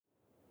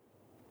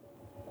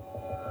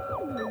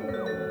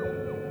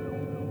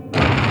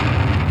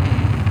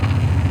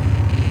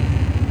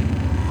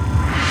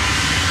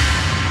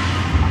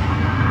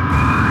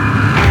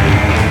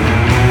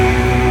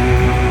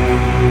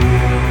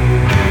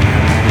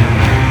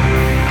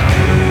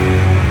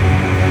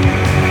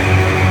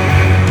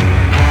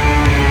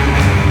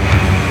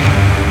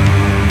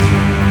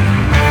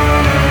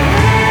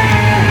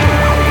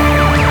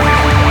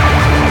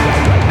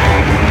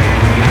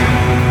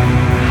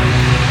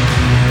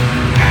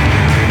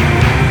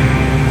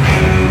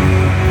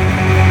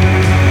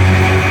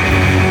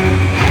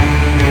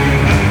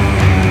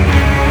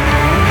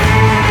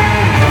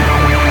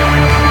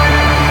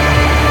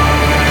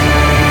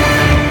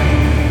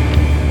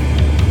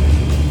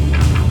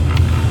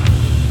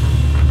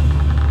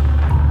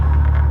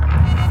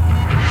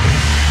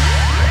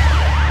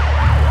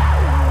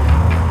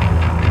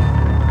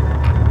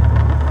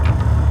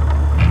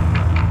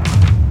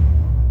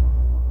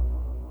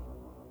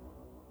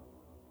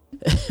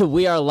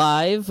We are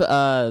live.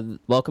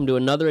 Welcome to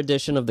another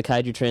edition of the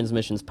Kaiju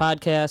Transmissions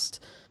podcast.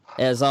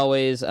 As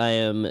always, I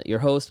am your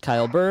host,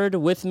 Kyle Bird.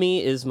 With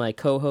me is my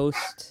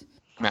co-host,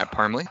 Matt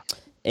Parmley.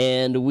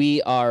 And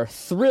we are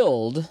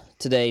thrilled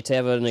today to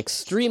have an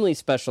extremely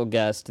special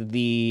guest,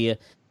 the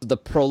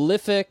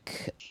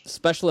prolific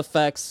special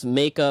effects,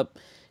 makeup,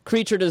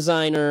 creature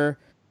designer,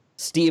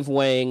 Steve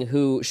Wang,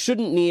 who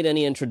shouldn't need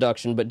any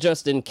introduction, but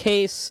just in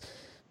case...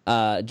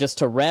 just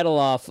to rattle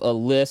off a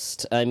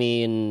list, I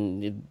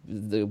mean,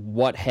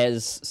 what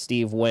has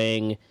Steve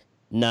Wang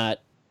not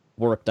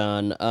worked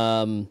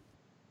on?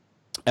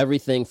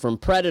 Everything from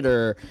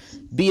Predator,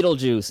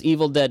 Beetlejuice,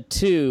 Evil Dead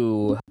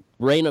 2,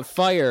 Reign of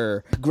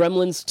Fire,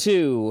 Gremlins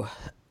 2,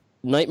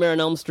 Nightmare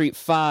on Elm Street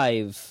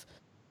 5.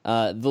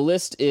 The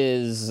list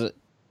is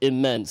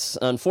immense.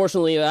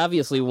 Unfortunately,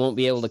 obviously, we won't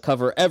be able to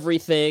cover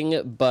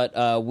everything,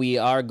 but we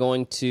are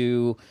going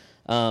to...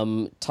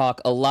 talk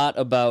a lot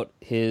about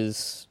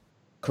his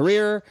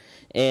career,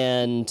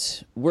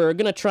 and we're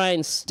going to try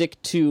and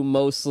stick to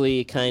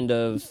mostly kind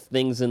of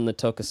things in the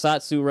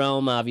tokusatsu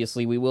realm.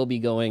 Obviously, we will be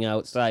going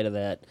outside of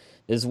that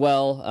as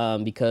well,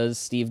 because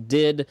Steve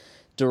did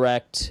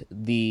direct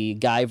the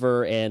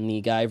Guyver and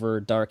the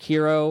Guyver Dark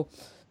Hero.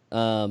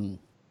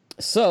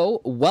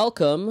 So,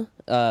 welcome,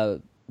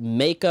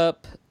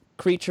 makeup,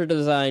 creature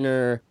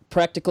designer,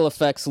 practical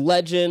effects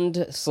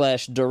legend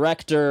 /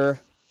 director,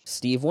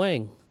 Steve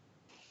Wang.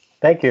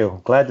 Thank you.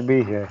 Glad to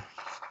be here.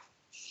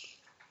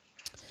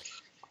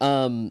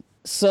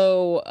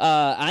 So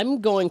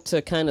I'm going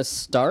to kind of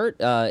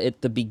start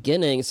at the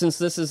beginning. Since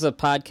this is a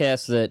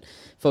podcast that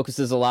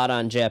focuses a lot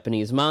on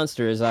Japanese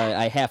monsters,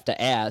 I have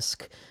to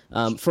ask,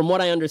 from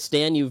what I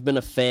understand, you've been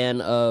a fan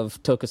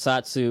of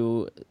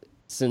tokusatsu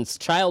since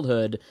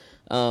childhood.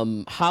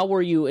 How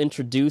were you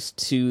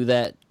introduced to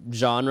that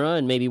genre,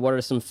 and maybe what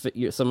are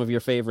some of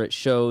your favorite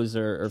shows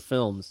or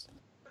films?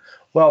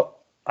 Well,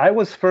 I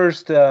was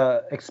first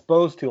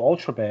exposed to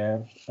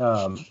Ultraman,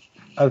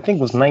 I think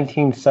it was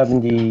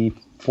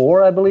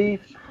 1974, I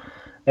believe.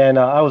 And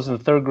I was in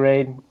the third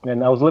grade,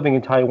 and I was living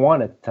in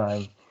Taiwan at the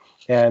time.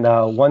 And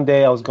one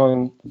day I was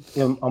going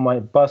on my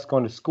bus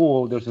going to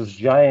school. There's this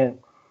giant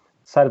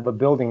side of a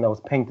building that was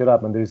painted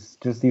up, and there's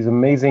just these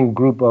amazing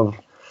group of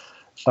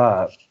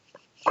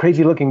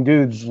crazy-looking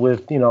dudes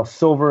with,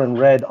 silver and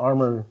red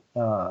armor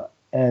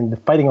and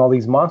fighting all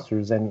these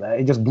monsters. And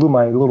it just blew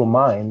my little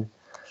mind.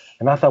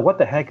 And I thought, what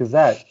the heck is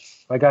that?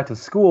 I got to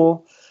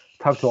school,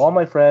 talked to all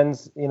my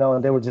friends,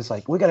 and they were just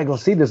like, we got to go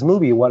see this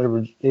movie,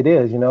 whatever it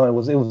is, it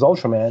was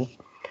Ultraman.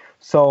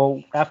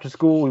 So after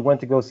school, we went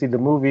to go see the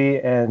movie,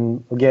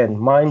 and again,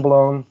 mind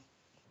blown.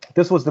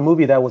 This was the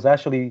movie that was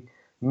actually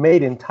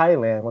made in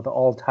Thailand with the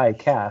all-Thai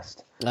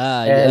cast.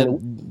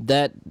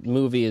 That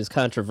movie is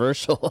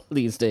controversial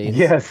these days.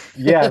 Yes,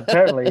 yeah,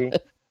 apparently.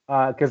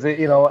 Because,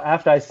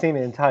 after I seen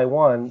it in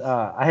Taiwan,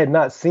 I had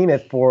not seen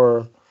it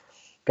for...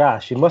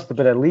 Gosh, it must have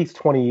been at least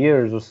 20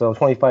 years or so,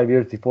 25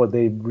 years before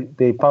they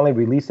finally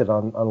released it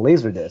on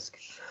Laserdisc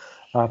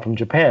from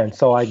Japan.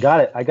 So I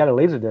got a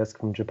Laserdisc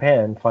from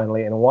Japan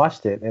finally and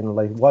watched it, and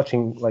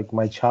watching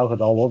my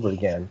childhood all over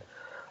again.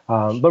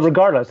 But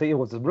regardless, it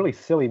was a really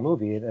silly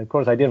movie. And of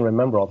course, I didn't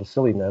remember all the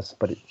silliness,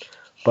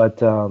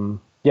 but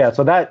yeah.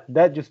 So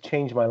that just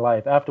changed my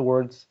life.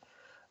 Afterwards,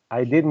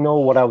 I didn't know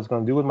what I was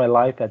going to do with my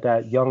life at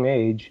that young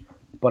age.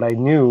 But I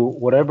knew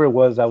whatever it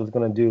was I was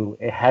going to do,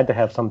 it had to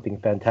have something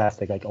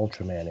fantastic like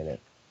Ultraman in it.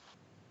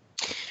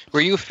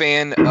 Were you a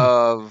fan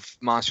of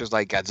monsters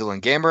like Godzilla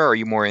and Gamera, or are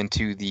you more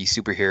into the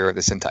superhero,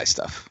 the Sentai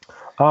stuff?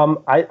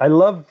 I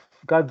love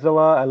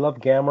Godzilla, I love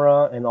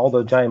Gamera, and all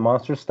the giant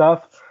monster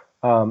stuff.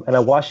 And I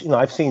watched,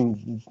 I've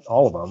seen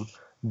all of them.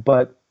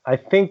 But I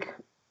think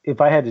if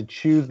I had to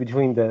choose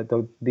between the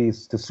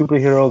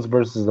superheroes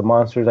versus the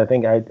monsters, I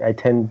think I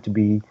tend to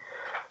be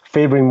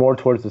favoring more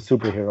towards the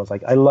superheroes.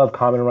 Like, I love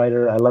Kamen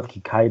Rider. I love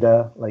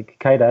Kikaida.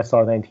 Kikaida I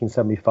saw in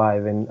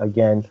 1975. And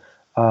again,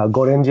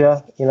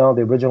 Gorenja,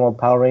 the original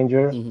Power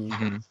Ranger.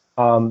 Mm-hmm.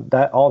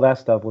 All that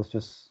stuff was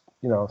just,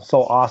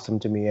 so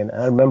awesome to me. And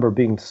I remember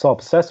being so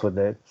obsessed with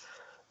it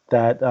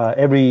that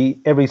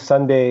every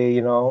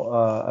Sunday,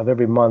 of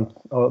every month,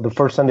 or the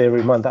first Sunday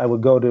every month, I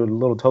would go to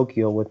Little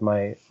Tokyo with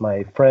my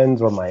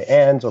friends or my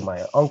aunts or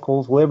my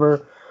uncles,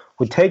 whoever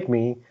would take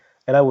me.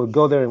 And I would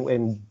go there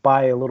and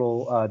buy a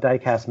little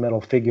die-cast metal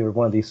figure of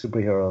one of these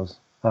superheroes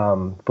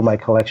for my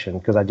collection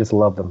because I just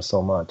love them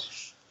so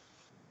much.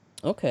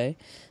 Okay.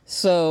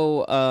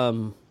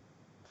 So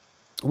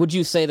would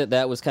you say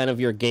that was kind of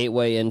your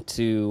gateway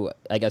into,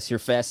 I guess, your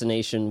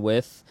fascination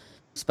with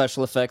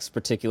special effects,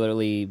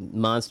 particularly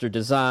monster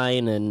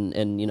design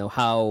and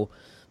how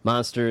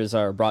monsters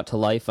are brought to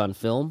life on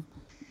film?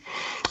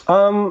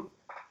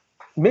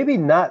 Maybe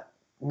not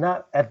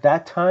at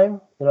that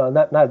time,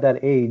 not at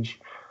that age.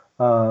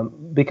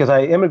 Because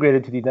I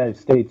immigrated to the United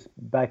States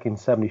back in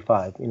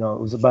 75. It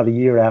was about a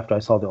year after I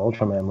saw the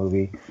Ultraman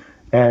movie.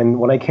 And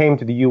when I came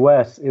to the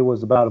U.S., it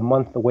was about a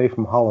month away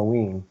from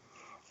Halloween.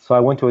 So I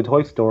went to a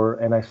toy store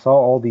and I saw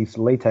all these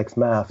latex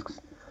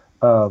masks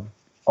of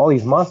all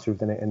these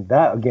monsters in it. And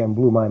that, again,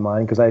 blew my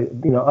mind because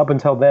up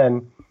until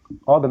then,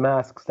 all the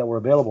masks that were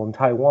available in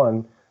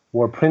Taiwan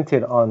were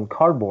printed on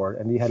cardboard,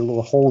 and they had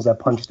little holes that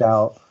punched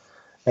out,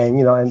 and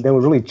and they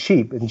were really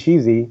cheap and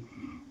cheesy.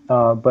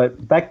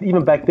 But back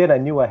then, I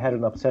knew I had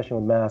an obsession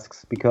with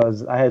masks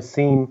because I had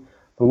seen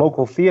the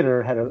local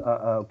theater had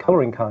a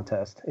coloring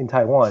contest in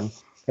Taiwan,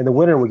 and the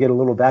winner would get a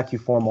little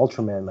vacuum form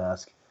Ultraman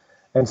mask.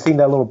 And seeing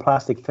that little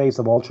plastic face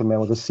of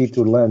Ultraman with a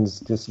see-through lens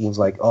just was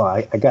like, oh,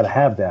 I got to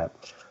have that.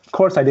 Of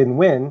course, I didn't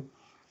win,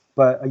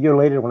 but a year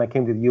later when I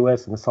came to the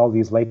U.S. and saw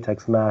these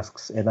latex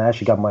masks, and I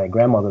actually got my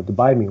grandmother to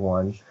buy me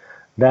one,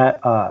 that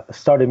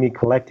started me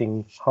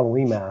collecting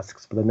Halloween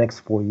masks for the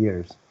next 4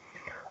 years.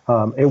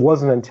 It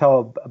wasn't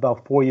until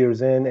about 4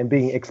 years in and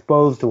being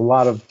exposed to a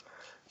lot of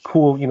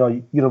cool,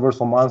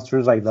 universal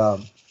monsters like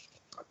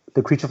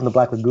the Creature from the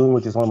Black Lagoon,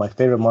 which is one of my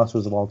favorite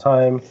monsters of all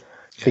time.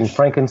 Seeing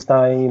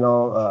Frankenstein,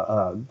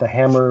 the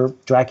Hammer,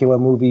 Dracula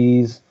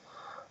movies,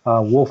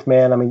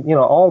 Wolfman. I mean,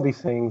 all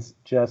these things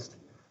just,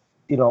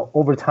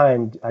 over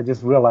time, I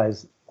just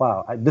realized,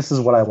 wow, this is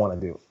what I want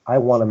to do. I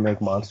want to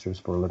make monsters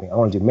for a living. I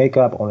want to do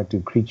makeup. I want to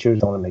do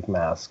creatures. I want to make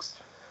masks.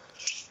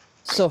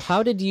 So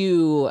how did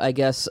you, I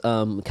guess,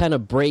 kind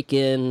of break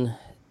in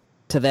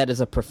to that as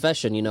a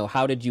profession?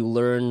 How did you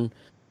learn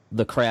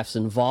the crafts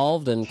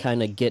involved and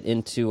kind of get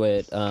into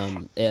it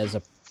as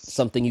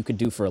something you could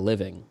do for a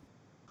living?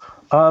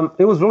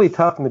 It was really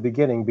tough in the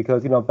beginning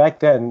because, back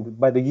then,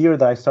 by the year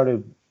that I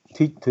started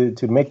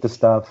to make the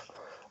stuff,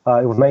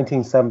 it was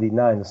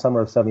 1979, the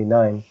summer of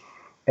 79.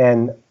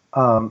 And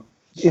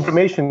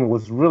information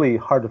was really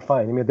hard to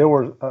find. I mean, there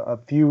were a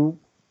few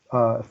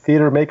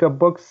theater makeup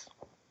books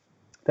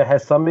that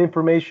had some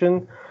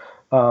information.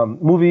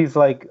 Movies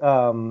like,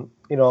 American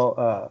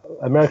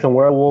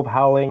Werewolf,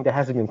 Howling, that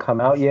hasn't even come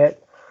out yet.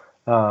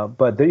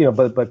 But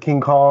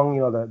King Kong,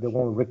 the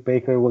one with Rick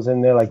Baker was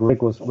in there. Like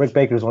Rick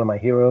Baker is one of my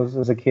heroes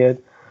as a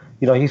kid.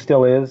 He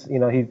still is.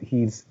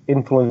 He's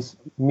influenced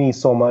me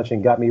so much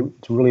and got me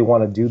to really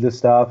want to do this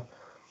stuff.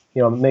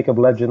 Makeup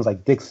legends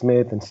like Dick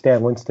Smith and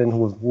Stan Winston, who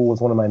was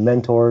one of my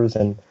mentors,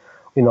 and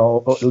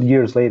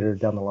years later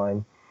down the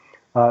line,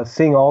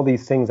 seeing all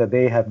these things that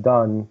they have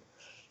done.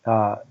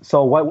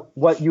 So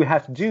what you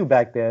have to do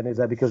back then is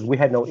that because we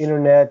had no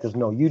internet, there's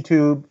no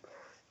YouTube.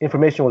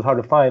 Information was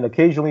hard to find.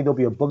 Occasionally, there'll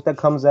be a book that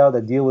comes out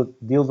that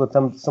deals with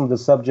some of the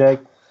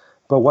subject.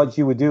 But what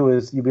you would do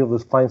is you'd be able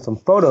to find some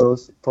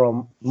photos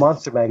from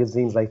monster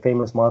magazines like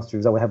Famous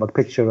Monsters that would have a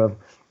picture of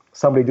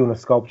somebody doing a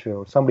sculpture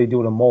or somebody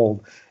doing a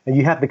mold. And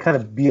you have to kind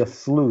of be a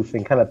sleuth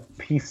and kind of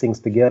piece things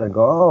together and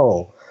go,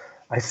 oh,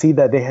 I see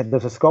that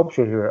there's a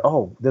sculpture here.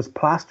 Oh, there's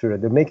plaster.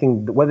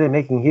 What are they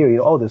making here?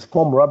 Oh, there's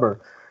foam rubber.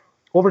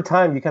 Over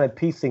time, you kind of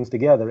piece things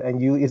together,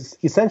 and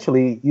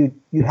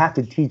you have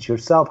to teach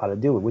yourself how to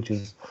do it, which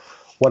is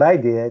what I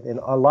did, and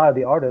a lot of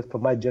the artists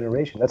from my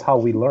generation. That's how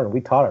we learned.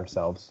 We taught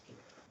ourselves.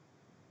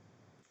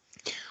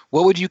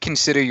 What would you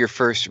consider your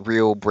first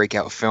real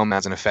breakout film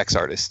as an effects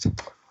artist?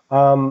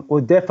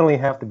 Would definitely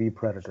have to be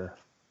Predator.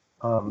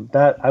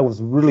 That I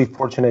was really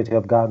fortunate to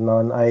have gotten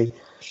on.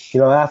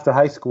 After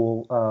high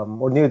school,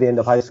 or near the end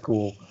of high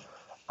school,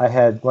 I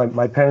had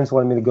my parents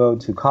wanted me to go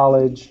to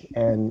college,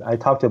 and I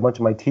talked to a bunch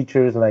of my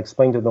teachers, and I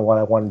explained to them what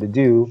I wanted to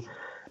do.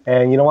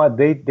 And you know what?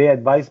 They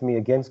advised me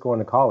against going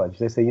to college.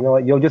 They say, you know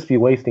what? You'll just be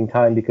wasting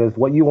time because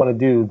what you want to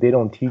do, they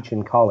don't teach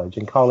in college.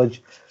 And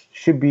college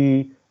should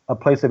be a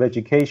place of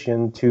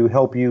education to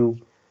help you,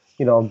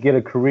 get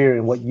a career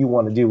in what you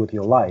want to do with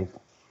your life.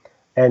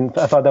 And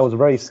I thought that was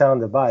very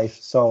sound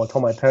advice. So I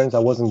told my parents I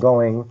wasn't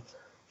going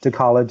to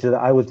college. That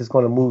I was just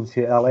going to move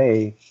to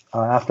LA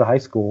after high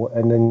school,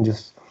 and then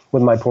just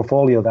with my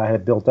portfolio that I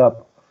had built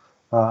up,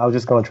 I was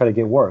just going to try to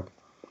get work.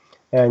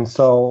 And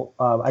so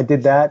I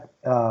did that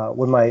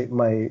with my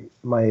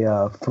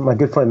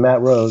good friend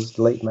Matt Rose,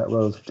 the late Matt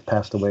Rose, who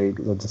passed away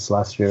just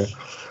last year.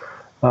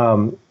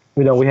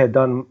 We had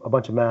done a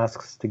bunch of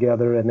masks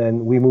together, and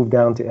then we moved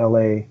down to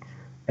LA.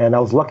 And I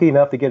was lucky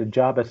enough to get a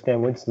job at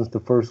Stan Winston's the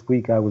first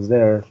week I was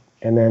there,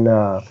 and then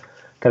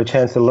got a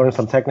chance to learn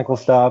some technical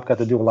stuff, got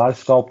to do a lot of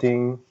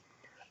sculpting.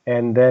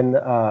 And then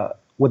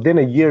within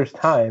a year's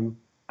time,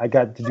 I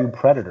got to do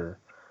Predator,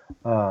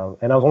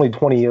 and I was only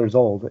 20 years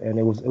old, and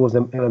it was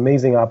an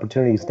amazing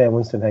opportunity Stan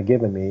Winston had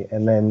given me.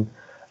 And then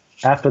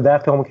after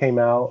that film came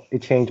out,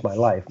 it changed my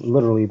life.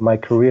 Literally, my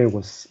career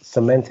was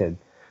cemented,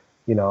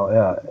 and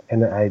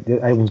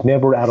I was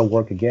never out of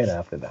work again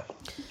after that.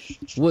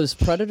 Was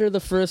Predator the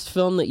first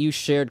film that you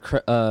shared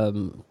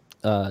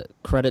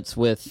credits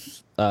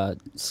with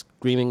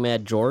Screaming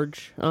Mad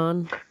George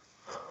on?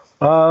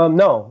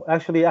 No,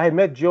 actually, I had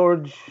met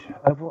George,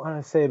 I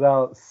want to say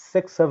about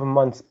 6-7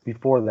 months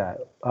before that.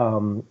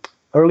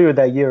 Earlier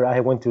that year, I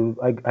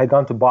had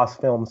gone to Boss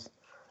Films,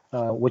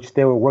 which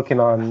they were working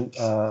on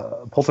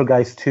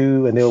Poltergeist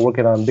 2, and they were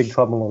working on Big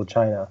Trouble in Little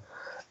China,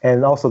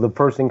 and also the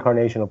first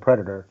incarnation of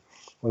Predator.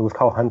 It was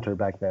called Hunter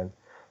back then.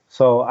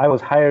 So I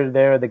was hired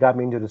there. They got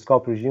me into the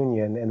Sculptors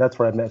Union, and that's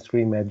where I met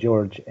Scream Mad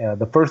George.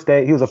 The first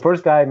day, he was the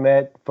first guy I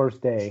met,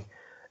 first day.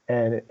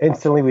 And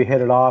instantly we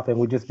hit it off, and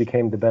we just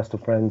became the best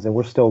of friends, and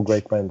we're still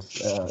great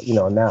friends,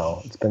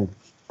 now. It's been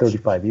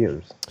 35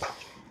 years.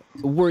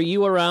 Were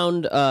you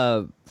around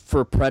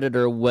for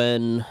Predator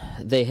when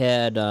they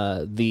had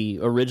the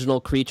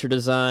original creature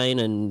design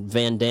and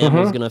Van Damme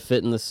was going to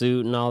fit in the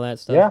suit and all that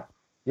stuff? Yeah.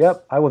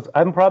 Yep.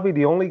 I'm probably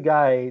the only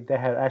guy that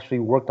had actually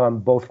worked on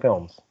both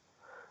films,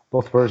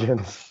 both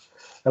versions.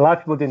 A lot of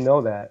people didn't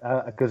know that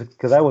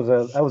because I was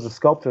a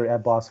sculptor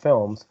at Boss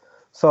Films,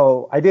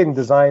 so I didn't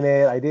design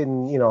it, I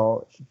didn't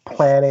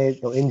plan it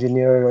or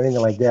engineer it or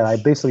anything like that. I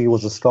basically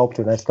was a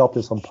sculptor and I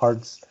sculpted some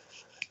parts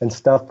and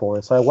stuff for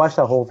it. So I watched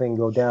that whole thing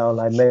go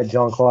down. I met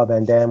Jean-Claude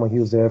Van Damme when he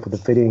was there for the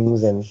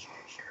fittings and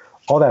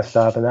all that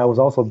stuff, and I was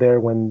also there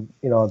when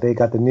they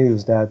got the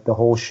news that the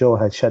whole show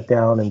had shut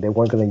down and they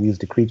weren't going to use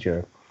the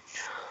creature.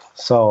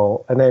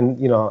 So, and then,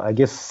 I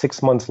guess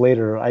 6 months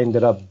later, I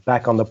ended up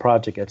back on the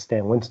project at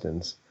Stan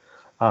Winston's.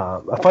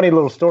 A funny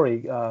little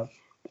story.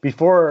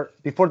 Before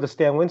the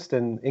Stan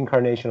Winston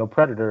incarnation of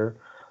Predator,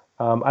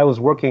 I was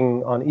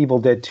working on Evil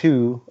Dead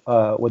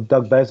 2 with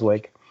Doug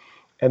Beswick.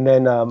 And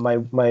then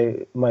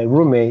my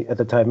roommate at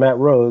the time, Matt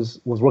Rose,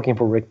 was working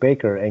for Rick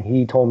Baker. And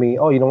he told me,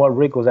 oh, you know what?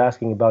 Rick was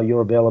asking about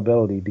your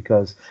availability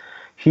because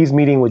he's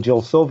meeting with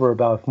Joel Silver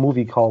about a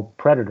movie called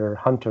Predator,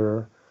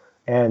 Hunter.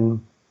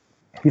 And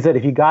he said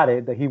if he got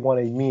it, that he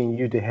wanted me and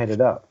you to head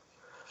it up.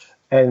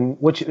 And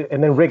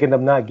then Rick ended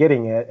up not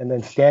getting it, and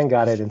then Stan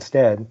got it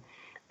instead.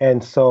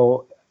 And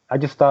so I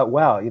just thought,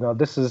 wow,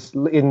 this is,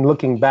 in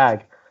looking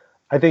back,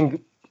 I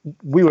think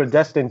we were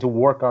destined to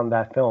work on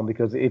that film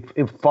because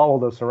it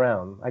followed us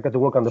around. I got to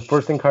work on the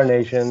first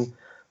incarnation.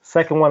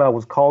 Second one I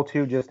was called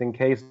to just in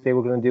case they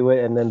were going to do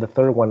it, and then the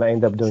third one I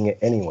ended up doing it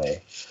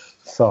anyway.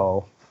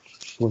 So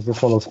it was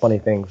just one of those funny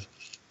things.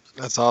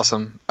 That's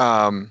awesome.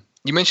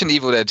 You mentioned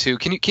Evil Dead 2.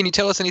 Can you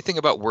tell us anything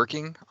about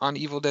working on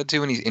Evil Dead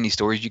 2? Any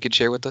stories you could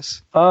share with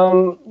us?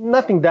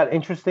 Nothing that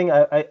interesting.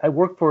 I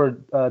worked for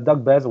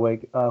Doug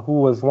Beswick,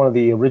 who was one of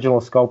the original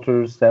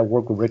sculptors that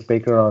worked with Rick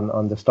Baker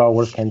on the Star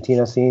Wars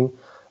Cantina scene.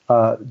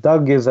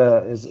 Doug is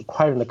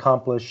quite an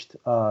accomplished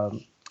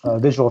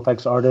visual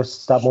effects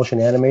artist, stop motion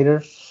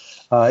animator.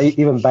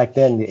 Even back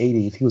then in the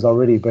 80s, he was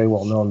already very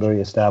well known,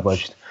 very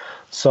established.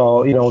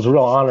 So it was a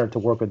real honor to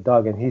work with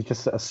Doug, and he's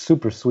just a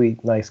super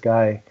sweet, nice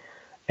guy.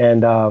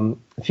 And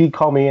he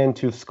called me in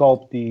to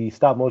sculpt the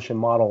stop motion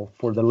model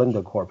for the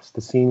Linda corpse,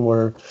 the scene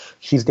where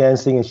she's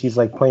dancing and she's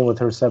like playing with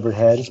her severed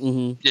head.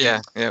 Mm-hmm.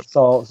 Yeah.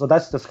 So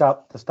that's the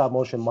stop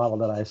motion model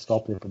that I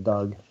sculpted for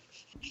Doug.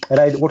 And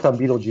I worked on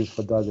Beetlejuice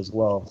for Doug as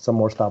well, some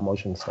more stop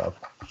motion stuff.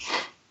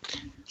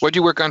 What'd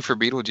you work on for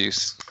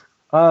Beetlejuice?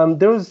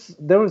 There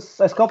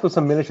was I sculpted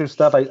some miniature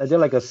stuff. I did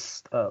like a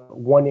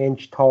 1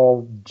 inch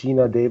tall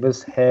Gina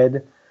Davis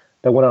head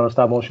that went on a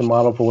stop motion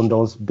model for when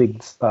those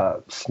big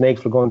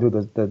snakes were going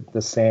through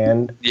the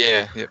sand.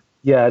 Yeah.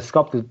 Yeah, I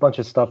sculpted a bunch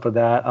of stuff for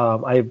that.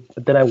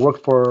 I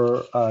worked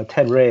for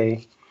Ted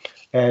Ray,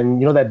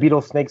 and that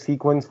beetle snake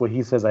sequence where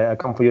he says, "I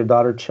come for your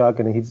daughter, Chuck,"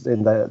 and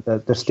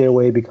the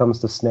stairway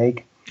becomes the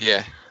snake.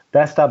 Yeah.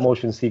 That stop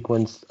motion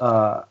sequence,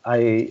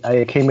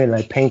 I came in and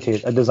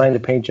I designed a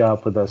paint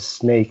job for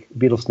the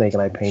beetle snake,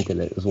 and I painted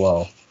it as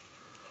well.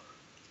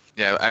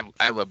 Yeah,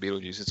 I love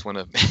Beetlejuice.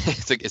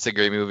 It's it's a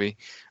great movie.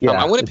 Yeah,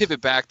 I want to pivot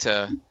back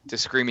to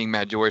Screaming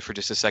Mad Joy for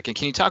just a second.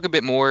 Can you talk a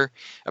bit more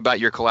about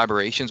your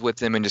collaborations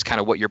with him and just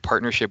kind of what your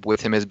partnership with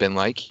him has been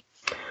like?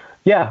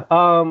 Yeah,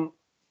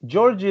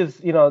 George is,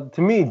 to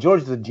me,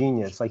 George is a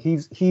genius. Like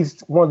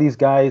he's one of these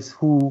guys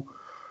who,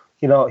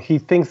 he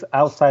thinks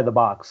outside the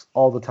box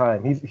all the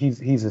time.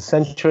 He's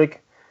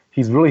eccentric.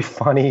 He's really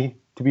funny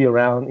to be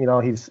around.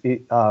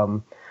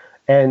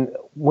 And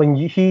when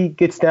he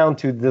gets down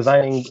to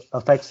designing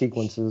effect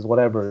sequences,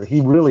 whatever,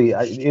 he really,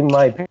 in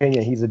my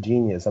opinion, he's a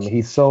genius. I mean,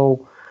 he's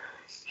so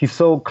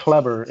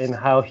clever in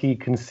how he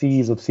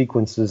conceives of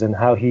sequences and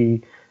how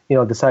he,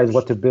 decides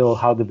what to build,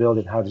 how to build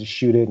it, how to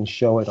shoot it and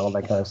show it, all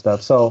that kind of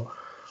stuff. So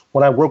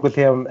when I worked with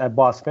him at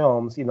Boss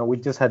Films, we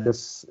just had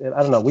this,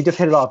 we just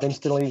hit it off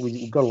instantly.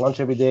 We go to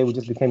lunch every day. We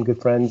just became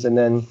good friends. And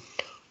then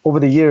over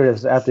the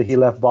years, after he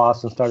left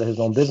Boss and started his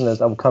own business,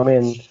 I would come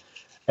in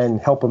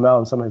and help him out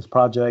on some of his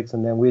projects,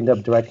 and then we ended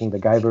up directing the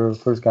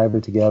first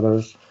Guyver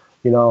together,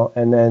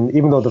 and then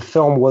even though the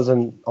film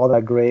wasn't all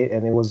that great,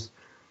 and it was,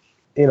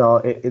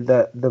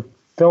 the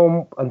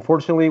film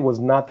unfortunately was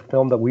not the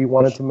film that we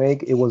wanted to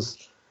make. It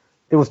was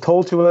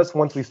told to us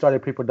once we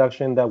started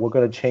pre-production that we're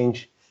going to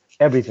change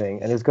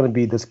everything, and it's going to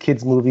be this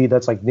kids movie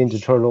that's like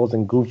Ninja Turtles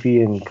and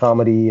goofy and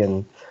comedy,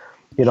 and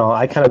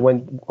I kind of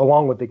went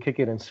along with the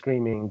kicking and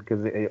screaming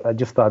because I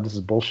just thought this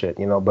is bullshit,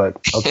 but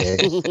okay.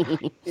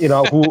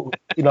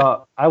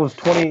 I was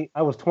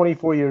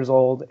 24 years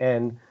old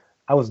and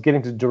I was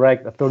getting to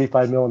direct a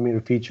 35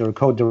 millimeter feature, or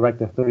co-direct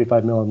a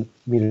 35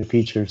 millimeter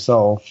feature.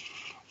 So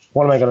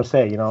what am I going to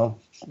say,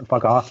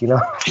 fuck off,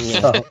 Yeah.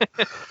 So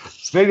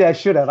maybe I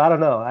should have, I don't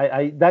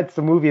know. That's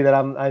a movie that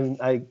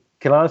I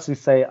can honestly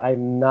say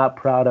I'm not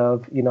proud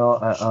of,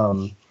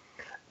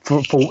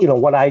 for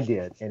what I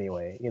did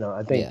anyway.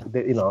 I think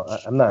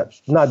that, I'm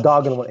not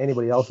dogging on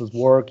anybody else's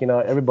work.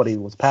 Everybody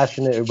was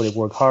passionate, everybody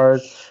worked hard,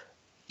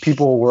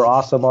 people were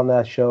awesome on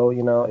that show.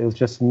 It was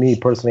just me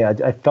personally.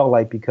 I felt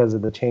like because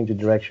of the change of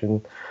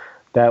direction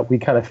that we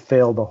kind of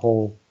failed the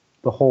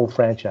whole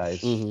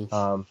franchise.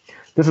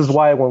 This is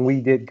why when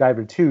we did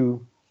Guyver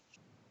 2,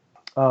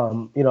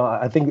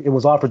 I think it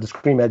was offered to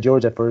scream at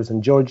George at first,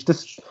 and George,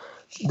 this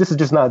is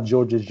just not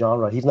George's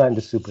genre. He's not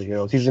into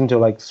superheroes. He's into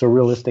like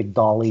surrealistic,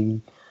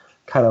 dolly,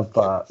 kind of,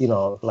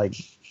 like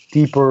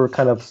deeper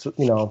kind of,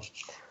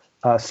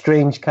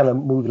 strange kind of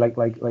movie, like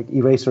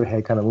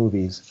Eraserhead kind of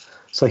movies.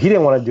 So he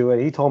didn't want to do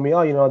it. He told me,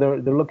 they're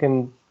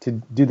looking to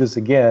do this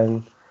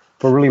again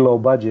for a really low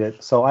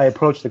budget. So I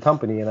approached the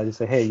company and I just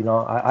said, hey,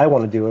 I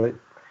want to do it.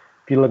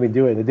 If you let me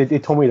do it. They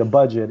told me the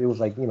budget. It was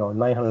like,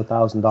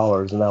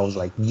 $900,000. And I was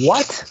like,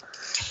 what?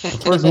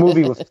 The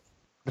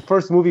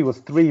first movie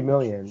was $3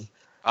 million.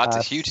 Oh, that's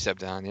a huge step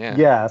down, yeah.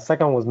 Yeah,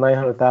 second one was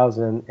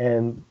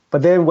 900,000.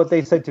 But then what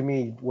they said to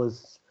me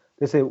was,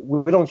 they said,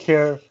 we don't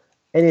care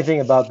anything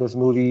about this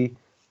movie.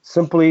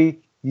 Simply,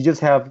 you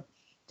just have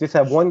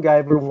one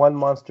Guyver, one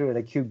monster, and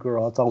a cute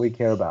girl. That's all we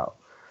care about.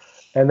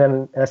 And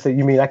then I said,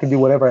 you mean I can do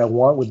whatever I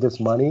want with this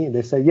money? And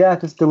they said, yeah,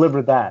 just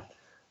deliver that.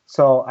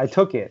 So I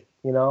took it,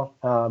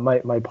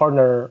 my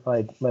partner,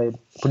 my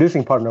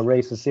producing partner,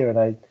 Ray Cecile, and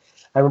I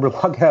remember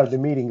walking out of the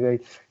meeting going,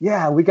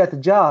 yeah, we got the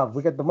job,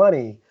 we got the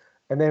money.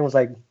 And then it was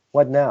like,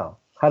 what now?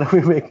 How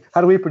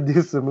do we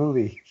produce a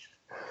movie?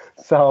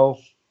 So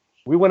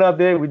we went out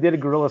there, we did it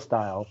guerrilla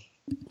style,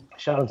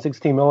 shot on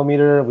 16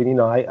 millimeter.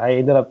 I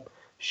ended up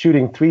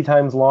shooting 3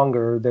 times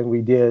longer than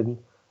we did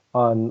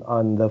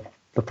on the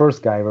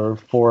first Guyver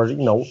for,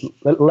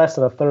 less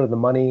than a third of the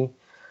money.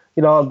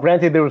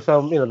 Granted there was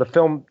some, the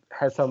film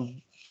had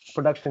some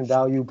production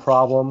value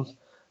problems,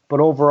 but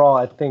overall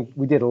I think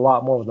we did a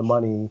lot more with the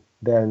money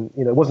than,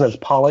 it wasn't as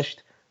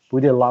polished. We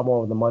did a lot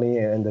more with the money,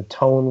 and the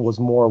tone was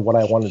more what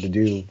I wanted to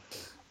do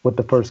with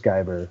the first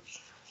Guyver.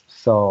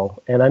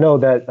 So, and I know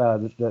that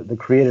the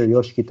creator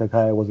Yoshiki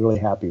Takaya was really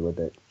happy with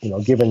it.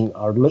 Given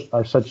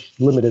our such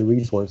limited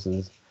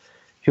resources,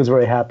 he was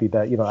very happy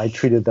that I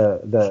treated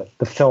the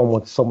film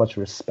with so much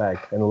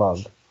respect and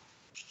love.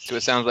 So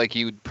it sounds like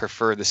you'd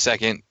prefer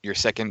your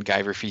second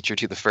Guyver feature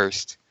to the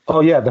first.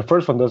 Oh yeah, the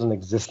first one doesn't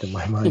exist in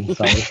my mind.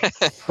 Sorry.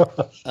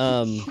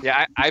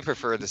 Yeah, I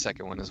prefer the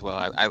second one as well.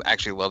 I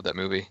actually love that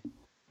movie.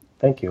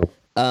 Thank you.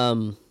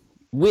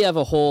 We have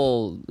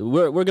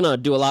we're gonna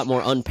do a lot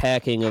more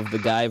unpacking of the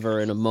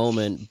Guyver in a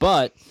moment,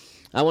 but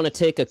I want to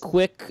take a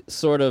quick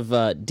sort of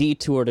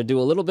detour to do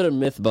a little bit of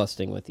myth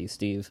busting with you,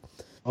 Steve.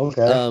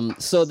 Okay.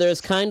 So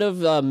there's kind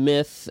of a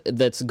myth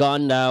that's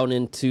gone down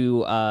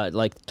into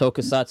like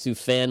tokusatsu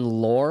fan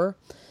lore,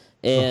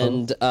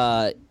 and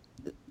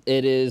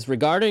it is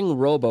regarding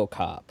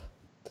Robocop.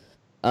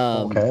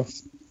 Okay.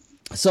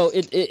 So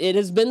it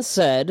has been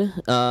said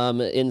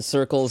in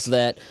circles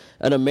that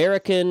an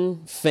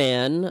American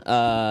fan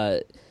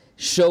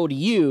showed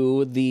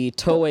you the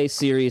Toei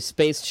series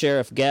Space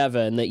Sheriff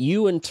Gava, and that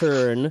you in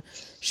turn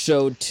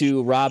showed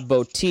to Rob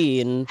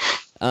Bottin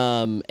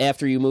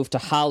after you moved to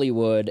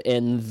Hollywood,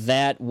 and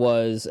that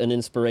was an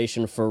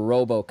inspiration for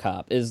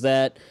Robocop. Is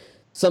that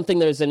something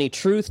there's any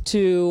truth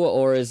to,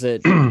 or is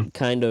it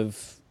kind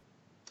of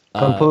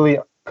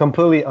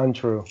completely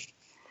untrue?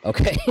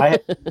 Okay. I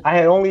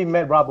had only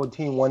met Rob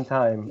Bottin one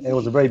time, and it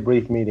was a very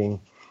brief meeting,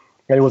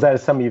 and it was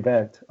at some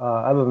event.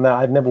 Other than that,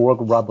 I've never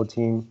worked with Rob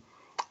Bottin.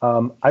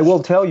 I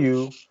will tell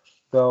you,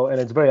 though,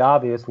 and it's very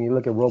obvious when you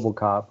look at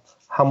Robocop,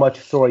 how much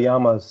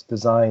Sorayama's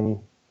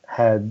design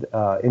had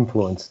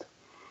influenced.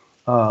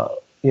 A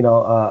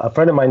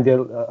friend of mine did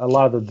a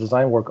lot of the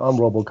design work on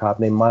Robocop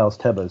named Miles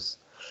Tebbis,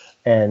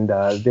 and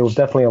there was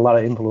definitely a lot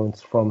of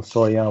influence from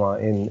Sorayama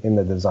in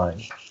the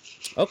design.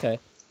 Okay.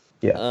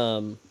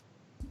 Yeah.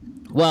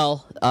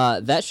 Well,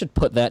 that should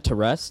put that to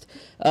rest.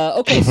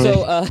 Okay,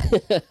 so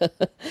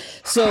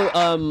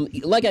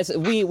like I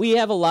said, we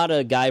have a lot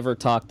of Guyver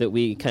talk that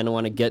we kind of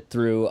want to get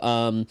through.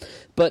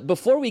 But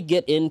before we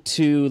get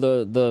into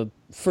the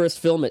first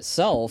film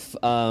itself,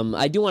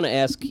 I do want to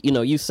ask.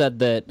 You said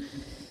that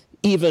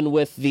even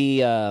with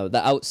the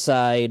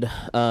outside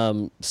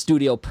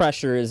studio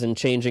pressures and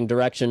changing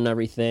direction and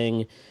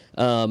everything,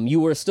 you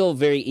were still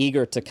very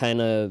eager to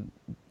kind of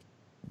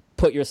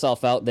put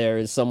yourself out there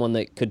as someone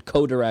that could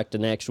co-direct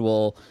an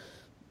actual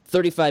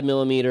 35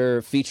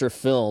 millimeter feature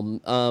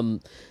film.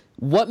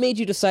 What made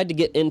you decide to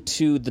get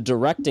into the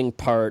directing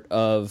part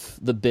of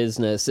the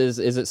business? Is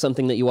it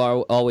something that you are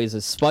always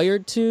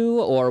aspired to,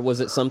 or was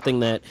it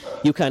something that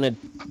you kind of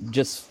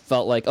just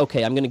felt like,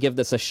 okay, I'm going to give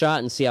this a shot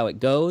and see how it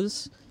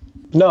goes?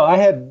 No,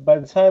 by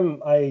the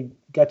time I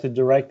got to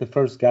direct the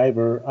first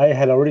Guyver, I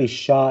had already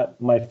shot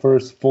my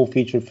first full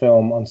feature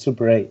film on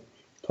Super 8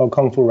 called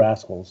Kung Fu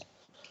Rascals.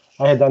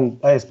 I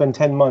had spent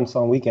 10 months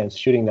on weekends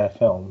shooting that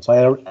film. So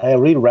I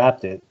already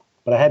wrapped it,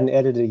 but I hadn't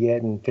edited it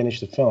yet and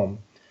finished the film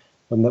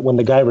when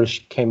the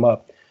Guyver came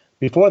up.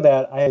 Before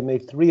that, I had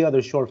made 3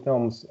 other short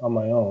films on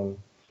my own.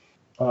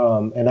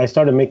 And I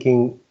started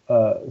making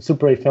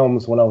Super 8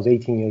 films when I was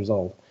 18 years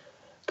old.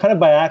 Kind of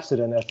by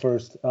accident at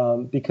first,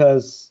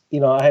 because,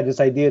 I had this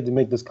idea to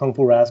make this Kung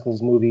Fu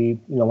Rascals movie,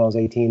 when I was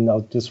 18. I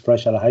was just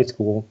fresh out of high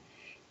school.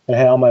 And I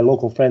had all my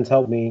local friends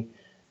help me.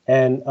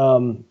 And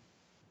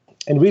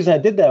the reason I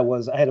did that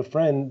was I had a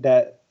friend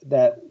that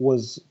that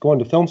was going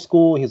to film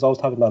school. He was always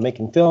talking about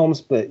making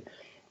films, but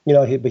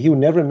he would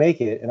never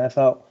make it. And I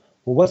thought,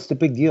 well, what's the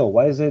big deal?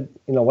 Why is it,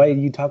 why do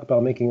you talk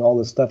about making all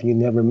this stuff and you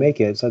never make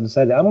it? So I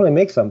decided I'm going to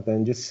make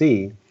something, just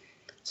see.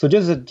 So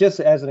just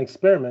as an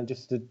experiment,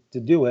 just to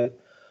do it.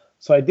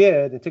 So I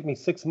did. It took me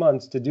 6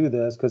 months to do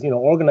this because,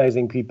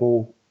 organizing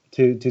people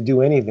to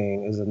do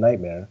anything is a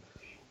nightmare.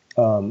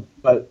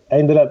 But I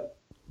ended up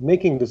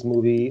making this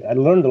movie. I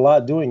learned a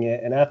lot doing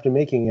it. And after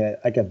making it,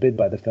 I got bit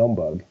by the film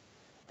bug.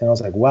 And I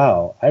was like,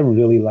 wow, I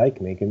really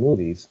like making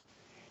movies.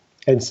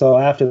 And so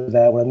after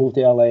that, when I moved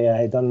to LA, I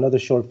had done another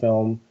short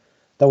film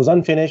that was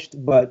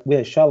unfinished, but we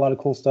had shot a lot of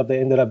cool stuff that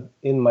ended up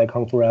in my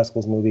Kung Fu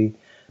Rascals movie.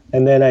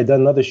 And then I'd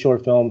done another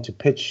short film to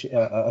pitch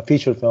a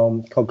feature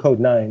film called Code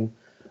 9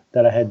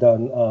 that I had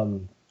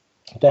done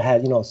that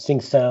had,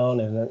 sync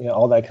sound and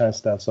all that kind of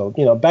stuff. So,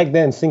 back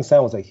then, sync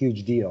sound was a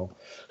huge deal.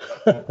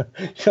 You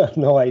have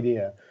no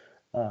idea.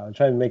 Trying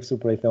to make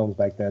Super 8 films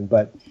back then.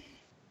 But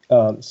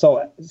so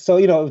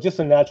it was just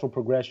a natural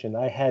progression.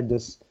 I had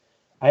this,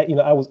 I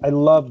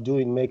loved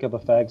doing makeup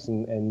effects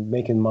and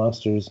making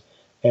monsters.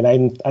 And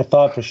I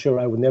thought for sure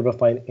I would never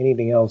find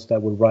anything else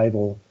that would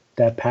rival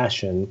that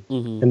passion.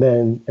 Mm-hmm.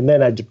 And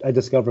then I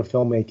discovered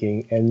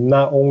filmmaking, and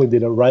not only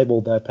did it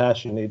rival that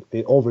passion,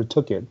 it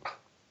overtook it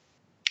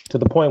to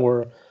the point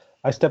where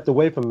I stepped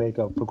away from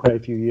makeup for quite a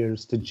few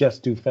years to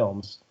just do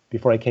films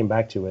before I came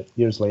back to it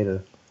years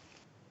later.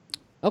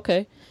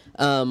 Okay.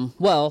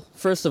 Well,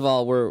 first of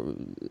all, we're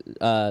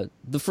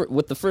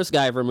with the first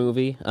Guyver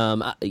movie.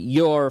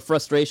 Your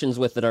frustrations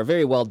with it are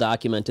very well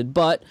documented.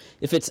 But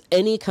if it's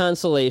any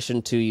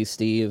consolation to you,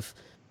 Steve,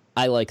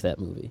 I like that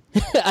movie.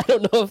 I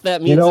don't know if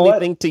that means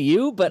anything to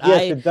you, but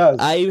yes, it does.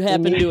 I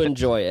happen to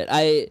enjoy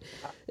it.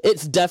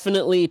 It's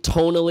definitely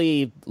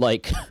tonally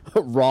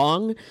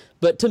wrong,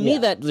 but to me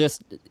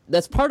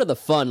that's part of the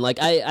fun. Like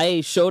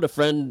I showed a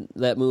friend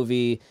that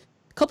movie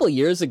a couple of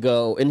years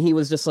ago, and he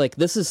was just like,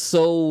 "This is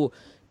so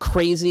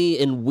crazy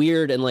and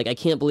weird, and I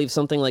can't believe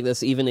something like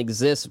this even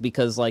exists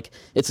because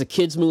it's a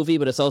kids movie,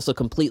 but it's also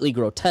completely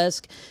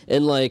grotesque."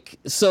 And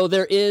so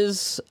there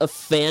is a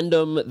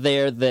fandom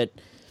there that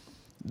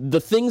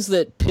the things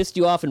that pissed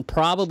you off and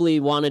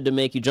probably wanted to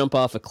make you jump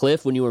off a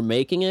cliff when you were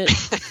making it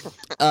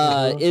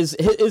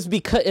is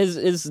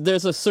because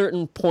there's a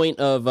certain point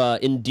of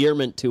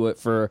endearment to it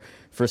for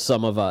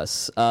some of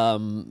us.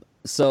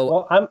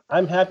 Well,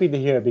 I'm happy to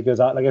hear it because,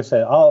 like I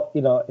said,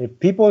 if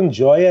people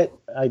enjoy it,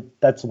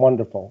 that's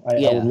wonderful. I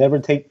will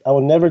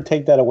never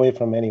take that away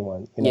from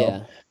anyone.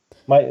 Yeah.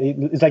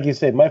 It's like you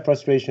said, my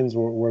frustrations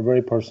were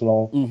very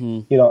personal.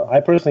 Mm-hmm.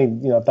 I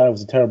personally, thought it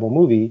was a terrible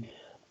movie,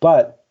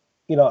 but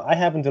I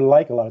happen to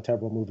like a lot of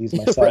terrible movies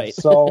myself. Right.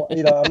 So,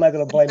 I'm not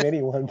going to blame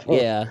anyone for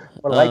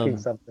liking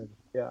something.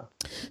 Yeah.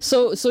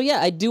 So yeah,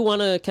 I do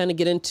want to kind of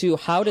get into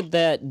how did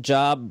that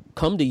job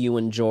come to you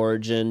and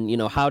George,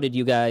 and how did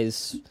you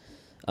guys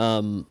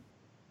land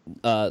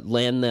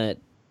that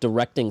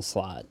directing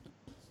slot?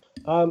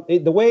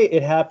 The way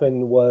it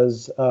happened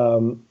was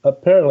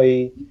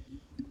apparently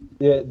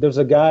there's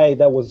a guy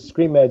that was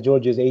Scream Mad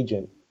George's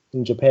agent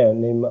in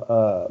Japan named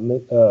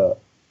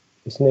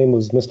his name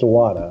was Mr.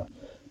 Wada,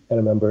 I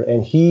remember,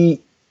 and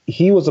he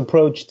was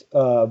approached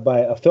by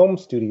a film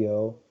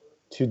studio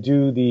to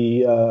do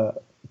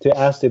to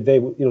ask if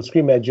they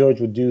Scream Mad George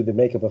would do the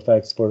makeup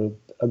effects for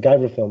a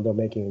Guyver film they're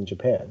making in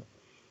Japan.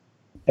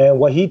 And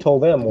what he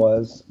told them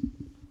was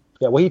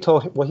that,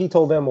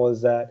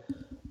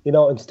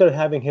 instead of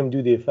having him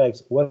do the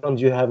effects, why don't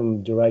you have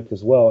him direct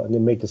as well and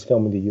then make this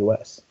film in the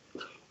U.S.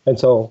 And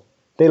so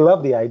they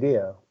loved the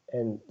idea,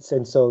 and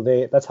so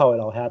that's how it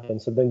all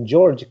happened. So then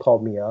George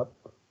called me up,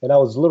 and I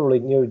was literally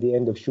near the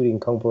end of shooting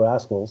Kung Fu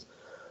Rascals,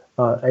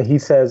 and he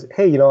says,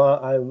 "Hey,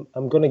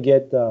 I'm going to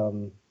get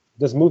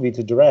this movie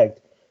to direct,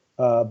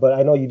 but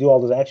I know you do all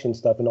this action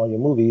stuff in all your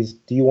movies.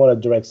 Do you want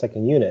to direct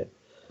second unit?"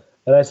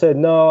 And I said,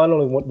 "No, I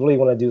don't really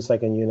want to do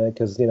second unit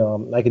because,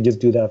 I could just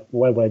do that.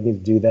 Why would I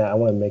need to do that? I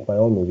want to make my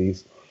own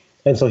movies."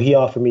 And so he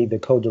offered me the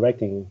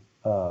co-directing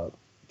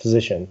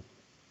position,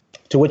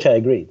 to which I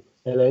agreed.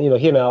 And then,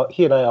 he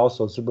and I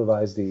also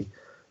supervised the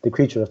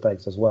creature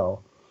effects as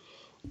well.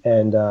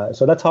 And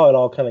so that's how it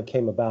all kind of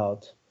came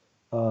about.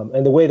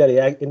 And the way that it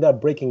ended up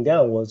breaking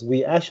down was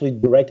we actually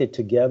directed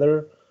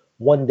together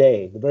one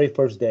day, the very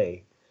first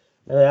day.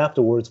 And then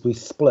afterwards we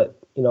split.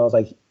 I was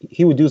like,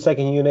 he would do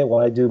second unit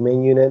while I do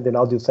main unit, then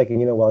I'll do second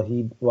unit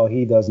while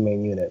he does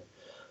main unit.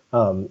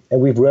 And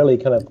we've rarely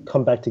kind of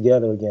come back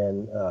together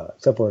again,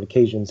 except for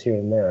occasions here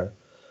and there.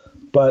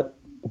 But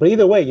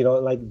either way,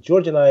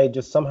 George and I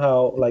just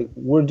somehow,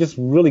 we're just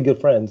really good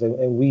friends,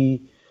 and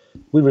we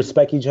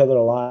respect each other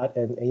a lot.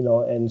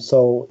 And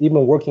so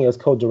even working as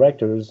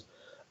co-directors,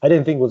 I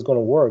didn't think it was going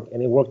to work,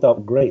 and it worked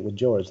out great with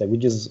George. We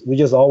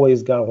just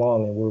always got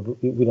along, and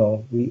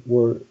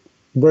we're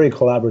very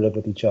collaborative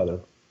with each other.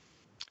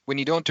 When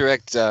you don't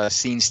direct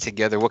scenes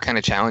together, what kind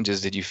of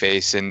challenges did you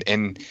face,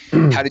 and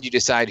how did you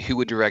decide who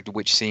would direct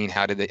which scene?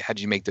 How did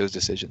you make those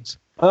decisions?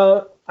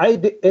 I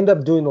end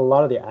up doing a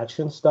lot of the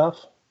action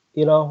stuff,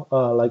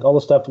 all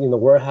the stuff in the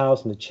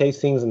warehouse and the chase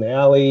scenes in the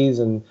alleys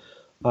and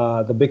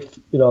The big,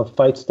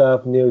 fight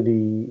stuff near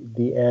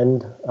the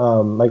end,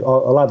 like a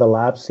lot of the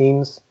lab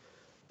scenes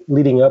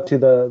leading up to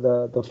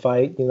the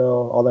fight,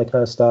 all that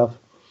kind of stuff.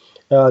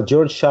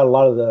 George shot a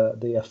lot of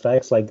the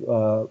effects, like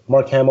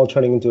Mark Hamill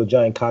turning into a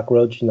giant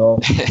cockroach.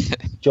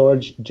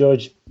 George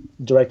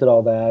directed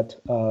all that.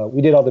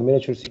 We did all the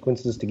miniature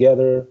sequences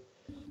together.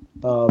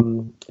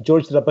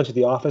 George did a bunch of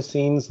the office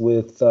scenes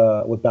with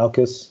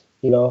Balkus,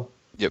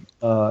 Yep.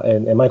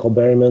 And Michael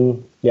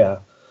Berryman, yeah.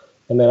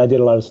 And then I did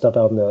a lot of stuff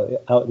out in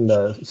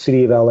the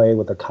city of LA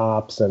with the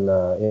cops, and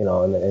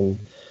and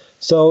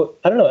so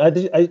I don't know.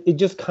 It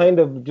just kind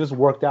of just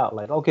worked out.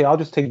 Like, okay, I'll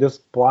just take this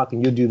block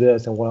and you do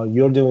this, and while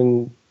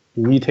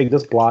you take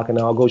this block, and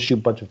I'll go shoot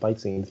a bunch of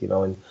fight scenes,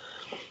 and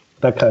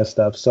that kind of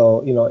stuff.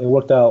 So it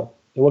worked out.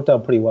 It worked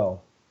out pretty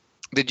well.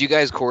 Did you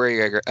guys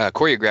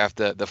choreograph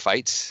the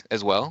fights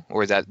as well,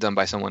 or is that done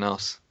by someone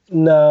else?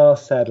 No,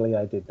 sadly,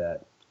 I did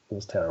that. It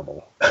was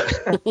terrible.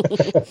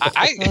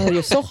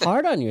 You're so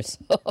hard on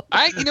yourself.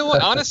 You know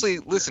what? Honestly,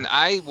 listen,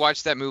 I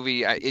watched that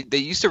movie. They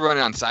used to run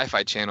it on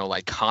Sci-Fi Channel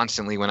like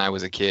constantly when I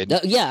was a kid.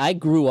 Yeah, I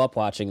grew up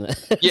watching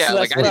that. Yeah, so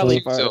like I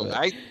did too. So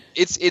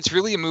it's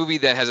really a movie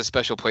that has a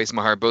special place in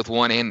my heart, both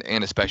one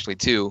and especially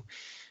two.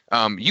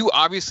 You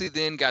obviously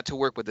then got to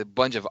work with a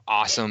bunch of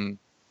awesome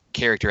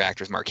character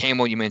actors. Mark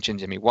Hamill, you mentioned,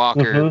 Jimmy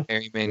Walker,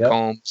 Perryman,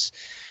 Combs,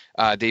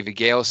 David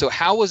Gale. So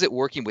how was it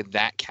working with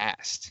that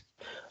cast?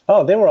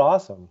 Oh, they were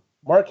awesome.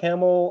 Mark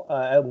Hamill,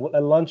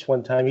 at lunch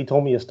one time, he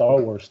told me a Star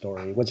Wars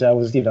story, which I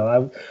was,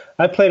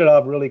 I played it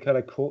off really kind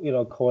of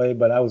cool, coy,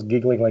 but I was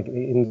giggling like a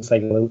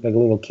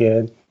little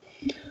kid.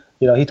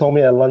 He told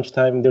me at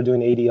lunchtime they're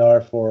doing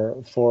ADR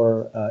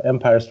for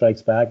Empire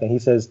Strikes Back, and he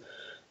says,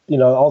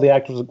 all the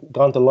actors have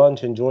gone to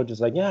lunch, and George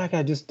is like, yeah, I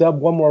gotta just dub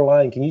one more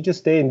line. Can you just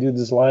stay and do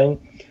this line?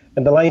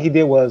 And the line he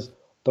did was,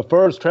 "The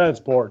first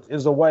transport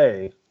is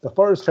away. The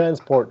first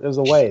transport is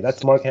away."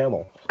 That's Mark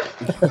Hamill.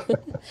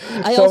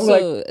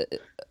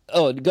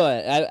 Oh, go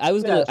ahead. I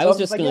was gonna. Yeah, I was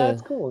just gonna. Yeah,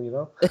 it's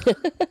cool,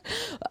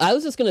 I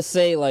was just gonna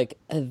say, like,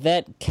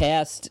 that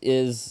cast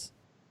is.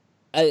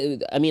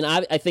 I mean,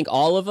 I think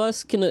all of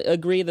us can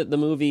agree that the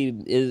movie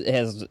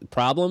has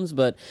problems,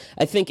 but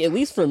I think, at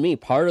least for me,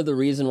 part of the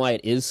reason why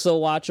it is so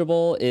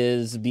watchable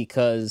is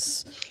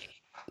because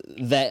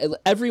that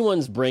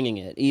everyone's bringing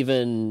it,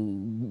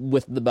 even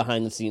with the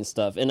behind the scenes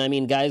stuff. And I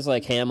mean, guys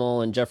like Hamill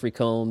and Jeffrey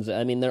Combs,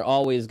 I mean, they're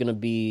always going to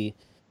be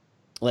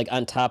like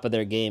on top of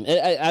their game.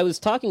 I was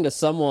talking to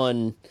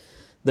someone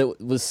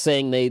that was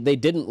saying they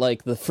didn't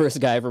like the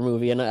first Guyver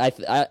movie, and I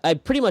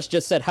pretty much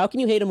just said, how can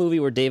you hate a movie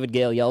where David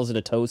Gale yells at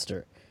a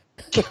toaster?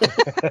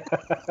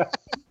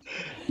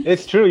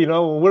 It's true. We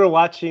were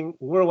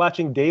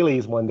watching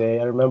dailies one day.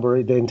 I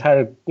remember the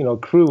entire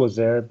crew was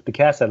there. The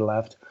cast had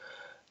left.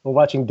 We're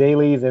watching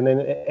dailies, and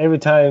then every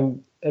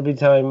time David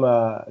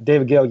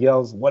Gale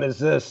yells, "What is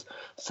this?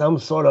 Some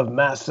sort of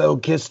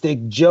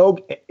masochistic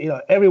joke?"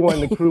 Everyone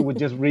in the crew would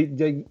just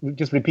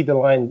repeat the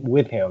line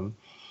with him,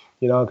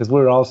 because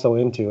we were all so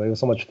into it. It was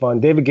so much fun.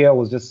 David Gale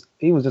was just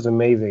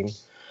amazing,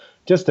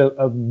 just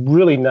a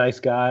really nice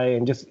guy,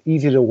 and just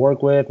easy to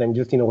work with, and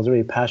just was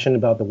really passionate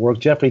about the work.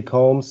 Jeffrey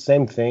Combs,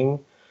 same thing.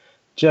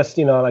 Just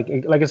like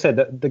I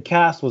said, the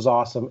cast was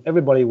awesome.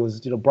 Everybody was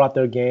brought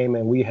their game,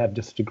 and we had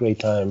just a great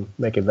time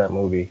making that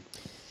movie.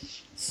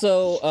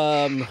 So,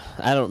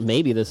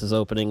 maybe this is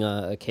opening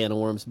a can of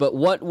worms, but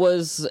what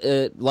was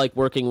it like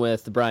working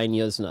with Brian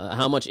Yuzna?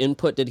 How much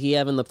input did he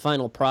have in the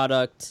final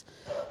product?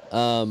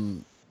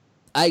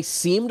 I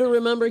seem to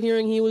remember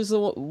hearing he was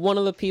one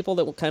of the people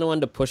that kind of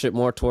wanted to push it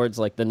more towards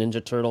like the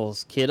Ninja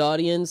Turtles kid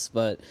audience,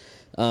 but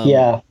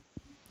yeah.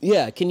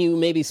 Can you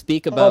maybe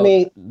speak about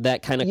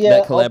that kind of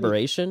that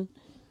collaboration?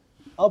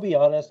 I'll be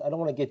honest. I don't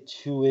want to get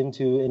too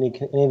into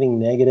anything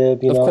negative.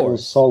 It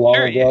was so long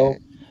ago.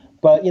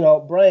 But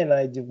Brian and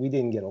I we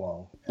didn't get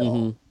along at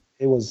all.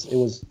 It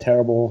was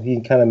terrible. He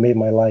kind of made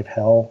my life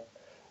hell,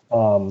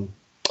 and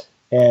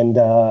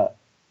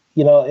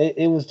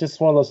it was just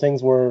one of those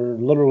things where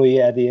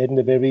literally at the end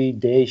of every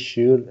day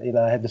shoot,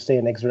 I had to stay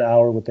an extra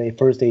hour with the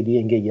first AD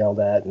and get yelled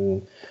at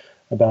and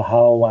about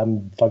how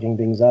I'm fucking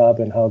things up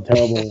and how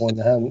terrible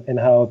and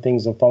how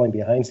things are falling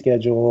behind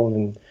schedule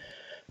and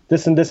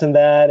this and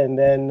that, and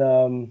then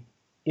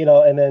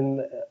and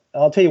then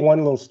I'll tell you one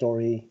little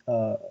story.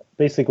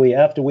 Basically,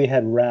 after we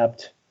had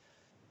wrapped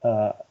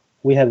the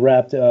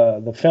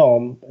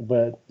film,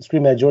 but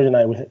Scream at George and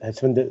I had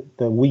spent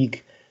the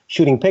week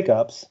shooting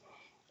pickups.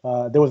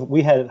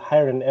 We had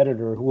hired an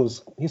editor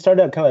he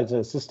started out kind of as an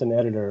assistant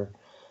editor,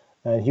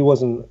 and he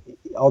wasn't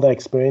all that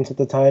experienced at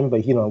the time, but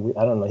I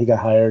don't know, he got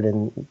hired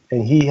and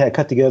he had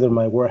cut together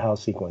my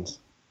warehouse sequence,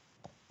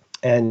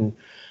 and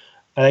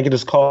I get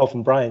this call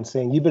from Brian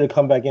saying, "You better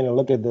come back in and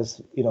look at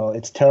this.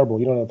 It's terrible.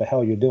 You don't know what the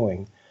hell you're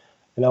doing."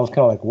 And I was kind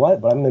of like, what?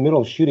 But I'm in the middle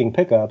of shooting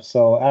pickup.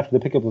 So after the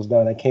pickup was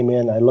done, I came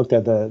in, I looked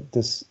at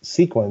this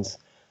sequence,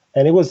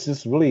 and it was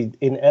just really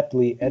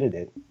ineptly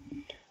edited,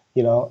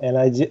 and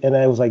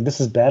I was like, this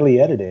is badly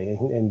edited.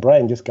 And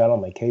Brian just got on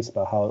my case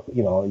about how,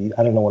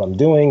 I don't know what I'm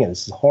doing, and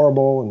this is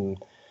horrible.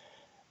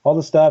 all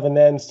the stuff. And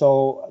then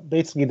so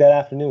basically that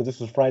afternoon, this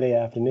was Friday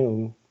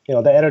afternoon,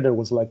 the editor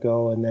was let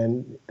go, and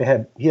then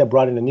he had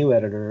brought in a new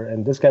editor,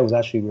 and this guy was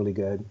actually really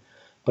good,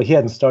 but he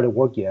hadn't started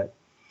work yet.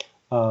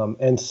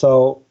 And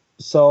so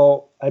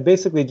I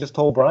basically just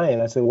told Brian,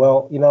 I said,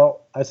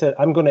 well, I said,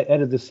 I'm going to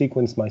edit the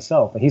sequence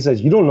myself. And he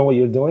says, you don't know what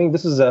you're doing.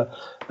 This is a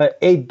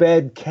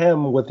 8-bed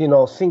chem with,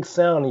 sync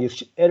sound, and you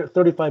edit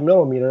 35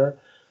 millimeter.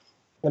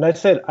 And I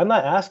said, I'm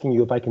not asking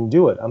you if I can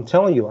do it. I'm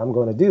telling you I'm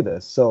going to do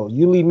this. So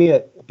you leave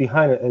me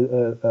behind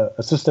an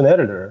assistant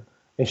editor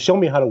and show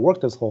me how to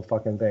work this whole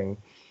fucking thing.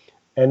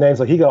 And then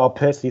so he got all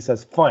pissed. He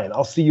says, fine,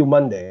 I'll see you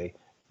Monday.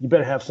 You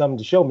better have something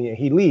to show me. And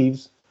he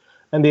leaves.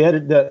 And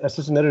the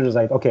assistant editor is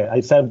like, okay.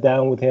 I sat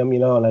down with him,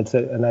 and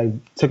I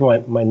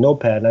took my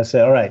notepad and I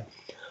said, all right,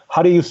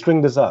 how do you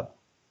string this up?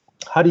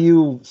 How do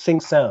you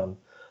sync sound?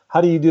 How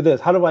do you do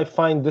this? How do I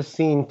find this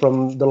scene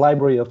from the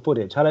library of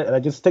footage? And I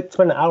just spent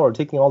an hour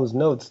taking all these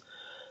notes.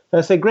 And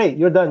I said, great,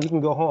 you're done. You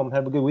can go home.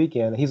 Have a good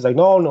weekend. And he's like,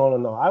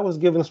 no. I was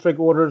given strict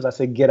orders. I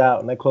said, get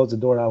out. And I closed the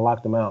door and I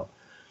locked him out.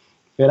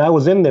 And I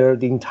was in there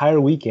the entire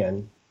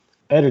weekend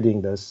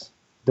editing this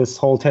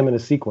whole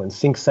 10-minute sequence,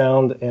 sync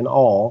sound and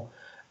all.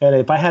 And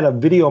if I had a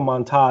video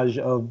montage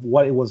of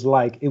what it was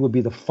like, it would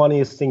be the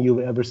funniest thing you've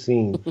ever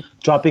seen.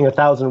 Dropping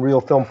 1,000 reel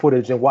film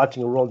footage and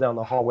watching it roll down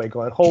the hallway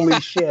going, holy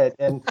shit.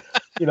 And,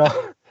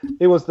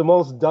 it was the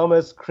most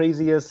dumbest,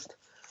 craziest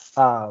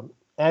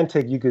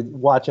antic you could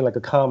watch in like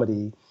a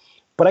comedy.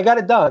 But I got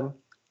it done.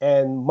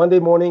 And Monday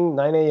morning,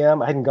 9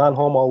 a.m., I hadn't gone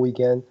home all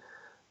weekend.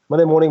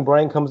 Monday morning,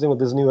 Brian comes in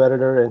with his new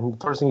editor. And the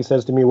first thing he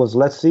says to me was,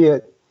 let's see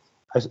it.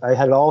 I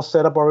had it all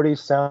set up already,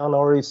 sound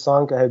already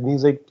sunk. I had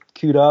music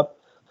queued up.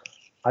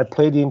 I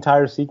played the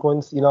entire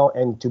sequence,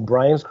 and to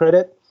Brian's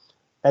credit,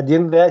 at the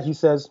end of that, he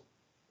says,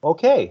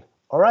 okay,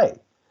 all right,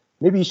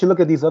 maybe you should look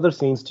at these other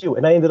scenes too.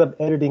 And I ended up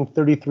editing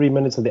 33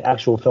 minutes of the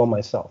actual film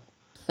myself,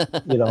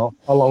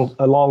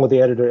 along with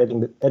the editor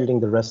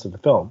editing the rest of the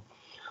film.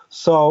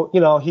 So,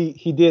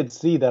 he did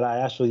see that I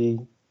actually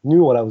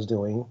knew what I was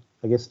doing,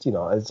 I guess,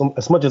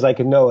 as much as I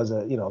could know as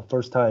a,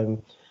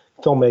 first-time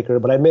filmmaker,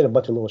 but I made a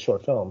bunch of little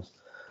short films.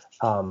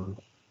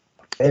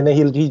 And then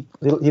he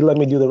let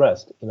me do the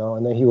rest,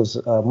 and then he was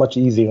much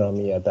easier on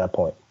me at that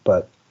point.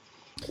 But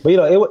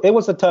it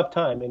was a tough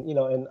time, and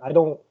and I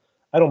don't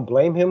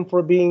blame him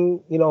for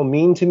being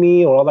mean to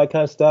me or all that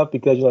kind of stuff,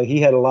 because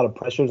he had a lot of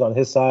pressures on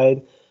his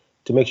side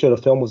to make sure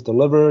the film was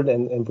delivered,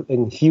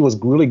 and he was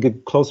really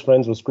good close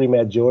friends with Scream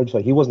at George,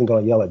 so he wasn't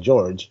going to yell at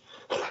George.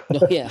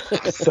 Oh, yeah.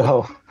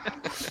 So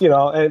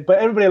but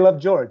everybody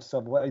loved George, so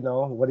what are you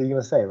going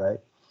to say, right?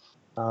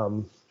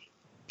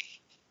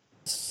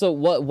 So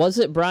what was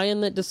it,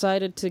 Brian, that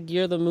decided to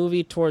gear the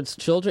movie towards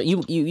children?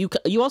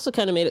 You also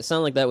kind of made it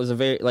sound like that was a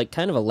very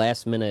kind of a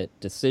last minute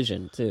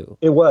decision too.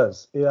 It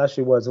was. It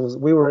actually was.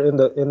 We were in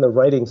the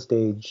writing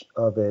stage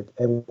of it,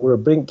 and we were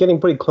getting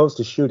pretty close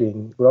to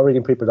shooting. We were already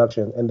in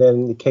pre-production, and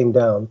then it came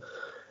down.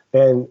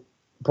 And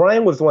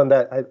Brian was the one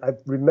that I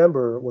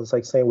remember was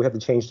saying we have to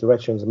change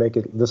directions and make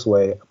it this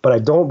way. But I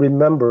don't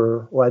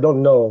remember, or I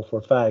don't know for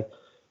a fact,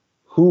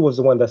 who was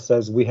the one that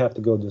says we have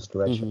to go this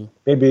direction.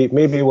 Mm-hmm.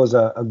 Maybe it was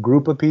a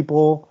group of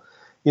people,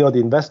 the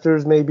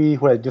investors maybe,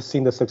 who had just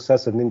seen the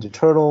success of Ninja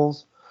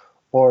Turtles,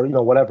 or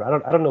whatever.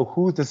 I don't know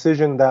whose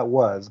decision that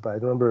was, but I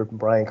remember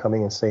Brian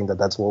coming and saying that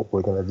that's what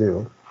we're going to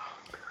do.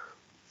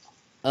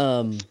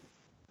 Was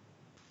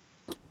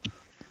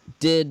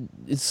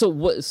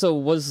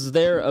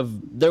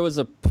there was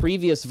a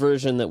previous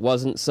version that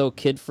wasn't so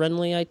kid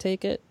friendly, I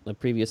take it? A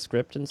previous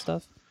script and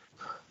stuff?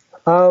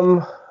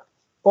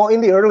 Well,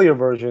 in the earlier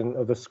version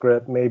of the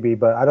script, maybe,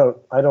 but I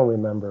don't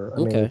remember.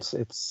 I mean, it's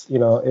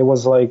it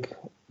was like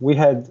we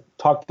had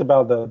talked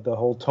about the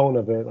whole tone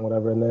of it and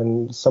whatever, and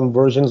then some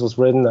versions was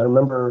written. I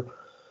remember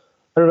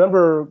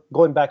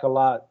going back a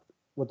lot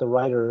with the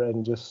writer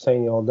and just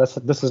saying,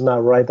 this is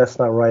not right, that's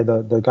not right.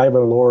 The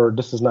Guyver lore,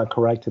 this is not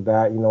correct to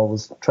that.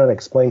 Was trying to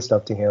explain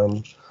stuff to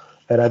him,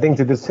 and I think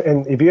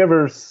and if you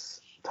ever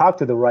talk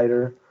to the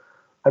writer.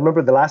 I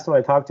remember the last time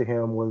I talked to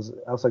him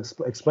I was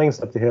explaining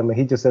stuff to him, and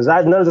he just says,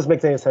 none of this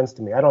makes any sense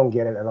to me. I don't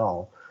get it at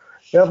all.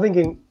 I'm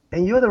thinking,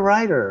 and you're the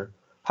writer.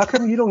 How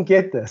come you don't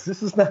get this?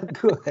 This is not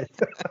good.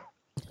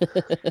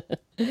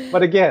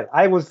 But again,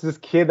 I was this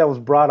kid that was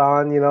brought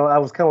on. I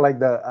was kind of like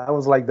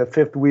the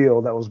fifth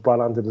wheel that was brought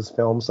onto this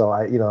film. So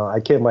I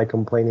kept my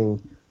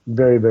complaining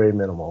very, very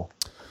minimal.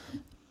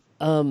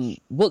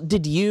 Well,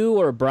 did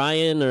you or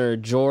Brian or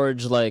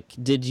George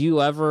did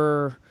you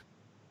ever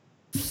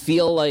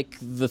feel like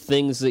the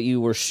things that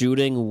you were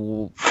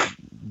shooting,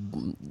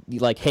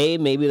 hey,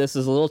 maybe this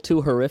is a little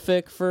too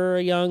horrific for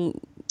a young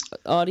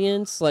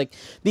audience?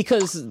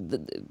 Because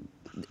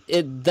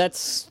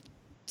that's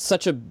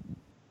such a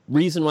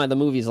reason why the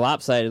movie's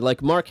lopsided.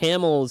 Mark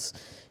Hamill's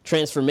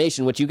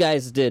transformation, which you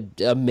guys did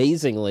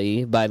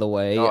amazingly, by the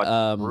way.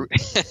 That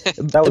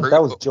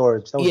was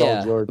George. That was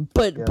all George.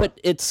 But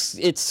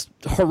it's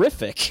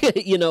horrific.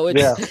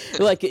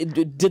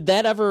 Did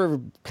that ever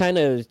kind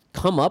of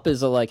come up as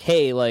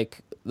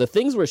the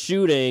things we're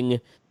shooting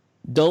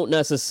don't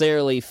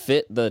necessarily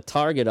fit the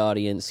target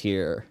audience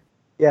here?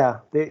 Yeah,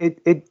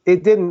 it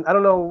didn't. I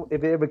don't know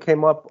if it ever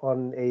came up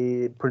on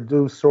a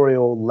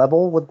producerial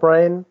level with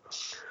Brian,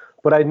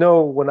 but I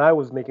know when I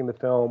was making the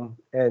film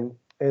when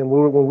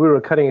we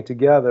were cutting it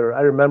together, I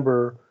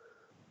remember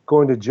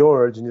going to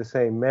George and just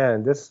saying,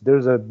 "Man,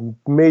 there's a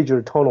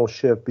major tonal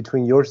shift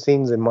between your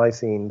scenes and my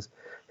scenes."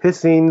 His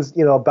scenes,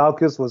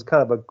 Balkus was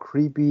kind of a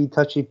creepy,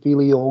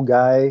 touchy-feely old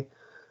guy,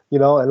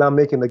 and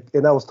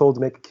and I was told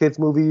to make a kids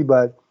movie,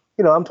 but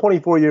I'm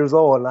 24 years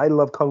old and I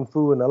love kung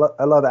fu and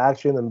I love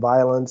action and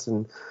violence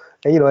and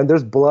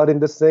there's blood in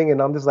this thing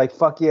and I'm just like,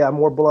 fuck yeah,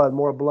 more blood,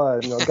 more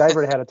blood.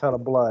 Guyver had a ton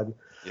of blood.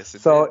 Yes,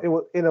 it So did. it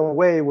was, in a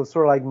way, it was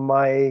sort of like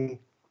my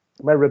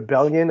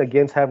rebellion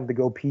against having to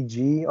go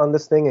PG on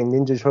this thing and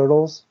Ninja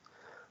Turtles.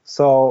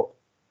 So,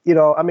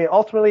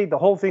 ultimately the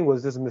whole thing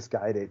was just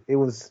misguided.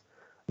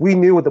 We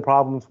knew what the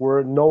problems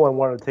were. No one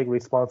wanted to take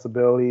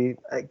responsibility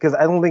because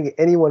I don't think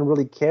anyone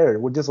really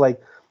cared. We're just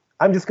like,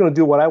 I'm just going to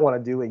do what I want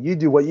to do and you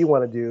do what you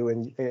want to do.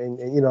 And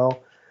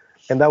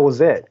that was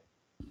it.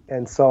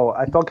 And so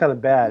I felt kind of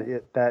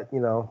bad that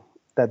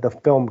the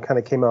film kind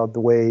of came out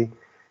the way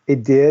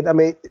it did. I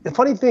mean, the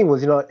funny thing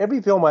was,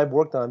 every film I've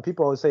worked on,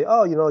 people always say,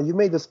 oh, you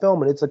made this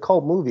film and it's a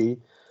cult movie.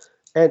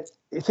 And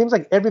it seems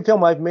like every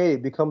film I've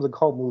made becomes a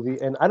cult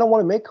movie, and I don't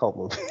want to make cult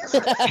movies.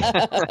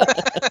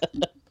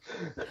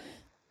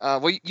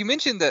 Well, you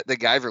mentioned the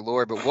Guyver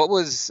lore, but what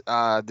was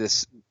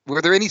this? Were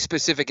there any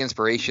specific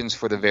inspirations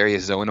for the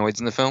various Zoanoids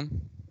in the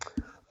film?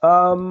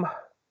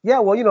 Yeah,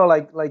 well,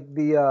 like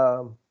the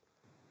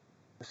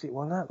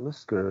not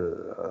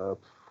Lisker.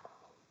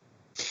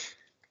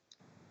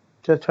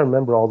 Just trying to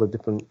remember all the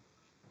different.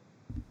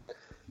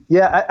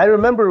 Yeah, I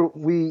remember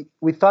we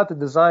thought the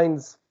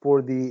designs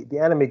for the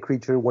anime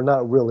creature were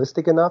not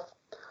realistic enough.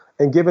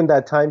 And given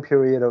that time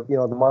period of,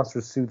 the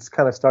monster suits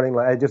kind of starting,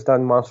 like I just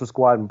done Monster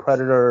Squad and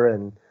Predator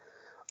and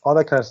all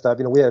that kind of stuff,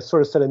 we had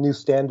sort of set a new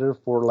standard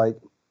for like,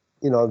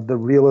 the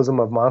realism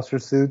of monster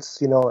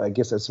suits, I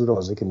guess as real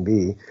as it can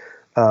be.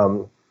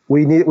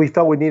 We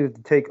felt we needed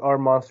to take our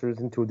monsters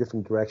into a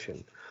different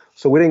direction.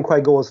 So we didn't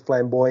quite go as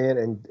flamboyant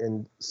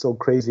and so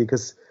crazy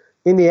because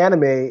in the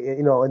anime,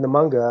 in the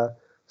manga,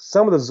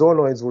 some of the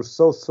Zoonoids were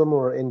so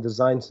similar in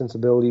design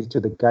sensibilities to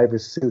the Guyver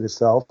suit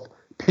itself,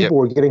 people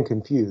were getting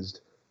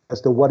confused as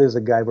to what is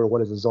a Guyver,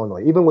 what is a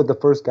Zoonoid. Even with the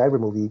first Guyver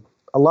movie,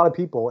 a lot of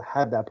people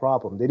had that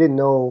problem. They didn't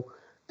know,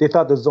 they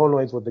thought the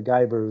Zoonoids were the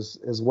Guyvers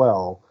as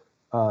well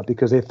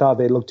because they thought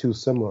they looked too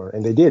similar,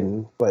 and they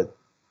didn't, but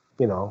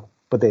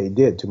they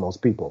did to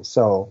most people.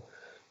 So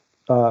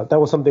that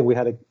was something we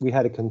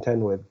had to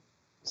contend with.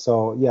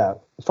 So yeah,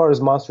 as far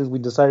as monsters, we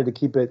decided to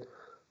keep it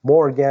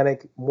more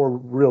organic, more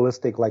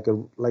realistic, like a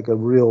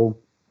real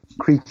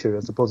creature,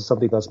 as opposed to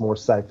something that's more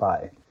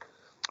sci-fi.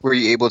 Were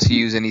you able to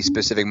use any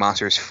specific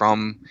monsters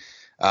from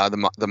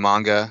the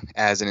manga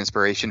as an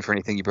inspiration for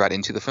anything you brought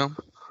into the film?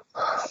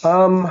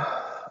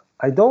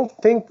 I don't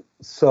think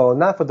so.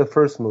 Not for the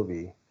first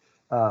movie,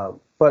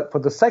 but for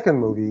the second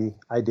movie,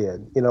 I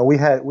did. We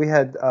had.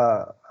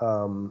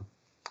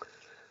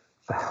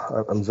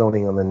 I'm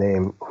zoning on the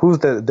name. Who's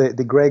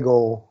the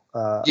Gregor?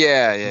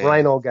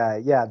 Rhino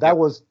guy. Yeah, that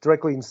was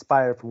directly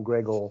inspired from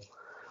Gregor,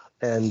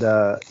 and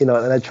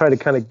and I try to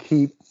kind of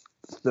keep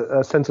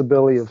the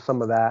sensibility of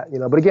some of that,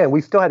 But again,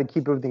 we still had to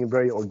keep everything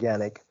very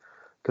organic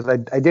because I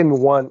didn't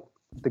want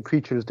the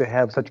creatures to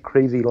have such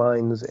crazy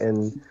lines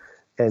and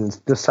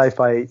the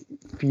sci-fi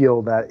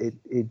feel that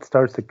it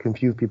starts to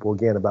confuse people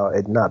again about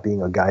it not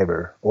being a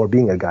Guyver or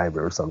being a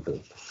Guyver or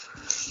something.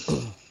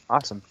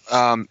 Awesome.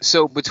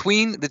 So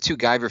between the two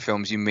Guyver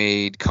films, you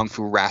made Kung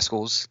Fu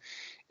Rascals,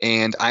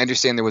 and I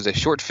understand there was a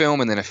short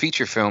film and then a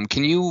feature film.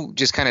 Can you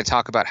just kind of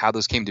talk about how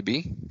those came to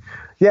be?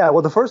 Yeah,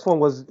 well, the first one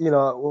was,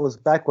 was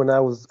back when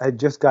I had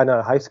just gotten out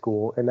of high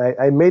school, and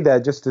I made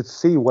that just to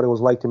see what it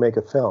was like to make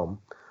a film,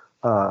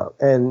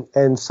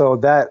 and so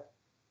that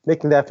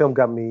making that film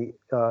got me,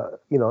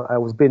 I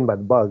was bitten by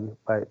the bug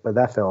by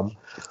that film,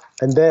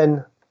 and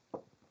then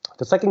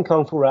the second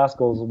Kung Fu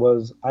Rascals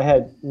was I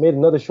had made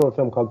another short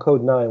film called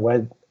Code 9 where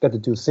I got to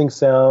do sync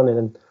sound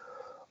and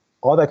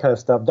all that kind of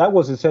stuff. That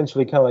was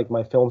essentially kind of like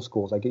my film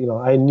schools. Like,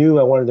 I knew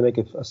I wanted to make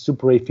a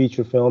Super 8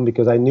 feature film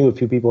because I knew a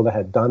few people that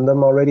had done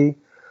them already,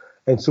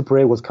 and Super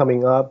 8 was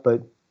coming up,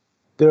 but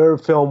their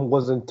film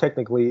wasn't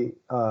technically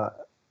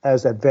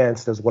as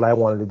advanced as what I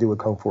wanted to do with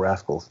Kung Fu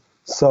Rascals.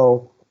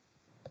 So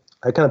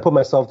I kind of put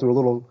myself through a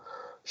little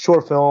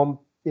short film,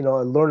 I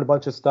learned a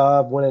bunch of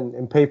stuff, went in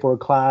and paid for a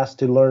class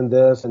to learn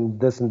this and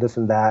this and this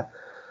and that.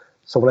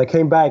 So when I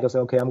came back, I said,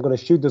 okay, I'm going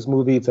to shoot this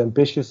movie. It's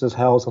ambitious as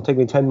hell. So it'll take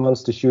me 10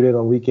 months to shoot it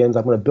on weekends.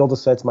 I'm going to build the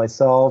sets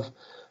myself,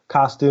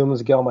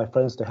 costumes, get all my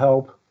friends to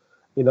help.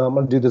 I'm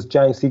going to do this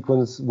giant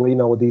sequence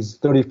where, with these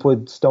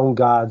 30-foot stone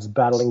gods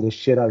battling the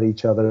shit out of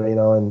each other, and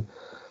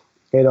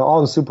all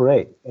in Super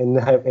 8. And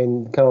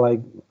kind of like,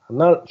 I'm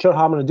not sure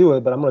how I'm going to do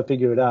it, but I'm going to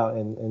figure it out.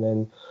 And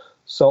then,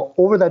 so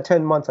over that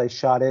 10 months, I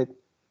shot it.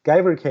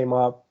 Guyver came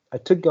up. I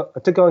took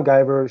on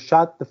Guyver,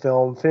 shot the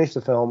film, finished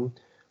the film.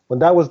 When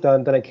that was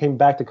done, then I came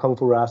back to Kung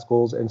Fu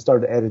Rascals and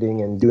started editing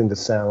and doing the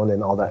sound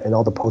and all that, and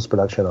all the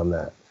post-production on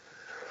that.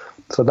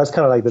 So that's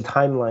kind of like the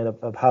timeline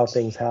of how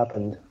things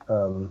happened.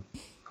 And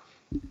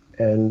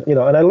and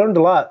I learned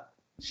a lot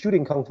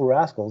shooting Kung Fu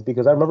Rascals,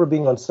 because I remember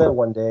being on set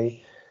one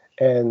day,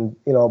 and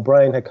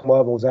Brian had come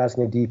up and was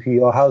asking the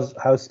DP, "Oh,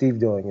 how's Steve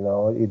doing?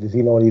 Does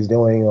he know what he's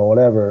doing or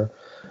whatever?"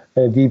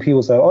 And the DP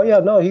was like, "Oh yeah,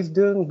 no, he's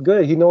doing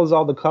good. He knows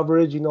all the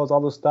coverage. He knows all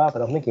the stuff."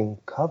 And I'm thinking,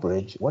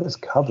 coverage? What is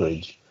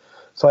coverage?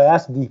 So I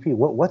asked the DP,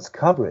 "What's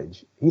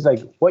coverage?" He's like,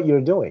 "What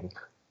you're doing."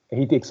 And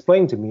he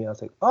explained to me. I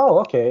was like, "Oh,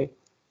 okay."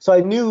 So I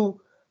knew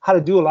how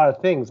to do a lot of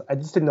things. I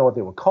just didn't know what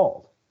they were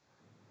called.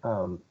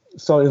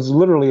 So it was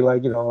literally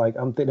like,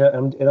 I'm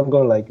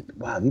going like,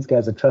 wow, these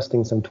guys are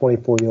trusting some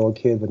 24-year-old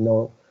kid with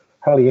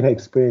hardly any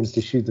experience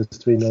to shoot this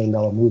 $3 million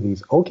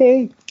movies.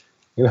 Okay,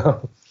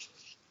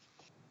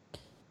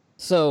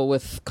 So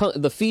with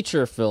the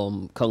feature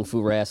film Kung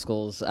Fu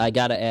Rascals, I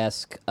gotta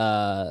ask,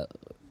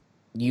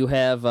 you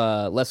have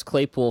Les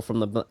Claypool from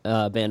the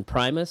band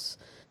Primus,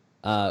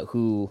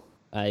 who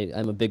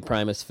I'm a big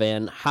Primus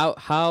fan.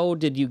 How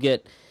did you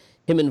get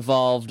him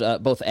involved,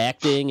 both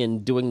acting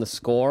and doing the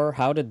score?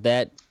 How did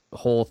that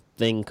whole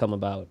thing come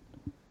about?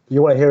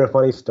 You want to hear a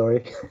funny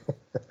story?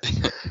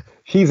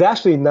 He's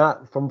actually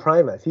not from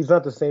Primus. He's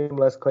not the same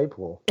Les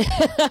Claypool.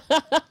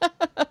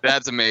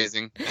 That's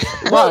amazing.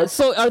 Well,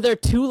 so are there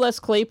two Les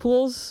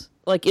Claypools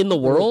in the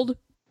world?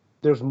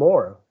 There's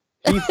more.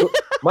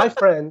 My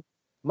friend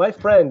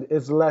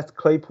is Les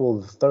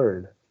Claypool the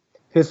third.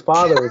 His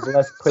father is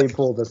Les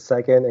Claypool the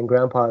second, and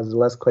Grandpa is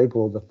Les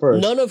Claypool the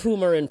first. None of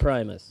whom are in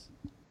Primus.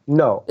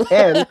 No,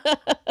 and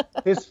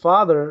his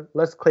father,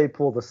 Les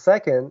Claypool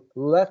II,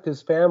 left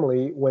his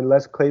family when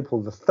Les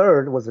Claypool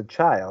III was a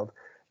child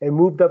and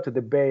moved up to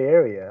the Bay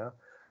Area.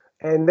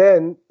 And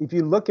then, if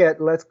you look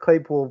at Les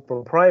Claypool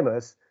from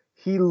Primus,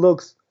 he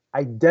looks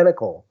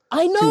identical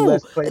to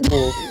Les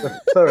Claypool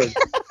III.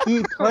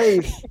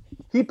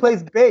 He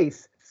plays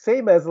bass,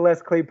 same as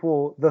Les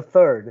Claypool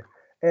III.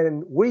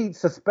 And we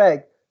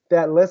suspect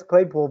that Les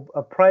Claypool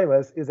of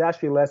Primus is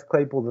actually Les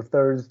Claypool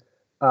III's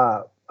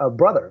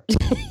brother.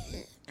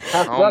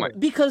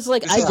 Because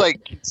this is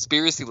like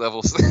conspiracy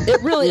levels.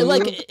 It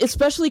really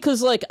especially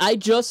because I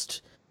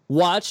just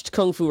watched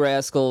Kung Fu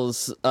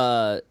Rascals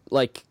a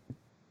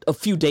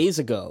few days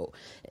ago,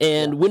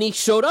 and when he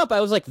showed up, I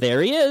was like,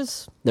 there he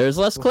is. There's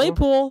Les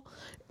Claypool.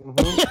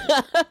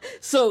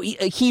 So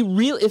he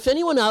really, if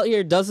anyone out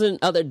there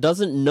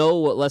doesn't know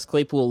what Les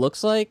Claypool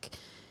looks like,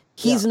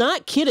 he's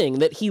not kidding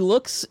that he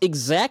looks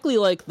exactly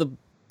like the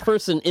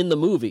person in the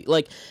movie.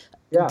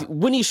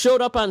 When he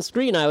showed up on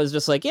screen, I was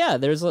just like, yeah,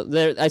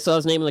 I saw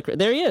his name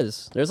there he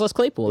is. There's Les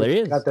Claypool. There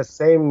he is. Got the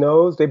same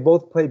nose. They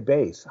both play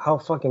bass. How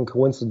fucking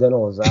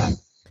coincidental is that?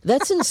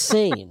 That's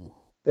insane.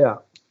 Yeah.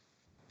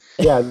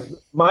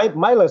 My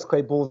Les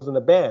Claypool's in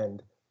a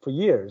band for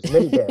years,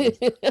 many bands.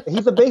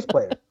 He's a bass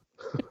player.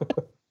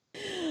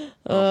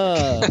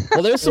 Well,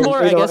 there's some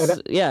more. I guess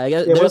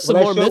there's some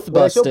more myth busting.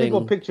 When I show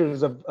people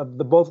pictures of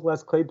the both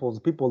Les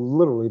Claypools, people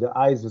literally, their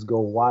eyes just go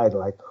wide,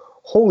 like,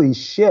 holy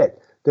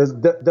shit.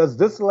 Does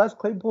this Les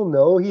Claypool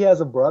know he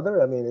has a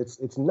brother? I mean,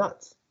 it's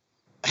nuts.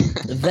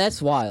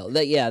 That's wild.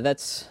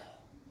 That's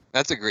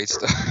a great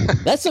story.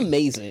 That's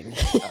amazing.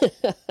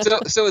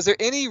 So is there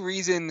any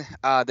reason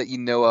that you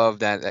know of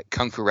that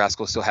Kung Fu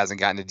Rascal still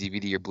hasn't gotten a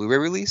DVD or Blu-ray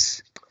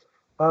release?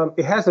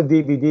 It has a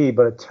DVD,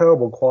 but a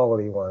terrible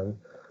quality one.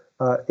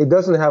 It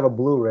doesn't have a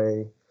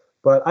Blu-ray,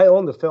 but I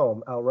own the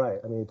film outright.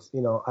 I mean,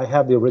 I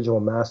have the original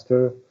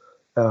master.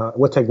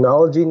 With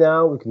technology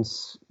now, we can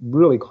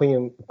really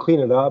clean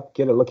it up,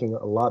 get it looking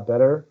a lot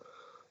better.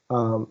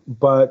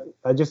 But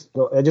I just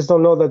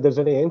don't know that there's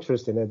any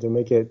interest in it to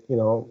make it,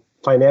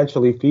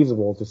 financially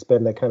feasible to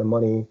spend that kind of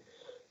money.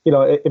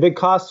 If it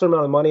costs a certain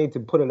amount of money to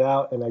put it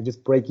out and I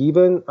just break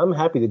even, I'm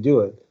happy to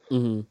do it.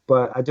 Mm-hmm.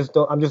 But I'm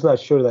just not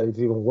sure that it's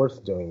even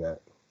worth doing that.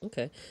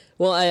 Okay.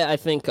 Well, I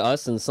think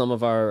us and some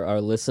of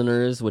our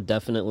listeners would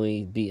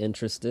definitely be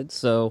interested.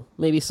 So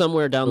maybe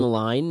somewhere down the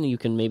line, you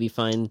can maybe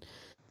find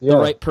the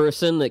right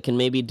person that can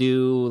maybe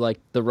do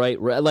the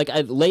right,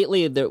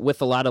 lately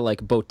with a lot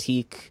of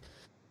boutique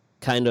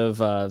kind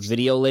of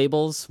video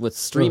labels with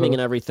streaming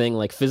and everything,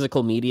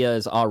 physical media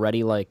is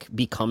already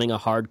becoming a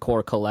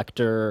hardcore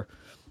collector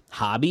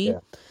hobby.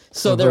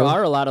 So there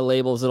are a lot of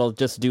labels that'll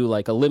just do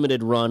a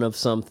limited run of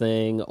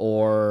something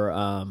or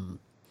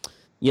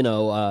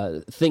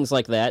things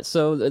like that.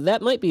 So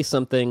that might be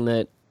something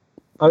that,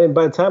 I mean,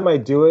 by the time I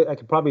do it, I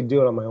could probably do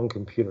it on my own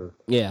computer.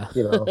 Yeah.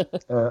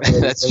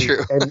 That's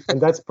true. And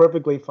that's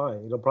perfectly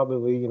fine. It'll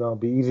probably,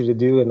 be easy to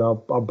do, and I'll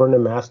burn the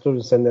master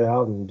and send it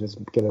out and just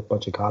get a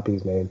bunch of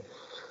copies made.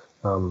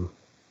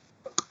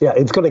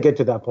 It's going to get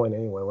to that point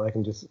anyway where I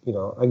can just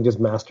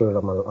master it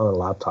on a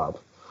laptop.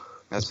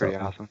 That's pretty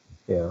awesome.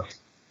 Yeah.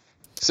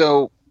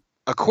 So,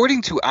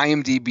 according to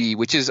IMDb,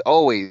 which is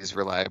always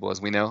reliable,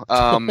 as we know,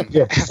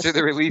 after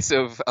the release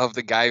of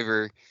the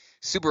Guyver,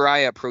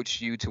 Subaraya approached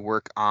you to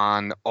work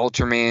on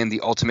Ultraman,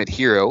 the Ultimate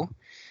Hero,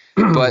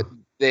 but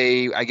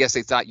I guess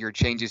they thought your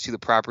changes to the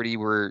property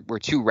were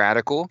too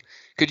radical.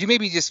 Could you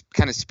maybe just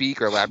kind of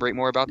speak or elaborate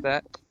more about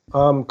that?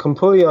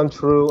 Completely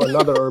untrue.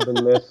 Another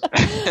urban myth.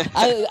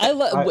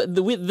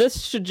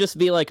 This should just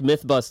be like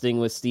Mythbusting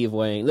with Steve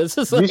Wang. This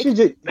is You like... should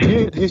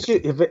you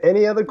should. If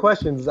any other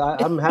questions,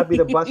 I'm happy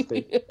to bust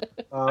it.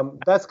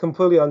 That's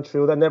completely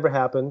untrue. That never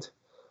happened.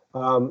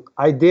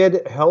 I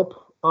did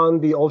help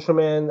on the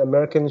Ultraman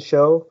American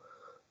show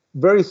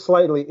very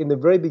slightly in the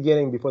very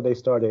beginning before they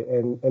started,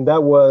 and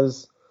that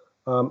was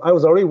I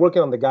was already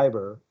working on the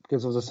Guyver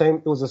because it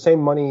was the same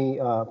money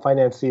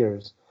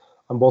financiers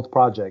on both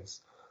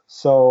projects.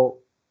 So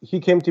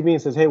he came to me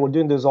and says, "Hey, we're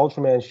doing this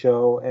Ultraman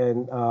show,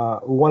 and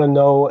we want to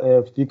know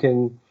if you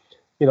can,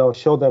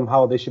 show them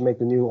how they should make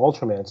the new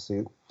Ultraman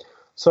suit."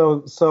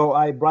 So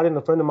I brought in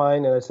a friend of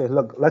mine and I said,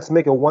 "Look, let's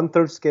make a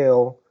 1/3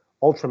 scale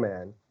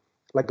Ultraman,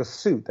 like a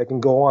suit that can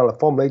go on, a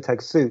foam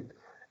latex suit,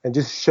 and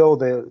just show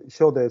the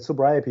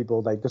Tsuburaya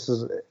people like this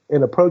is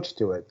an approach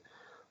to it."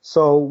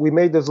 So we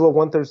made this little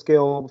 1/3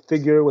 scale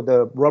figure with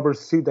a rubber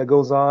suit that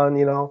goes on,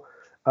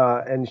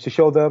 and to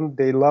show them.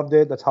 They loved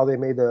it. That's how they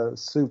made the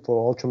suit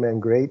for Ultraman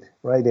Great,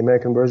 right? The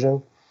American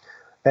version.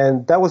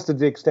 And that was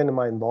the extent of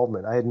my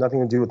involvement. I had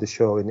nothing to do with the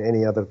show in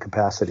any other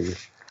capacity.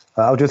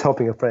 I was just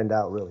helping a friend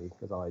out, really.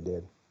 That's all I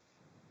did.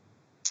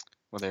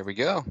 Well, there we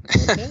go.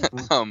 Okay.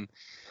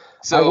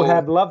 So I would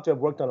have loved to have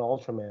worked on an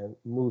Ultraman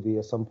movie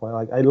at some point.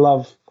 Like I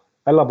love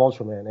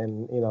Ultraman,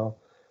 and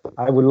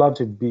I would love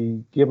to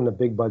be given a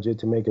big budget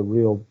to make a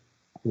real,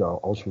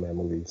 Ultraman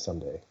movie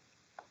someday.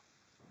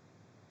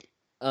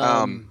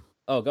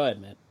 Oh, go ahead,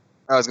 Matt.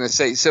 I was going to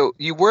say, so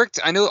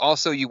I know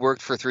also you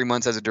worked for 3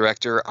 months as a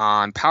director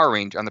on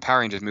the Power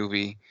Rangers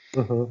movie.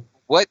 Mm-hmm.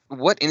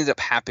 What ended up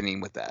happening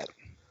with that?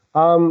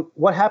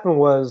 What happened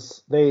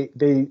was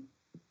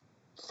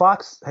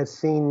Fox had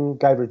seen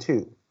Guyver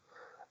 2,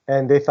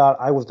 and they thought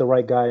I was the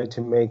right guy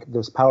to make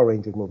this Power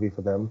Rangers movie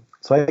for them.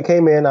 So I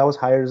came in, I was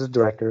hired as a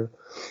director,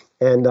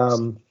 and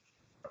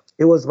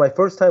it was my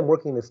first time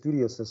working in the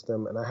studio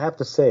system, and I have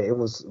to say it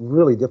was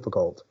really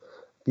difficult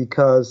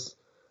because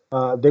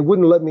they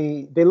wouldn't let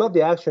me. They loved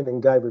the action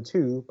in Guyver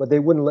 2, but they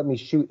wouldn't let me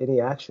shoot any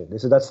action. They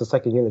said that's the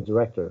second unit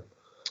director,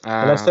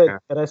 and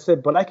I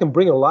said, but I can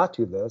bring a lot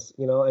to this,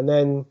 and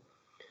then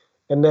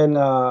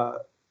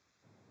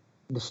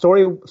the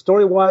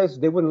story-wise,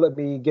 they wouldn't let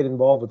me get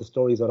involved with the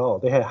stories at all.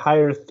 They had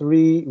hired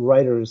 3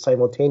 writers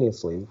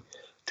simultaneously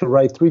to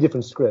write 3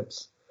 different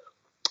scripts,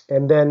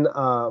 and then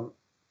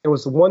it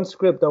was one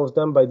script that was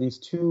done by these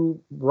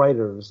 2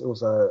 writers. It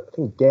was I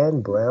think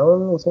Dan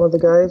Brown was one of the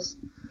guys.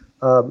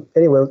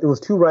 Anyway, it was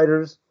 2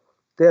 writers.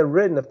 They had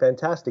written a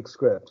fantastic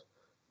script,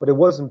 but it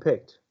wasn't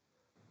picked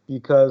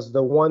because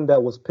the one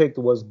that was picked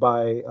was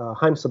by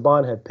Haim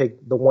Saban had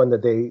picked the one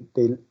that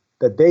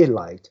they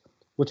liked,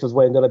 which was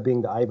what ended up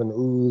being the Ivan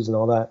Ooze and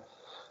all that.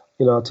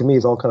 To me,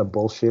 it's all kind of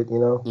bullshit,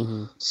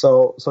 Mm-hmm.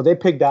 So they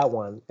picked that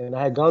one, and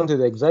I had gone to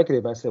the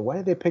executive. I said, "Why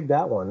did they pick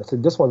that one?" I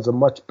said, "This one's a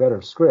much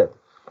better script."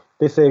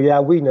 They say, "Yeah,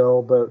 we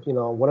know, but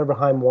whatever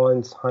Haim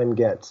wants, Haim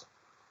gets."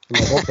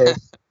 I'm like, "Okay,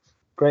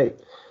 great."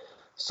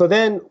 So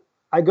then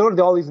I go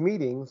to all these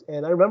meetings,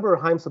 and I remember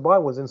Haim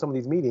Saban was in some of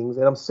these meetings,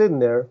 and I'm sitting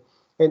there,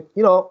 and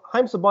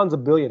Haim Saban's a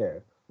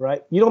billionaire,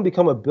 right? You don't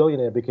become a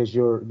billionaire because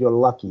you're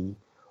lucky,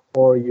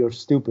 or you're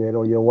stupid,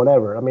 or you're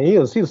whatever. I mean,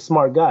 he's a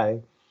smart guy,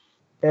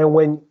 and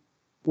when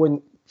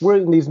we're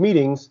in these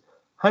meetings,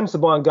 Haim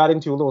Saban got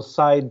into a little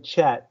side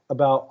chat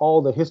about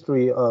all the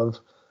history of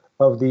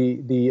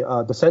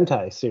the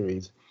Sentai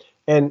series,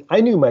 and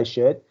I knew my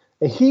shit.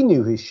 And he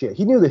knew his shit.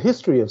 He knew the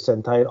history of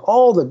Sentai and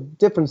all the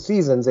different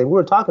seasons, and we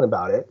were talking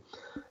about it.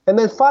 And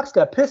then Fox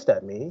got pissed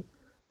at me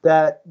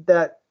that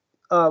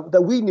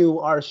we knew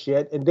our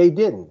shit and they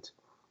didn't.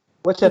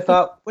 Which I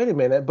thought, wait a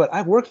minute, but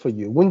I worked for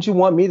you. Wouldn't you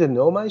want me to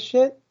know my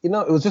shit? It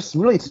was just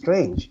really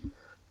strange,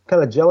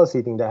 kind of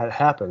jealousy thing that had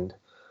happened.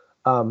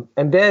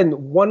 And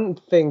then one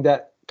thing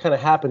that kind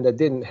of happened that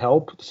didn't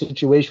help the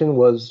situation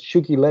was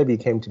Shuki Levy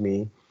came to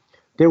me.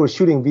 They were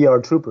shooting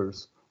VR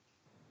Troopers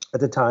at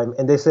the time,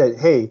 and they said,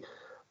 "Hey,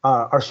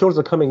 our shows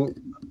are coming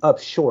up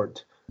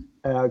short.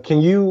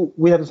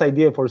 We have this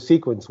idea for a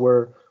sequence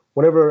where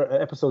whenever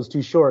an episode's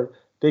too short,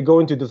 they go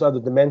into this other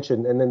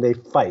dimension and then they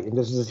fight, and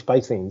this is just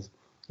fight scenes."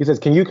 He says,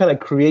 "Can you kind of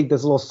create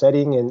this little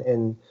setting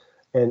and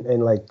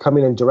like come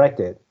in and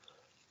direct it?"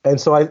 And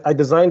so I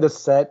designed a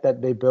set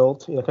that they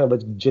built, kind of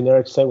a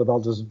generic set with all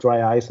this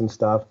dry ice and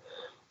stuff.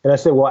 And I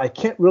said, "Well, I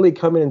can't really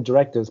come in and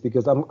direct this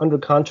because I'm under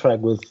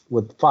contract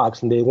with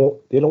Fox, and they won't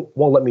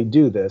let me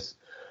do this.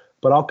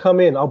 But I'll come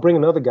in. I'll bring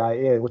another guy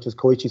in, which is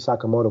Koichi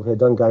Sakamoto, who had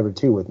done Guyver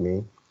 2 with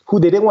me, who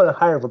they didn't want to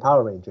hire for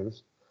Power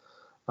Rangers.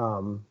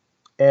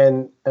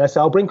 And I said,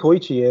 I'll bring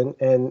Koichi in,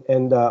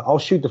 and I'll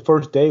shoot the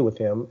first day with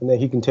him, and then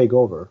he can take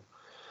over."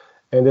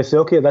 And they said,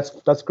 "Okay,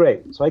 that's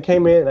great." So I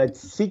came in, and I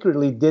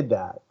secretly did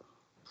that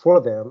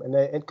for them.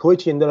 And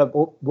Koichi ended up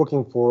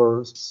working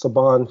for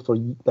Saban for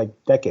like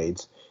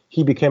decades.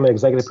 He became an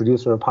executive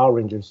producer of Power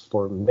Rangers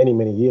for many,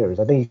 many years.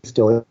 I think he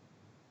still is.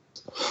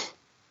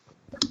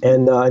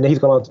 And then he's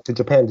gone on to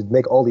Japan to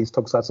make all these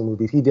tokusatsu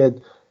movies. He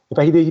did the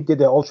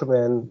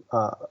Ultraman.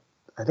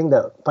 I think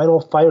the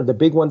Final Fighter, the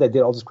big one that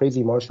did all this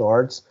crazy martial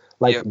arts,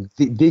 like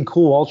the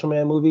cool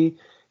Ultraman movie.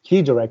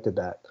 He directed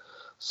that.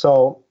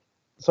 So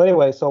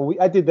anyway,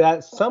 I did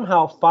that.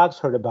 Somehow Fox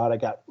heard about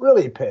it, got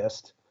really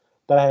pissed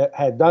that I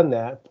had done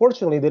that.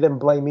 Fortunately, they didn't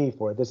blame me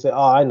for it. They said,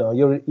 "Oh, I know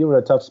you're in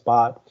a tough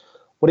spot.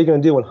 What are you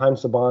going to do when Haim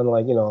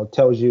Saban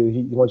tells you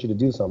he wants you to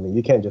do something?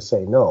 You can't just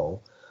say no."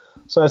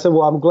 So I said,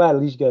 "Well, I'm glad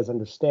at least you guys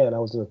understand. I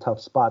was in a tough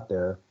spot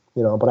there,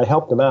 but I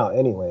helped them out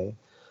anyway."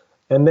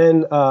 And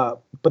then,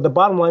 but the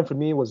bottom line for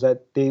me was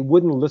that they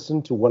wouldn't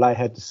listen to what I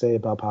had to say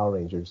about Power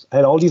Rangers. I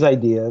had all these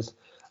ideas.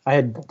 I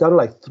had done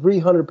like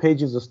 300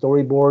 pages of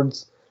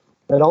storyboards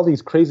and all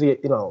these crazy,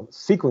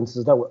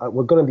 sequences that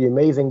were going to be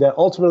amazing that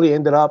ultimately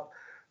ended up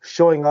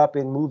showing up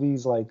in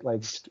movies like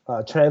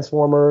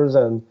Transformers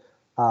and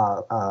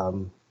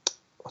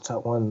what's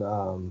that one?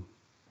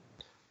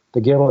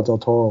 The Guillermo del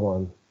Toro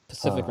one.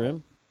 Pacific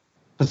Rim.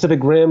 Pacific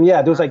Rim.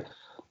 Yeah, there was like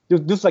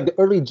the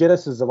early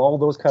genesis of all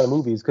those kind of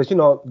movies because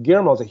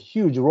Guillermo's a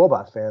huge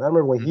robot fan. I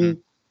remember when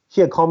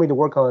he had called me to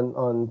work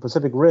on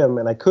Pacific Rim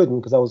and I couldn't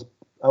because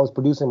I was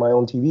producing my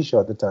own TV show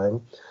at the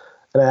time.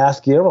 And I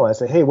asked Guillermo, I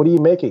said, "Hey, what are you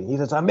making?" He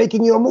says, "I'm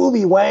making your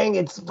movie, Wang.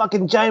 It's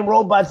fucking giant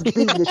robots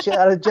beating the shit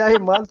out of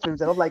giant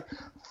monsters." And I'm like,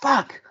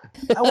 "Fuck,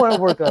 I want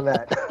to work on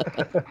that."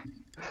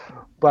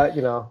 But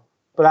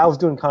I was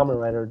doing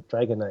Kamen Rider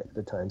Dragon Knight at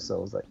the time, so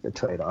it was like a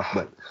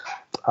trade-off.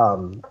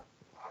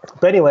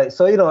 But anyway,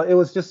 so I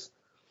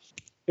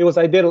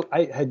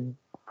had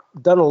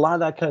done a lot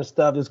of that kind of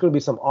stuff. There's going to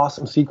be some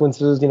awesome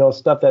sequences,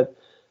 stuff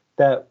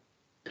that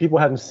people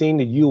haven't seen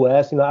the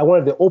U.S. I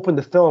wanted to open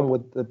the film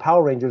with the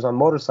Power Rangers on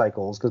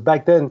motorcycles because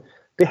back then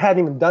they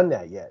hadn't even done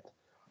that yet.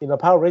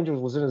 Power Rangers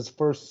was in its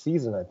first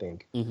season, I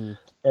think. Mm-hmm.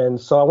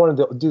 And so I wanted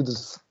to do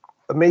this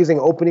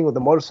amazing opening with the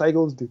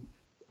motorcycles, do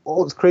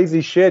all this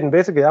crazy shit. And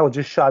basically I was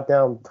just shot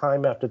down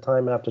time after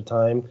time after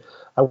time.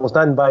 I was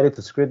not invited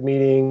to script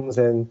meetings.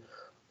 And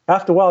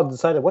after a while I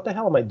decided, what the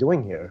hell am I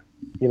doing here?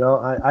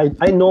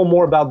 I know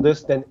more about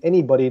this than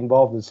anybody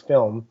involved in this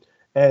film.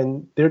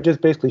 And they're just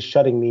basically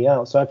shutting me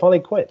out. So I finally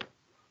quit.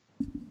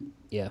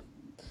 Yeah.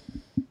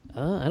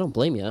 I don't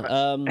blame you.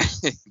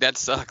 That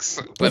sucks.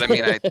 But I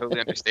mean, I totally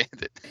understand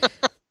it.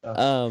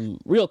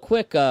 Real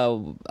quick,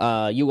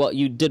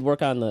 you did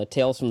work on the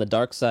Tales from the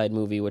Dark Side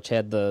movie, which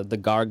had the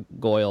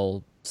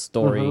gargoyle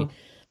story.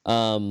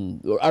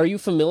 Mm-hmm. Are you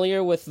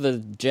familiar with the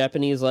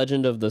Japanese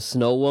legend of the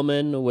Snow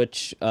Woman,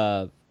 which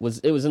was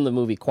in the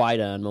movie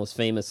Kwaidan most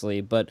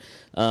famously, but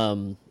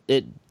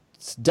it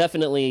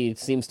definitely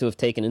seems to have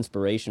taken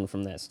inspiration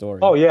from that story.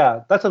 Oh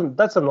yeah, that's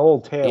an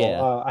old tale.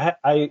 Yeah.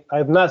 I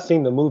have not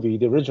seen the movie,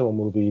 the original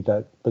movie,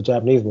 the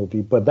Japanese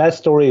movie, but that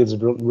story is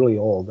really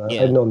old.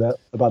 Yeah. I've known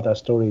about that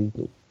story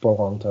for a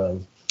long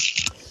time.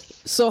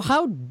 So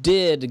how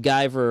did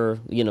Guyver,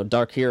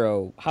 Dark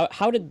Hero,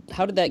 how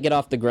did that get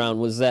off the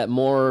ground? Was that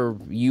more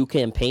you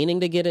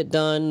campaigning to get it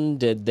done?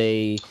 Did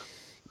they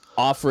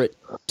offer it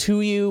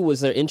to you?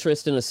 Was there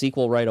interest in a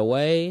sequel right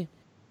away?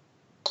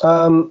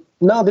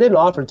 No, they didn't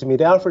offer it to me.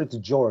 They offered it to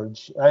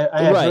George. I had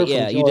heard from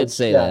George. You did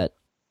say that.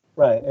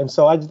 Right, and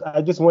so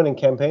I just went and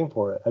campaigned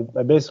for it.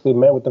 I basically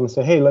met with them and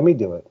said, "Hey, let me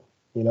do it,"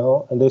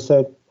 and they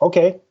said,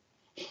 "Okay,"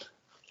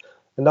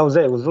 and that was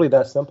it. It was really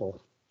that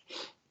simple.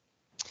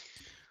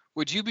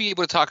 Would you be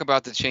able to talk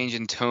about the change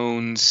in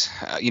tones,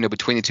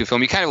 between the two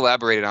films? You kind of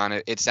elaborated on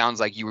it. It sounds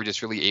like you were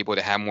just really able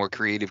to have more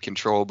creative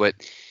control, but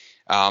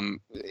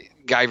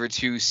Guyver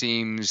 2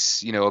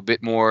 seems, a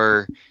bit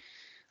more.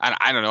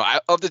 I don't know.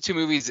 Of the two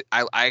movies,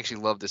 I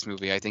actually love this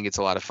movie. I think it's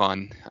a lot of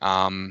fun.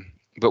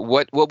 But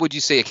what would you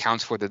say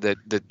accounts for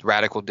the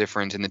radical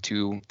difference in the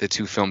two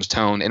films'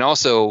 tone? And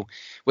also,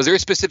 was there a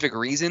specific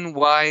reason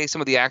why some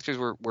of the actors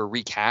were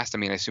recast? I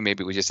mean, I assume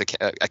maybe it was just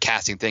a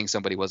casting thing.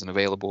 Somebody wasn't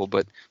available,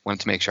 but wanted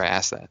to make sure I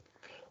asked that.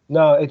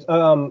 No, it's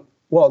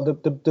well,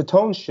 the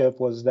tone shift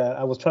was that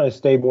I was trying to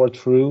stay more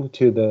true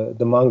to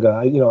the manga.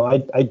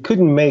 I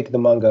couldn't make the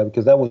manga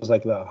because that was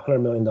like a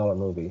 $100 million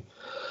movie.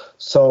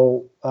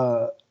 So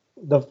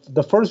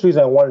the first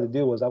reason I wanted to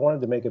do was I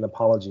wanted to make an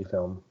apology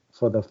film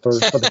for the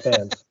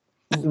fans.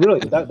 Really,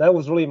 that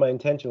was really my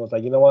intention. Was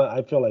like, what?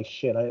 I feel like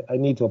shit. I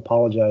need to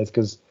apologize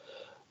because,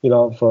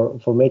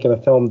 for making a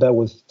film that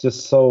was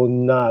just so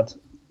not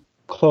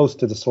close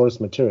to the source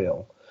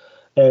material.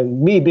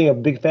 And me being a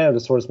big fan of the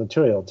source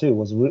material too it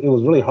was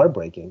really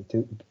heartbreaking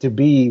to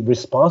be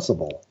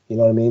responsible. You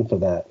know what I mean, for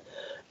that.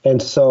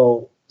 And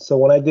so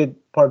when I did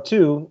part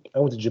 2, I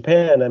went to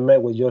Japan. I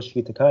met with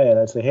Yoshiki Takaya, and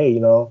I said, "Hey,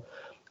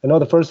 I know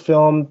the first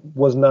film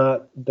was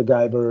not the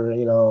Guyver,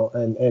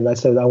 and I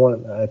said, I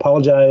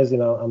apologize, I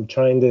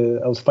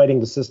was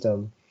fighting the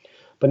system,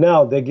 but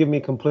now they give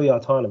me complete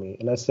autonomy,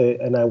 and I say,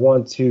 and I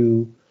want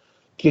to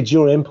get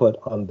your input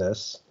on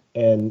this,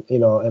 and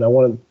and I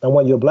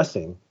want your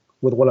blessing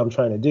with what I'm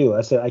trying to do."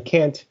 I said, I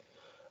can't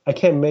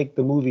make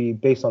the movie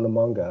based on the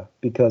manga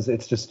because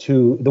it's just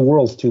the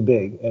world's too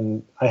big,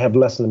 and I have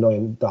less than $1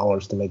 million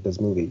to make this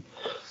movie.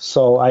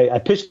 So I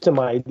pitched him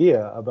my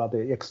idea about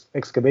the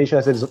excavation.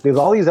 I said, there's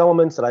all these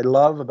elements that I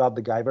love about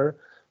the Guyver,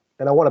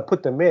 and I want to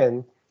put them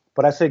in.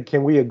 But I said,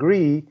 can we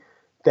agree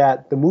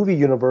that the movie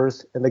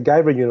universe and the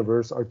Guyver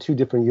universe are two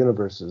different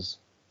universes,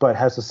 but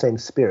has the same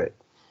spirit?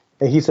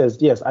 And he says,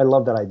 yes, I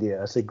love that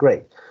idea. I said,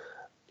 great.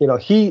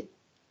 He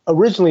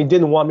originally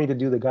didn't want me to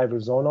do the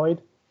Guyver Zonoid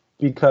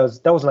because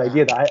that was an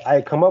idea that I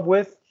had come up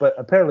with, but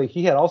apparently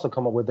he had also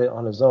come up with it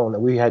on his own,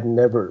 and we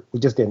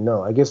just didn't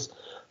know. I guess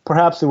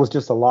perhaps it was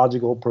just a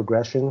logical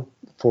progression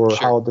for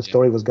how the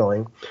story was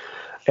going.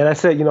 And I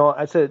said,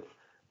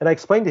 and I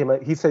explained to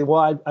him, he said,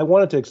 well, I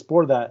wanted to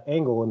explore that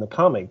angle in the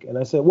comic. And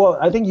I said, well,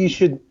 I think you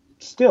should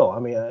still. I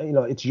mean,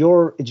 it's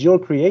your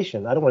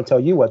creation. I don't want to tell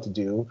you what to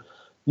do.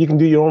 You can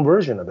do your own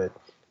version of it.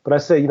 But I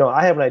said,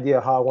 I have an idea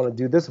how I want to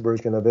do this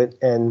version of it.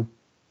 And,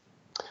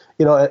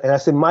 and I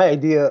said, my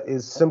idea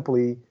is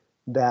simply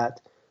that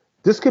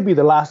this could be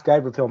the last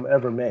Guyver film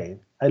ever made.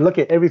 I look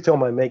at every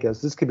film I make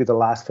as this could be the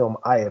last film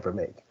I ever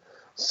make.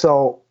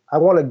 So I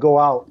want to go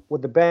out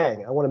with a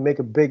bang. I want to make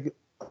the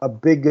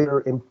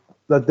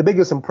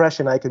biggest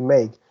impression I can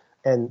make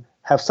and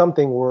have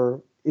something where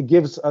it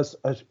gives us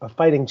a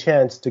fighting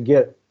chance to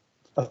get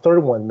a third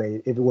one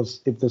made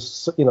if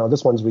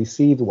this one's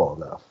received well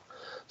enough.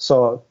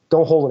 So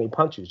don't hold any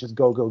punches, just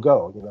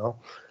go.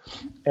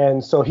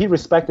 And so he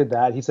respected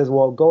that. He says,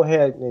 well, go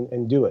ahead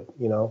and do it,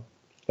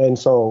 And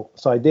so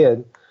I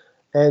did.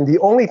 And the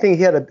only thing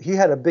he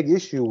had a big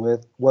issue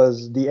with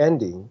was the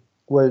ending,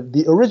 where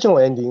the original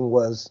ending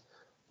was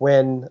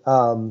when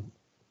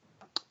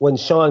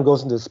Sean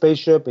goes into the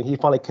spaceship and he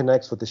finally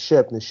connects with the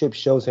ship, and the ship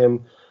shows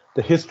him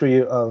the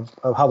history of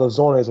how the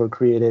Zonoids were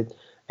created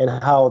and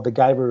how the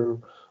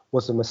Guyver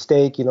was a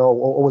mistake,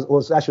 or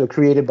was actually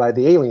created by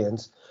the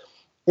aliens.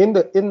 In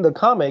the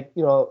comic,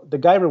 the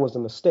Guyver was a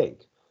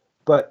mistake,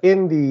 but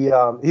in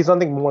the he's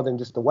nothing more than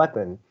just a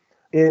weapon.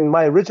 In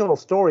my original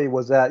story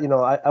was that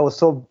I was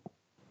so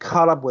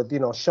caught up with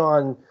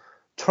Sean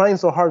trying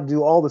so hard to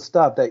do all the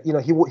stuff that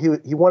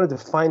he wanted to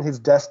find his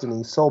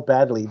destiny so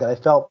badly that I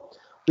felt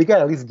we got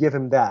to at least give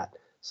him that,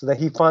 so that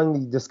he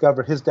finally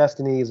discovered his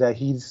destiny is that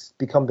he's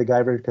become the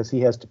Guyver because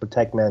he has to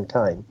protect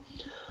mankind.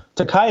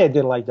 Takaya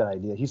didn't like that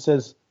idea. He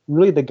says,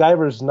 really, the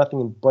Guyver is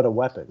nothing but a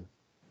weapon,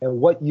 and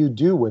what you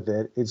do with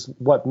it is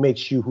what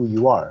makes you who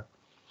you are.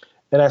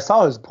 And I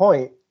saw his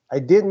point. I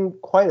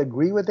didn't quite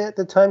agree with it at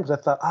the time because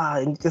I thought,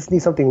 I just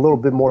need something a little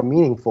bit more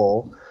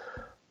meaningful.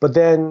 But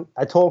then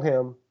I told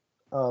him,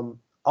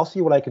 I'll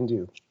see what I can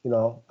do.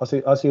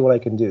 I'll see what I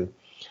can do.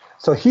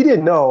 So he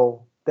didn't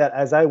know that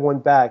as I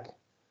went back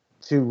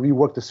to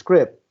rework the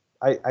script,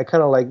 I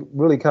kind of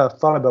really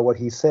thought about what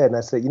he said. And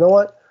I said, you know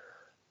what?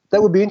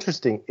 That would be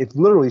interesting if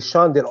literally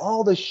Sean did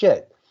all this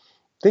shit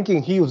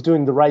thinking he was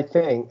doing the right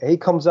thing. And he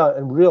comes out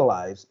and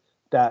realized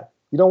that,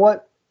 you know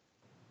what?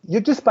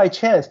 You're just by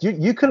chance.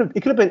 It could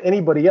have been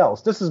anybody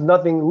else. This is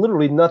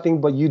literally nothing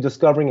but you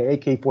discovering an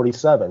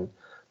AK-47.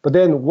 But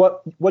then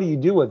what do you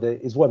do with it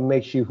is what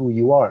makes you who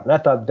you are. And I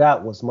thought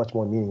that was much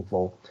more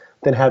meaningful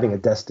than having a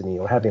destiny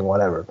or having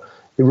whatever.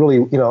 It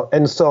really,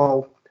 and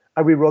so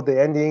I rewrote the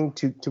ending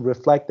to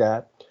reflect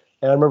that.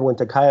 And I remember when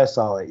Takaya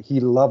saw it, he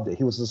loved it.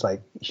 He was just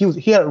like,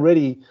 he had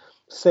already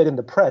said in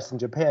the press in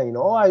Japan,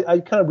 I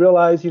kind of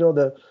realized,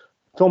 the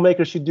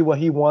filmmaker should do what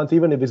he wants,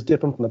 even if it's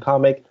different from the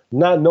comic,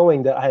 not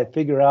knowing that I had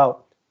figured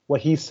out what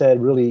he said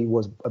really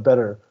was a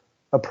better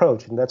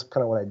approach. And that's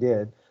kind of what I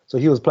did. So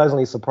he was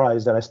pleasantly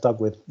surprised that I stuck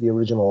with the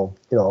original,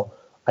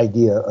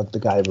 idea of the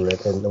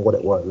Guyver and what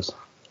it was.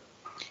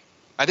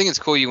 I think it's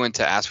cool you went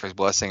to ask for his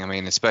blessing. I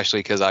mean, especially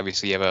because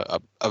obviously you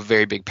have a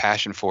very big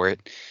passion for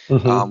it.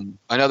 Mm-hmm.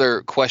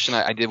 Another question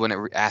I did want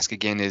to ask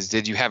again is,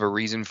 did you have a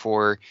reason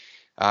for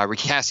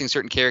recasting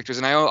certain characters?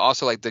 And I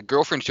also the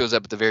girlfriend shows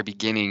up at the very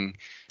beginning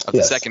of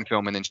the second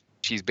film, and then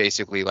she's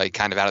basically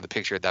kind of out of the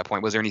picture at that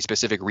point. Was there any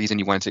specific reason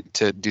you wanted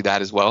to do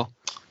that as well?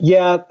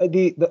 Yeah,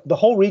 the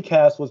whole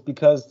recast was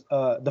because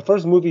the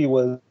first movie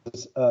was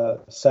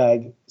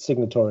SAG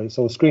signatory,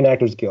 so Screen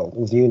Actors Guild. It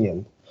was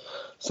union.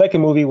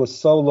 Second movie was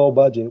so low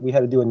budget, we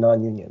had to do a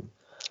non-union.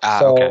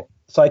 So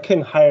I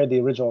couldn't hire the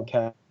original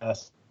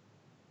cast,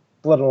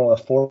 let alone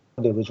afford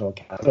the original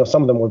cast.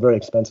 Some of them were very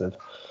expensive.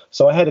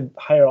 So I had to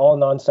hire all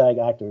non-SAG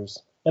actors.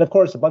 And of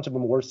course, a bunch of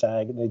them were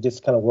SAG. They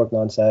just kind of worked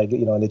non-SAG,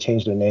 and they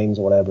changed their names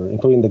or whatever,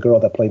 including the girl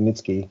that played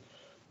Mitsuki.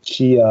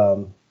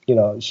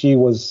 She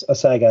was a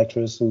SAG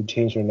actress who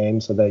changed her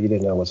name so that you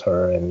didn't know it was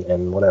her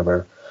and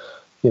whatever,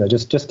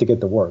 just to get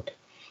the work.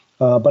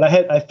 But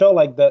I felt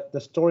like that the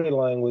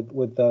storyline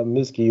with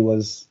Mitsuki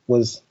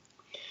was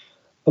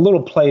a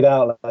little played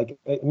out. Like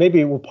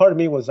maybe part of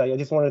me was I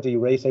just wanted to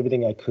erase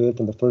everything I could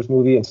from the first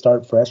movie and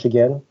start fresh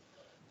again.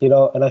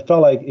 And I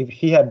felt like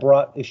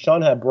if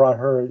Sean had brought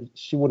her,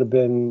 she would have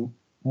been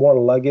more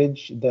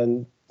luggage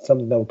than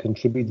something that would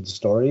contribute to the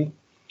story.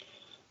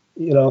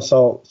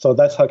 So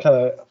that's how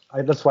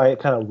that's why I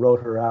kind of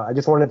wrote her out. I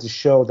just wanted to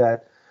show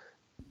that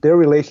their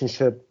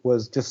relationship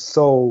was just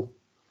so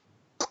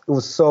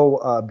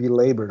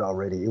belabored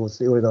already. It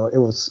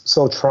was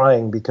so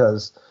trying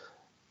because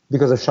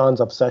of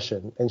Sean's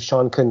obsession, and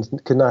Sean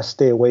could not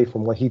stay away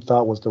from what he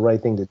thought was the right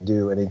thing to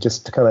do, and it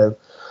just kind of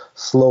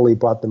slowly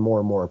brought them more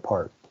and more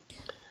apart.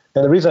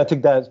 And the reason I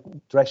took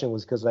that direction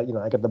was because I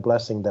got the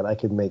blessing that I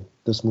could make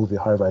this movie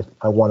however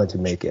I wanted to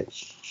make it.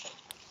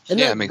 And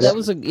Yeah, it makes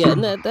sense.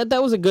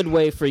 that was a good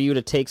way for you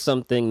to take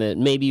something that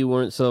maybe you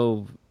weren't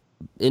so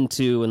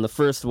into in the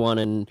first one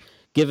and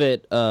give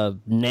it a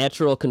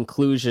natural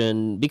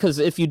conclusion, because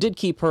if you did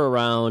keep her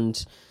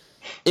around,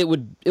 it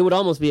would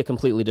almost be a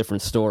completely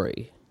different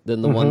story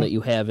than the one that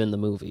you have in the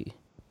movie.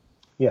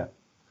 Yeah.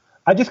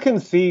 I just couldn't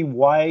see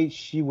why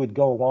she would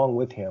go along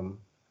with him,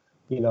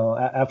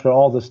 after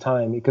all this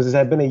time, because it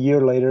had been a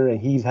year later and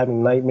he's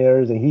having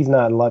nightmares and he's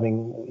not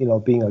loving,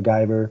 being a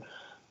Guyver.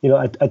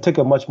 I took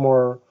a much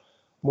more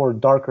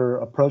darker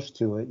approach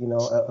to it,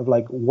 of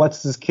like,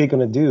 what's this kid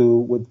going to do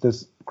with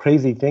this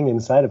crazy thing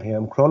inside of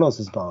him? Kronos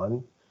is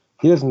gone.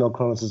 He doesn't know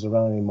Kronos is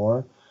around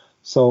anymore.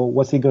 So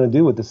what's he going to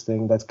do with this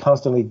thing that's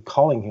constantly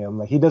calling him?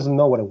 Like, he doesn't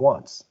know what it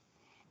wants.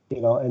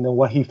 And then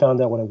what he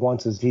found out what it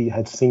wants is he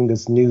had seen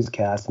this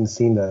newscast and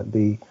seen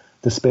the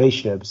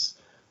spaceships,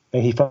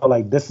 and he felt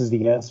like this is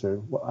the answer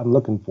what I'm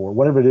looking for.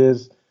 Whatever it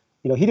is,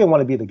 he didn't want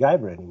to be the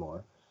Guyver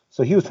anymore.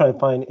 So he was trying to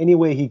find any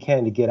way he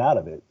can to get out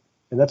of it.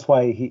 And that's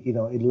why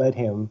it led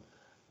him,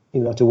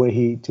 to where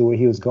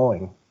he was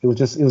going. It was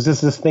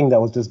just this thing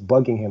that was just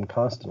bugging him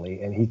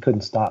constantly, and he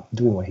couldn't stop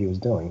doing what he was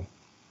doing.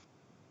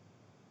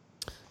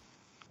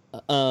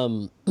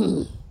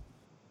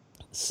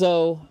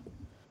 So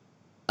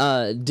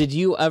did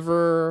you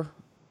ever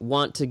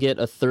want to get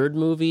a third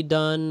movie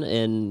done?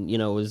 And,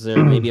 was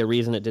there maybe a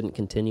reason it didn't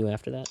continue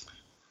after that?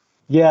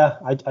 Yeah,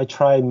 I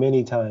tried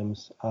many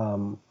times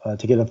to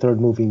get a third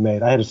movie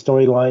made. I had a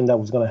storyline that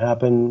was going to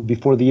happen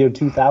before the year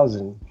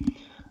 2000,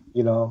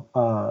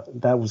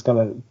 that was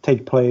going to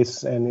take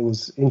place. And it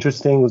was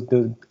interesting. Was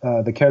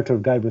the character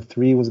of Guyver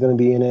 3 was going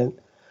to be in it.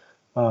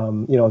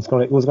 It was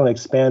going to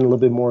expand a little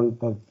bit more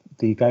of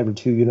the Guyver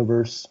 2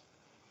 universe.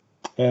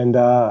 And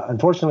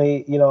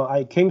unfortunately,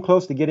 I came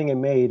close to getting it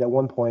made at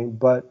one point,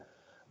 but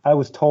I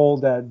was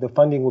told that the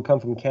funding would come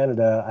from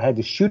Canada. I had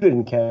to shoot it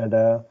in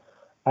Canada.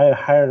 I had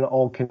hired an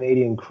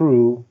all-Canadian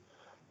crew.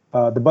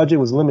 The budget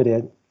was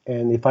limited,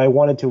 and if I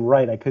wanted to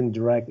write, I couldn't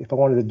direct. If I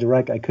wanted to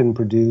direct, I couldn't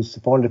produce.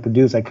 If I wanted to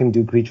produce, I couldn't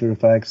do creature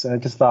effects. And I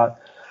just thought,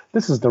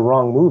 this is the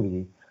wrong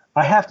movie.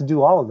 I have to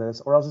do all of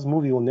this, or else this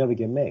movie will never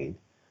get made.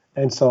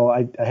 And so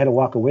I had to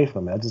walk away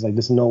from it. I was just like,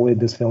 there's no way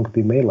this film could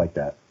be made like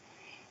that.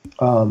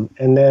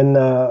 And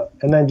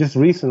then just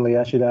recently,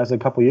 actually, as a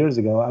couple years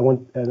ago, I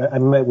went and I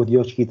met with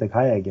Yoshiki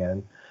Takaya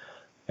again,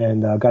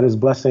 and got his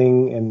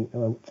blessing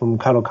and from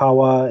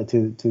Kadokawa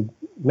to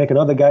make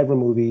another Guyver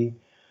movie.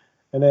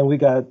 And then we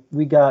got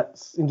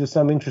into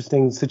some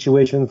interesting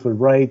situations with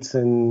rights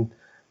and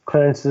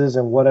clearances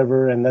and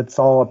whatever, and that's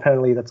all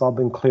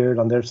been cleared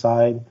on their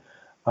side.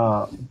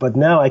 But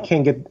now I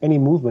can't get any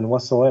movement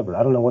whatsoever.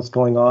 I don't know what's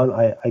going on.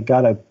 I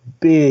got a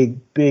big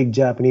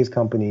Japanese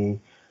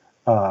company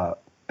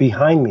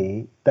behind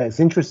me that's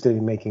interested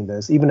in making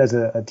this, even as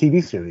a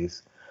TV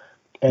series.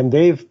 And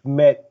they've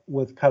met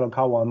with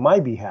Kadokawa on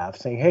my behalf,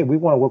 saying, hey, we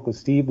want to work with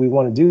Steve. We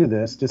want to do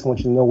this. Just want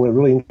you to know we're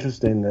really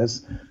interested in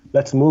this.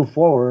 Let's move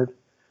forward.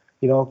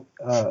 Give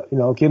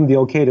them the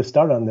okay to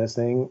start on this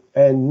thing,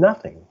 and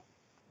nothing.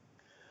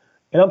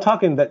 And I'm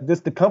talking that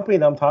the company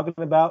that I'm talking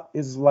about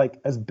is like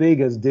as big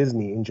as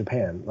Disney in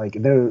Japan.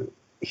 Like, they're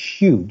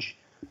huge,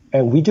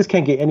 and we just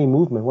can't get any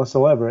movement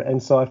whatsoever.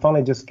 And so I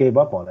finally just gave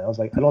up on it. I was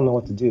like, I don't know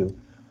what to do.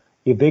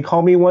 If they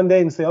call me one day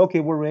and say,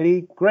 okay, we're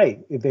ready, great.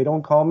 If they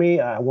don't call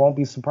me, I won't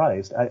be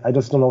surprised. I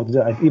just don't know what to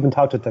do. I even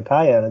talked to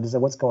Takaya, and I just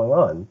said, what's going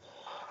on?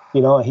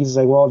 He's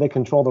like, well, they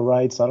control the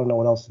rights. I don't know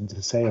what else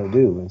to say or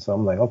do. And so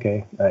I'm like,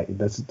 okay,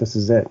 this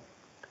is it.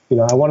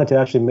 I wanted to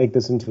actually make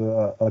this into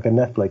a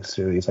Netflix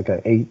series, like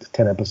an 8 to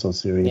 10 episode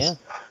series. Yeah.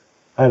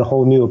 I had a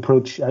whole new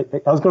approach. I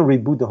was going to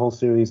reboot the whole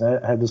series.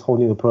 I had this whole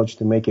new approach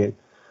to make it.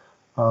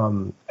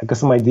 I got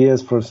some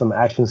ideas for some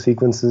action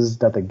sequences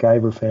that the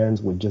Guyver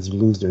fans would just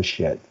lose their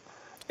shit.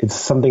 It's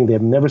something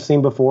they've never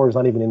seen before. It's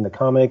not even in the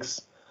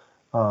comics.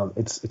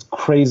 It's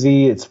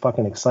crazy. It's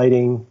fucking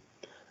exciting.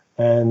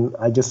 And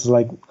I just was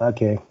like,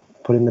 okay,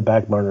 put it in the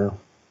back burner.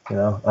 I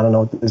don't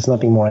know. There's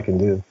nothing more I can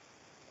do.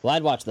 Well,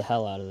 I'd watch the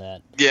hell out of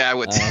that. Yeah, I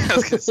would. I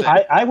was gonna say.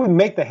 I would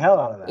make the hell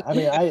out of that. I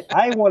mean,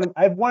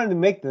 I've wanted to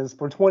make this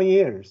for 20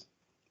 years,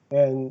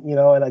 and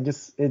and I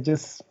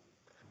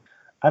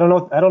don't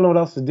know what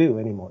else to do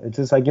anymore. It's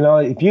just like,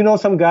 if you know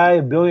some guy,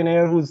 a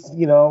billionaire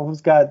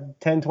who's got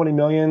 10, 20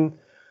 million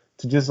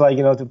to just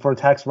for a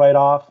tax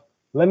write-off,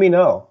 let me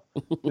know.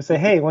 Just say,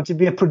 hey, why don't you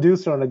be a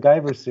producer on a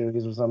Guyver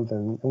series or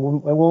something,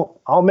 and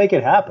I'll make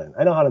it happen.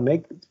 I know how to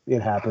make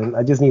it happen.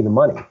 I just need the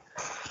money.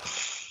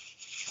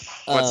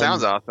 Well, it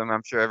sounds awesome.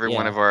 I'm sure every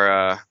one of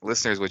our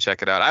listeners would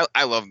check it out.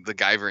 I love the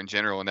Guyver in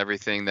general, and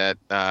everything that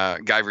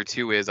Guyver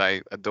 2 is,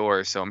 I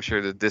adore. So I'm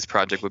sure that this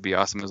project would be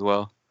awesome as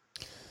well.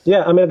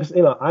 Yeah, I mean,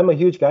 I'm a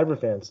huge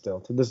Guyver fan still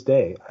to this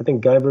day. I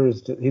think Guyver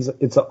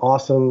it's an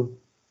awesome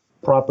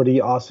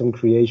property, awesome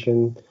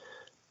creation.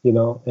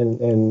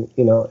 And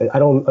I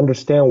don't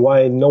understand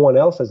why no one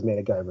else has made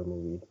a Guyver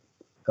movie,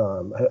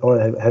 or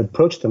had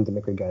approached them to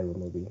make a Guyver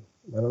movie.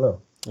 I don't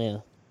know. Yeah.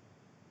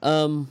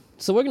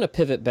 So we're going to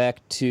pivot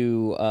back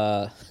to,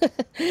 I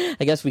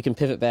guess we can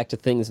pivot back to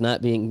things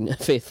not being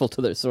faithful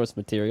to their source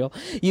material.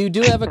 You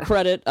do have a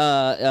credit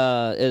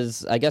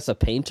as, I guess, a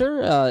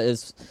painter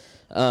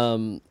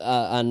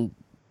on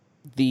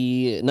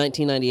the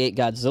 1998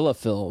 Godzilla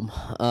film.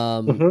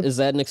 Is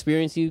that an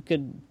experience you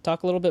could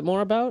talk a little bit more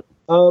about?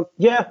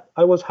 Yeah,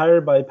 I was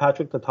hired by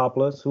Patrick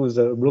Totopoulos, who is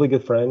a really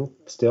good friend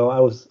still.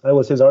 I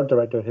was his art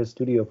director at his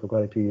studio for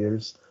quite a few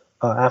years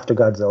after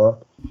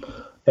Godzilla.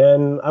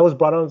 And I was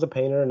brought on as a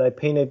painter, and I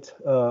painted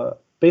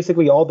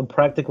basically all the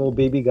practical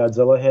baby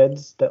Godzilla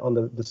heads on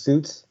the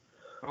suits.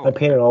 Oh. I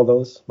painted all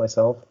those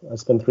myself. I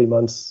spent 3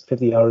 months,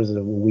 50 hours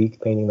a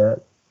week painting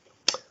that.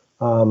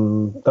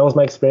 That was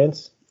my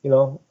experience. You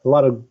know, a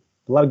lot of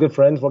good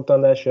friends worked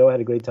on that show. I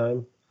had a great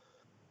time.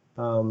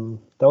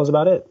 That was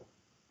about it.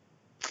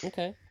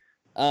 Okay.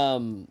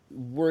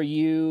 Were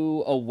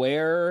you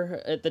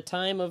aware at the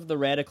time of the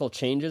radical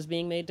changes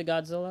being made to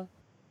Godzilla?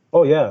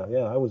 Oh yeah,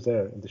 I was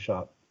there in the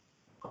shop.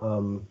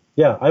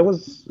 Yeah, I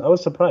was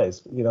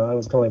surprised. You know, I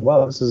was kind of like,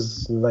 wow, this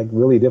is like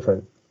really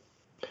different.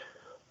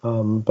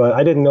 But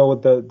I didn't know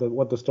what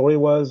the story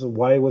was,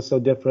 why it was so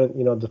different.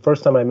 You know, the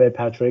first time I met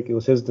Patrick, it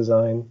was his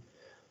design.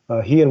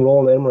 He and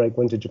Roland Emmerich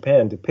went to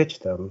Japan to pitch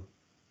them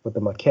with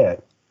the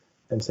maquette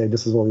and say,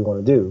 this is what we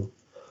want to do.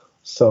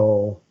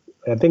 So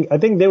I think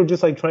they were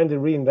just like trying to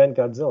reinvent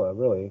Godzilla,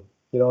 really.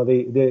 You know,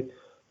 the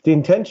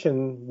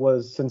intention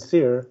was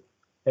sincere,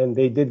 and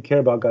they did care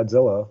about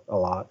Godzilla a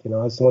lot. You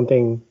know, that's one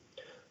thing.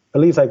 At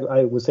least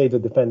I would say to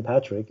defend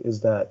Patrick is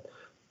that,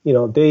 you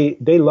know, they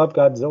love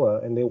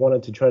Godzilla and they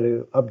wanted to try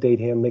to update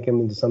him, make him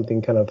into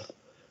something kind of,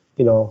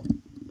 you know,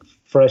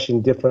 fresh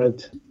and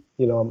different.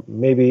 You know,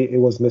 maybe it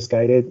was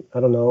misguided.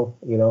 I don't know,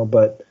 you know,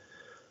 but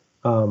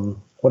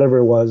whatever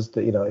it was,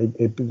 you know,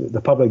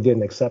 the public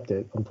didn't accept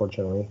it,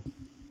 unfortunately.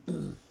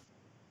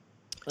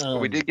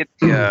 Well, we did get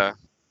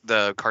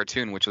the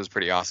cartoon, which was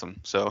pretty awesome.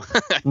 So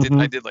I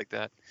did like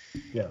that.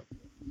 Yeah.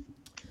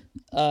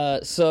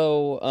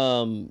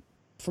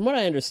 From what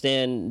I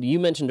understand, you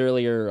mentioned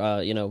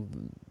earlier, you know,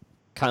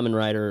 Kamen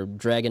Rider,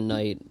 Dragon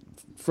Knight.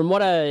 From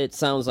what it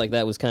sounds like,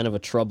 that was kind of a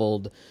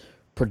troubled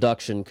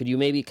production. Could you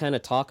maybe kind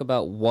of talk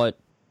about what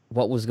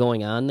was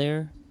going on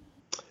there?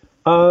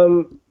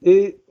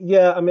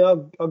 Yeah, I mean,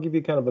 I'll give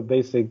you kind of a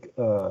basic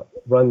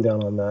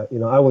rundown on that. You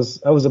know, I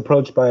was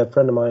approached by a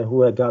friend of mine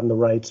who had gotten the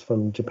rights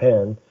from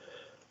Japan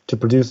to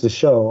produce the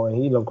show,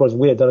 and you know, of course,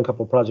 we had done a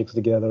couple of projects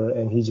together,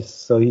 and he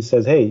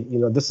says, hey, you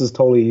know, this is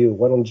totally you.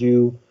 Why don't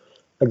you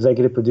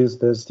executive produce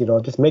this? You know,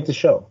 just make the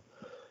show.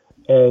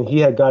 And he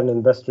had got an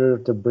investor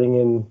to bring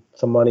in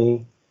some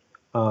money.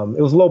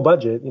 It was low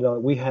budget. You know,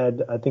 we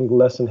had, I think,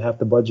 less than half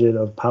the budget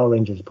of Power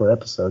Rangers per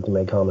episode to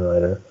make Kamen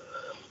Rider.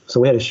 So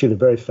we had to shoot it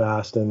very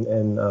fast. And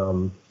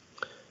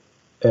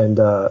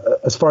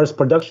as far as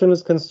production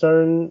is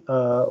concerned,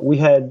 we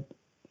had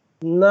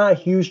not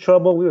huge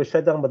trouble. We were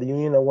shut down by the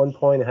union at one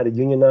point and had to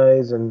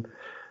unionize, and,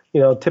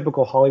 you know,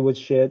 typical Hollywood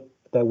shit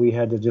that we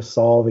had to just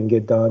solve and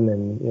get done.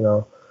 And, you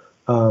know,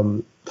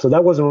 so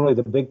that wasn't really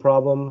the big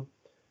problem.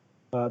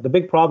 The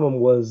big problem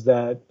was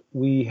that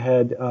we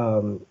had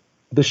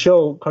the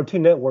show,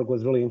 Cartoon Network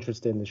was really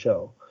interested in the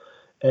show,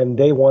 and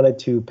they wanted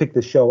to pick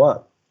the show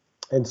up.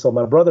 And so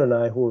my brother and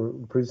I, who were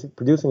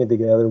producing it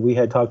together, we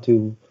had talked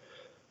to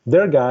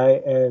their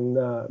guy and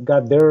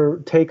got their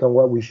take on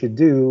what we should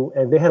do.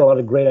 And they had a lot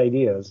of great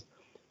ideas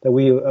that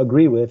we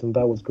agree with and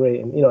thought was great.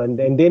 And, you know, and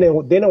they know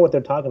what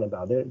they're talking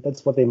about.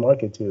 That's what they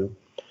market to.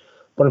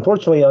 But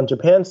unfortunately, on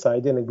Japan's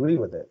side, didn't agree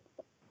with it.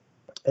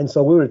 And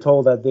so we were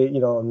told that they, you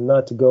know,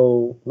 not to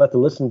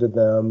listen to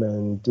them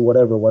and do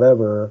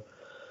whatever.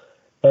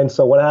 And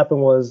so what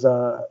happened was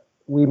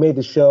we made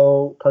the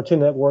show. Cartoon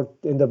Network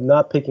ended up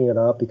not picking it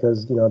up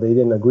because, you know, they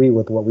didn't agree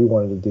with what we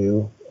wanted to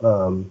do.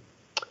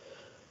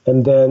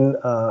 And then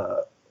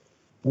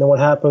what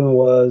happened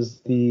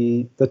was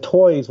the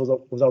toys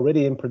was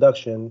already in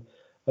production,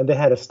 and they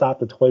had to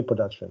stop the toy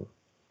production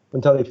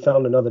until they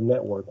found another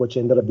network, which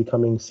ended up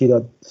becoming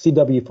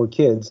CW for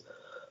Kids.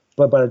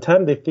 But by the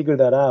time they figured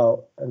that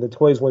out and the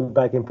toys went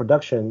back in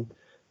production,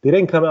 they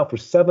didn't come out for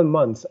 7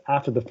 months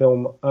after the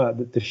film,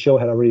 the show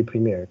had already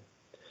premiered.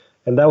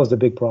 And that was the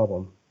big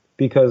problem,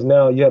 because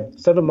now you have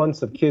 7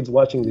 months of kids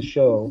watching the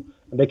show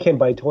and they can't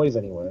buy toys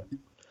anywhere.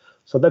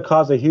 So that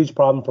caused a huge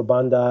problem for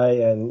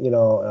Bandai, and, you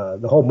know,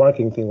 the whole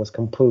marketing thing was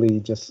completely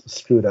just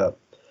screwed up.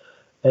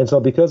 And so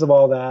because of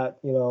all that,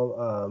 you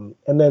know,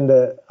 and then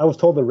I was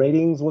told the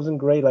ratings wasn't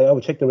great. Like, I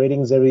would check the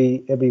ratings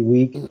every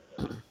week,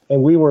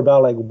 and we were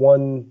about like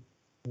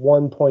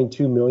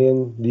 1.2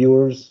 million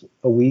viewers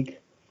a week,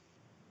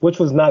 which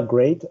was not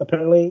great,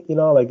 apparently. You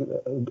know, like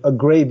a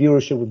great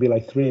viewership would be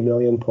like 3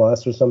 million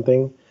plus or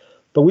something.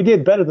 But we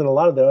did better than a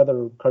lot of the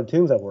other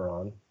cartoons that were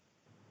on.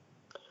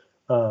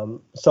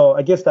 So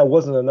I guess that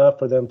wasn't enough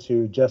for them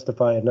to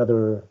justify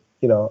another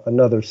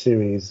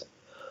series.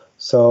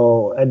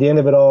 So at the end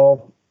of it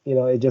all, you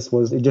know, it just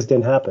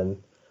didn't happen.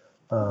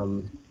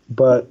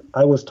 But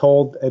I was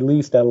told at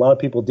least that a lot of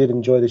people did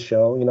enjoy the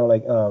show. You know,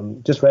 like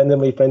just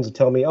randomly friends would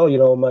tell me, oh, you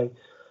know,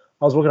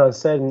 I was working on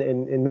set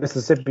in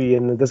Mississippi,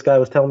 and this guy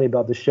was telling me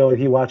about the show that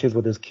he watches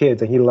with his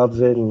kids, and he loves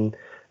it, and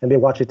they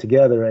watch it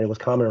together, and it was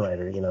Kamen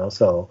Rider, you know.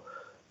 So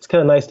it's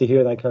kind of nice to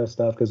hear that kind of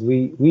stuff, because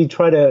we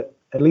try to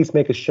at least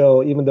make a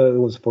show, even though it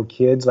was for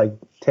kids, like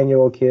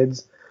 10-year-old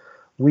kids.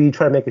 We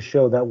try to make a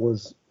show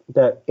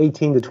that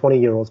 18 to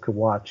 20-year-olds could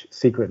watch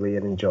secretly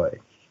and enjoy.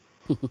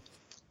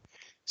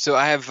 So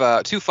I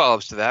have two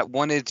follow-ups to that.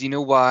 One is, do you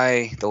know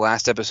why the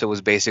last episode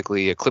was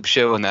basically a clip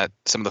show, and that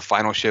some of the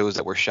final shows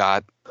that were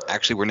shot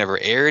actually were never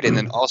aired? And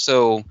then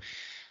also,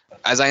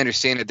 as I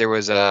understand it, there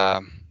was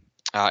an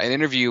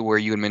interview where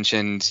you had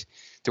mentioned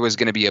there was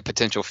going to be a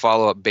potential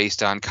follow-up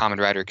based on Kamen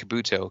Rider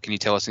Kabuto. Can you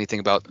tell us anything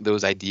about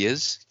those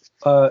ideas?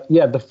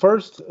 Yeah, the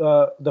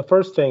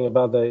first thing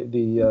about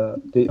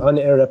the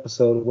unaired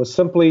episode was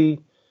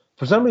simply,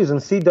 for some reason,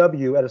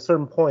 CW at a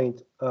certain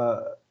point,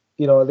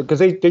 because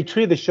they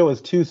treated the show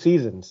as 2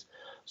 seasons.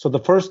 So the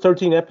first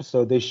 13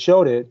 episodes, they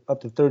showed it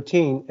up to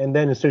 13, and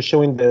then instead of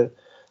showing the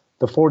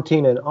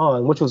 14 and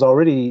on, which was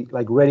already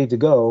like ready to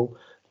go,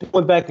 they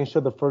went back and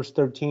showed the first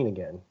 13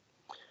 again.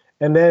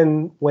 And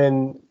then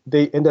when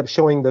they end up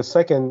showing the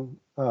second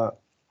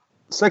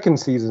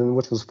season,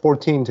 which was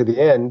 14 to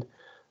the end,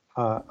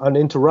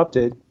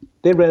 uninterrupted,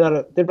 they ran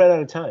out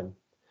of time.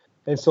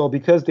 And so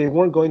because they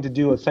weren't going to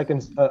do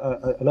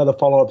another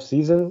follow-up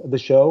season of the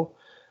show,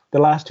 the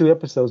last 2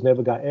 episodes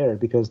never got aired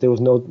because there was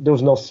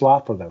no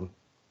slot for them.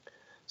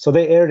 So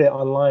they aired it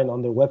online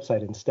on their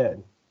website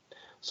instead.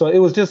 So it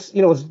was just,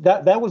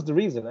 that was the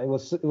reason. It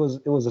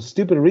was a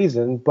stupid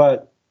reason,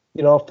 but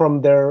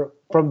from their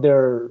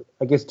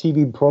I guess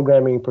TV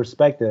programming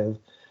perspective,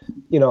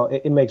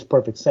 it makes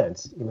perfect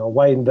sense.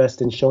 Why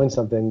invest in showing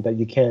something that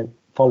you can't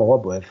follow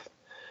up with?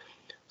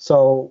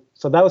 So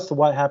that was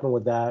what happened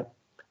with that.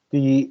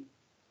 The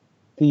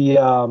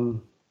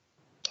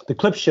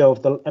clip show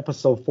of the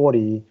episode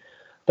 40,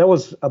 that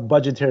was a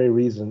budgetary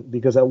reason,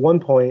 because at one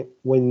point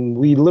when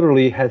we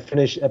literally had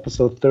finished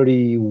episode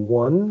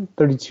 31,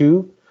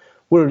 32,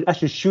 we were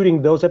actually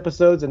shooting those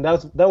episodes, and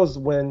that was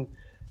when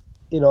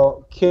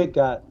Kid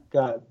got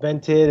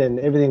vented and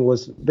everything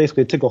was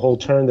basically took a whole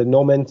turn. The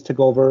No Man's took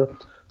over.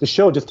 The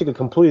show just took a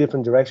completely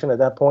different direction at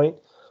that point.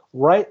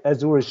 Right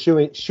as we were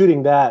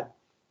shooting that,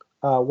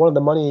 one of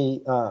the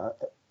money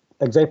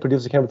exec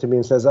producer came up to me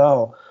and says,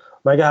 "Oh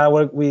my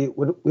God, we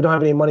don't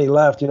have any money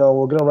left. We're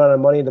gonna run out of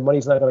money. The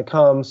money's not gonna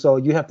come. So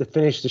you have to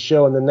finish the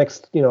show in the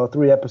next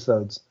 3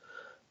 episodes."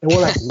 And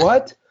we're like,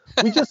 "What?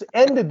 We just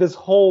ended this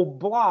whole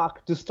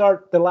block to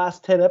start the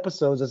last 10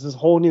 episodes as this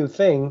whole new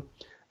thing,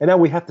 and now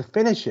we have to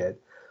finish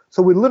it."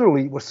 So we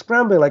literally were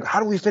scrambling, like, how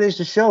do we finish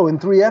the show in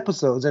 3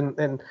 episodes?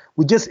 And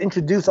we just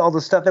introduced all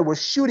the stuff that we're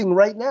shooting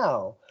right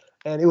now,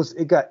 and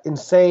it got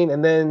insane.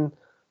 And then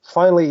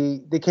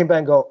finally they came back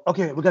and go,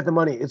 "Okay, we got the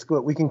money. It's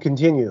good. We can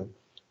continue."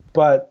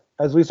 But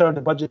as we started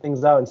to budget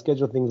things out and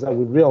schedule things out,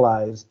 we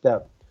realized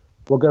that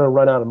we're going to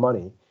run out of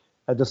money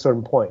at a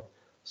certain point.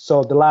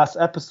 So the last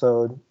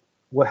episode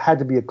had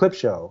to be a clip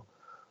show.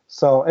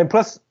 So, and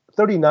plus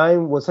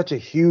 39 was such a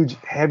huge,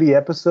 heavy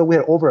episode. We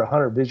had over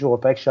 100 visual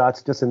effect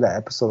shots just in that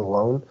episode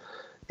alone.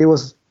 It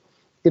was,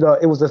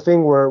 it was a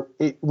thing where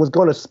it was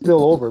going to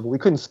spill over, but we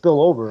couldn't spill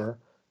over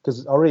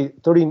because already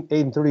 38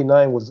 and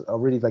 39 was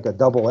already like a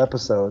double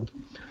episode.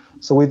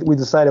 So we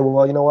decided,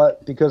 well, you know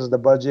what? Because of the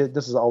budget,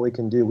 this is all we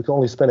can do. We can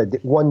only spend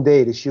one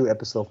day to shoot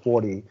episode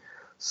 40.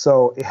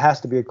 So it has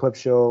to be a clip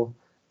show,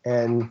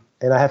 and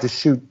I have to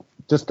shoot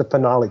just the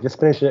finale, just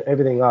finish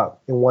everything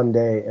up in one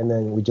day, and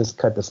then we just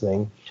cut this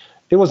thing.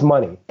 It was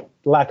money,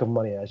 lack of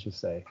money, I should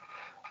say.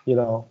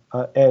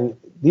 And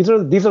these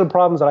are the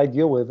problems that I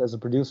deal with as a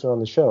producer on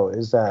the show,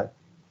 is that,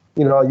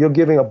 you're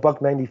giving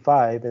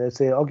 $1.95, and they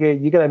say, okay,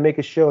 you got to make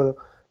a show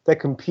that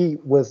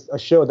compete with a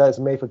show that is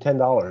made for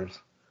 $10.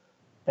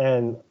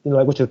 And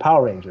which is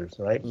Power Rangers,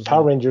 right? Mm-hmm.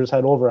 Power Rangers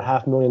had over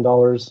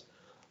 $500,000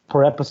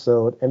 per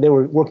episode, and they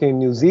were working in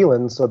New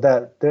Zealand, so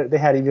that they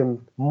had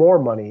even more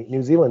money,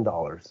 New Zealand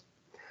dollars.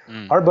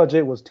 Our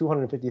budget was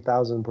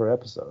 $250,000 per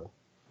episode.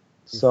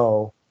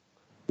 So,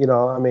 they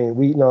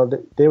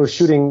were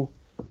shooting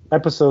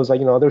episodes they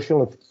were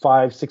shooting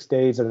 5-6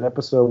 days in an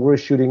episode. We're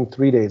shooting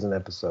 3 days an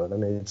episode. I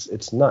mean,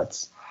 it's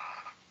nuts.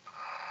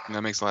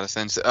 That makes a lot of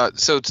sense.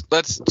 So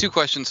let's 2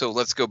 questions. So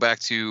let's go back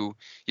to,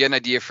 you had an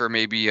idea for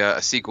maybe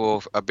a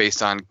sequel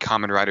based on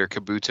Kamen Rider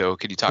Kabuto.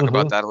 Could you talk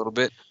about that a little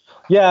bit?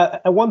 Yeah,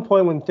 at one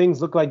point when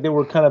things looked like they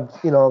were kind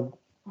of,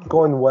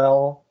 going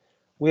well,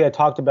 we had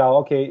talked about,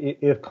 okay,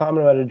 if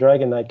Kamen Rider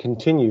Dragon Knight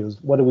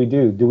continues, what do we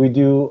do? Do we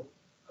do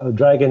another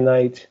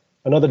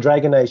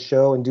Dragon Knight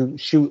show and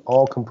shoot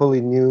all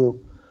completely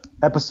new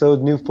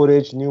episodes, new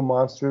footage, new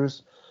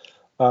monsters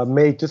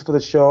made just for the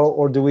show,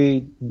 or do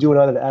we do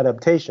another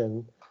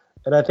adaptation?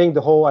 And I think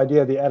the whole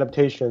idea of the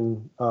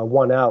adaptation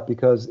won out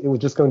because it was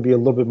just going to be a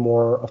little bit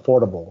more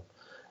affordable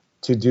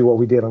to do what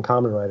we did on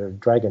Kamen Rider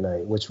Dragon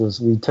Knight, which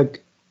was we took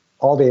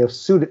all the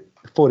suit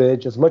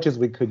footage as much as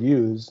we could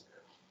use,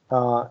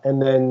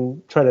 and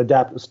then try to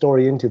adapt the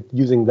story into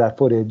using that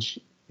footage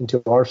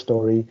into our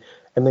story,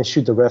 and then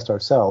shoot the rest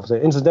ourselves.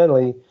 And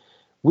incidentally,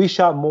 we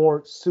shot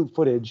more suit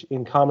footage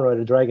in Kamen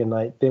Rider Dragon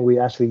Knight than we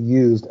actually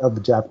used of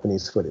the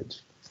Japanese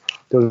footage.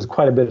 There was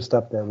quite a bit of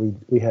stuff that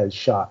we had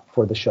shot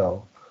for the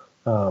show.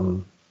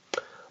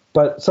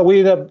 But so we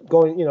ended up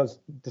going,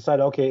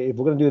 decided, okay, if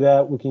we're going to do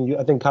that, we can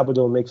I think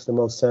Kabuto makes the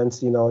most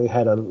sense. It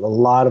had a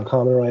lot of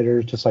Kamen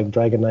Riders, just like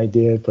Dragon Knight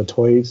did for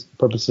toys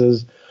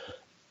purposes.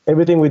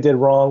 Everything we did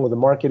wrong with the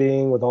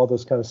marketing, with all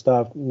this kind of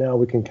stuff, now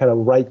we can kind of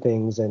right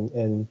things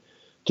and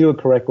do it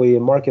correctly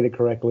and market it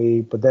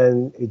correctly, but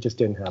then it just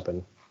didn't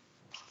happen.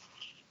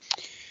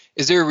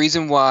 Is there a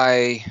reason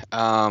why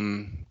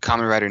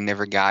Kamen Rider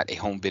never got a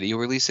home video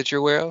release that you're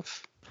aware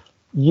of?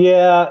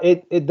 Yeah,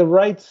 the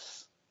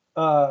rights...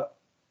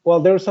 well,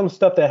 there was some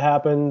stuff that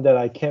happened that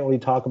I can't really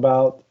talk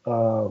about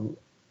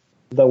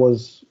that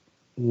was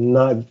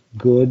not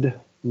good, a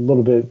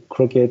little bit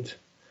crooked,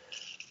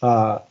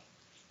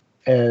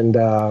 and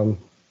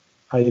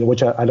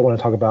which I don't want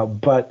to talk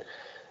about. But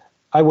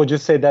I would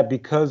just say that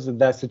because of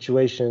that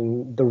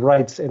situation, the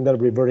rights ended up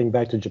reverting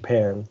back to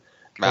Japan.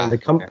 And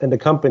the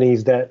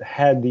companies that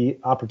had the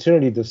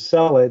opportunity to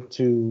sell it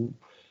to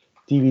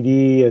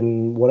DVD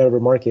and whatever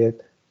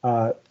market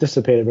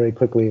dissipated very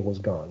quickly and was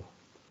gone.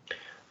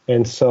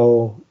 And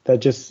so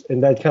it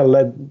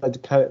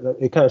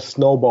kind of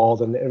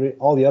snowballed, and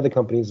all the other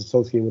companies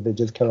associated with it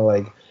just kind of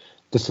like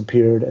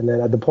disappeared. And then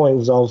at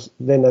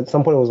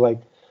some point it was like,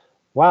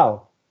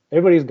 wow,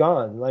 everybody's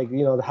gone. Like,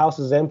 the house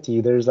is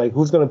empty. There's like,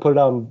 who's going to put it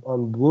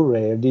on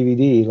Blu-ray or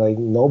DVD? Like,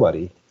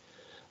 nobody.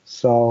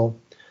 So,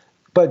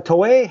 but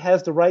Toei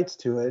has the rights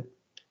to it.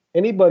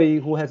 Anybody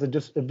who has a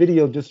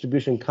video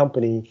distribution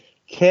company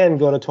can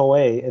go to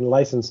Toei and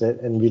license it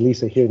and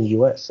release it here in the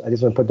U.S. I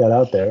just want to put that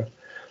out there.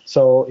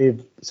 So if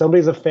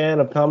somebody's a fan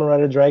of Kamen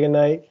Rider Dragon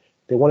Knight,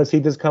 they want to see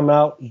this come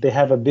out, they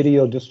have a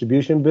video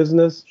distribution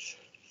business,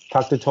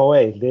 talk to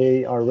Toei.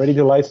 They are ready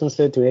to license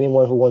it to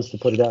anyone who wants to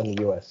put it out in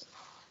the U.S.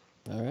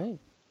 All right.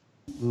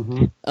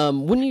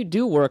 Mm-hmm. When you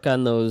do work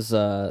on those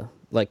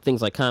like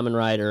things like Kamen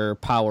Rider,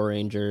 Power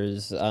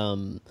Rangers,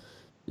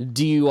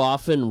 do you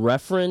often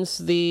reference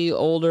the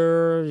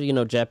older,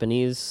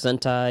 Japanese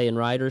Sentai and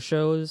Rider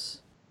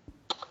shows?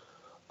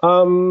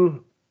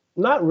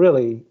 Not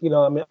really.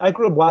 I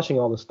grew up watching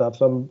all this stuff,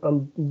 so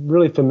I'm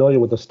really familiar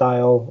with the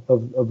style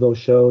of those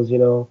shows.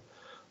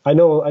 I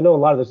know a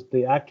lot of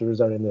the actors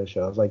are in their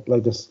shows, like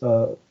this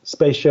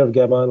Space Sheriff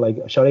Gaban, like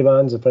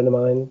Charivan's a friend of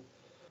mine.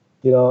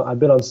 I've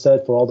been on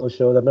set for all those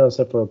shows. I've been on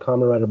set for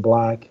Kamen Rider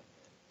Black.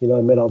 I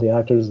met all the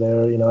actors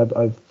there.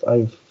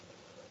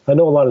 I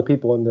know a lot of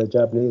people in the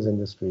Japanese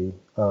industry.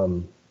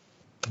 I'm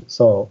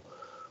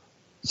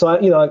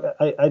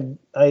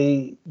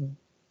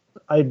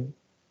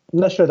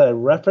not sure that I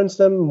reference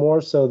them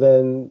more so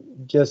than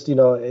just,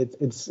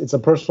 it's a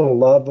personal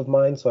love of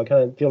mine. So I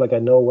kind of feel like I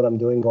know what I'm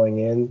doing going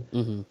in.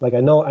 Mm-hmm. Like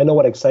I know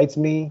what excites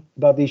me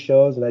about these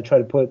shows, and I try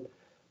to put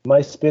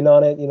my spin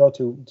on it,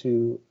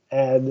 to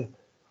add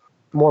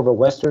more of a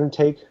Western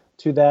take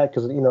to that,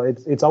 because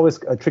it's always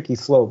a tricky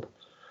slope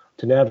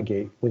to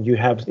navigate when you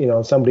have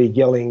somebody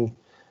yelling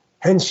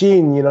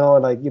Henshin,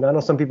 I know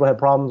some people have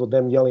problems with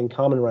them yelling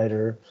Kamen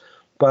Rider,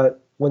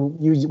 but when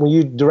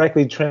you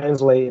directly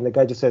translate and the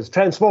guy just says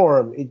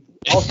transform, it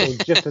also is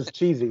just as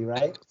cheesy,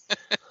 right?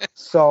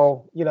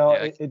 So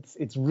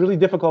it's really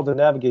difficult to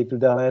navigate through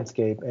that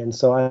landscape, and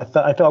so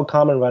I felt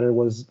Kamen Rider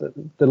was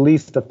the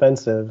least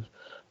offensive.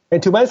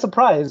 And to my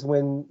surprise,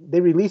 when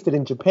they released it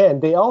in Japan,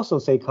 they also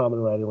say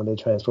Kamen Rider when they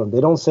transform. They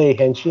don't say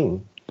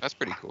Henshin. That's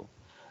pretty cool.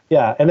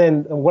 Yeah, and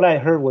then what I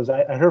heard was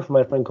I heard from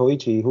my friend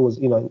Koichi, who was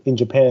in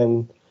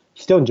Japan,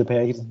 still in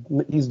Japan.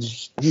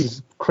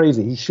 He's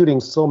crazy. He's shooting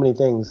so many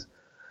things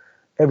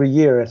every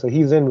year, so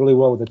he's in really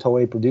well with the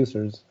Toei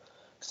producers,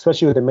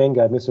 especially with the main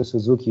guy, Mr.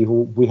 Suzuki,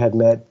 who we had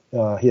met.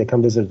 He had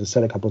come visit the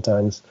set a couple of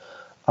times.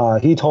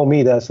 He told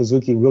me that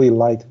Suzuki really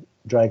liked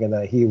Dragon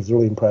Knight. He was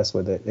really impressed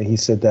with it, and he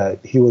said that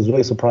he was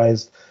really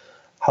surprised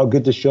how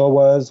good the show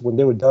was when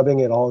they were dubbing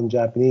it all in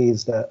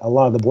Japanese. That a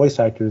lot of the voice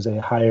actors they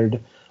hired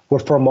were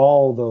from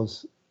all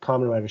those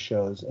Kamen Rider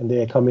shows, and they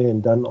had come in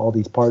and done all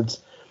these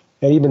parts.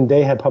 And even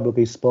they had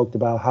publicly spoke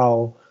about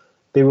how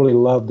they really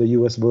loved the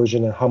U.S.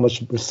 version and how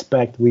much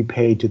respect we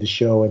paid to the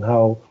show and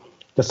how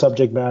the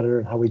subject matter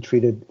and how we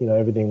treated,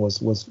 everything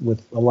was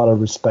with a lot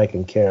of respect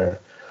and care.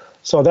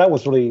 So that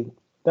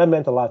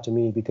meant a lot to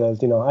me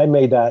because, I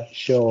made that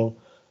show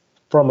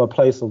from a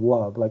place of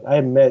love. Like I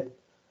had met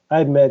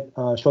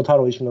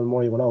Shotaro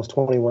Ishinomori when I was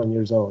 21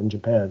 years old in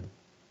Japan.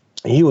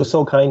 And he was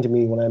so kind to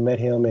me when I met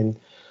him, and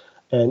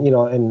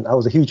I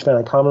was a huge fan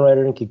of Kamen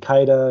Rider and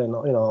Kikaida and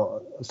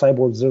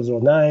Cyborg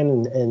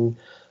 009 and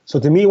so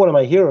to me, one of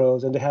my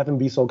heroes, and to have him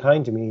be so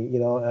kind to me,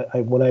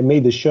 when I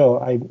made the show,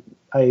 I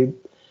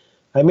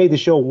made the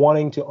show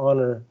wanting to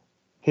honor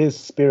his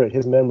spirit,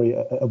 his memory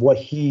of what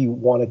he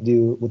wanted to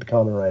do with the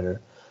Kamen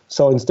Rider.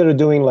 So instead of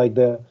doing like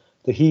the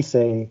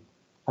Heisei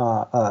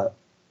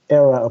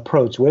era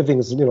approach, where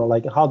everything's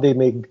like how they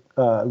made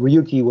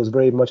Ryuki was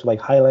very much like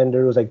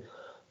Highlander. It was like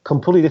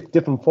completely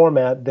different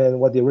format than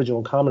what the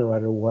original Kamen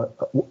Rider was,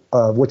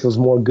 which was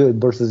more good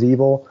versus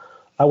evil.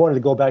 I wanted to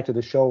go back to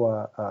the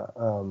show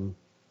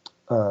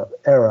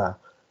era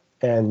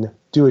and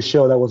do a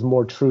show that was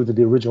more true to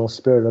the original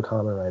spirit of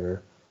Kamen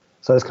Rider.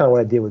 So that's kind of what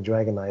I did with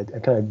Dragon Knight. I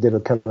kind of did a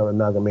kind of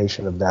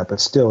amalgamation of that,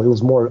 but still, it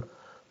was more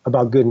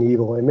about good and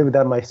evil. And maybe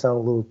that might sound a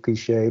little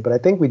cliche, but I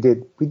think we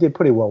did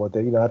pretty well with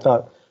it. You know, I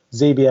thought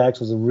Zabiax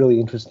was a really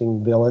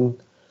interesting villain.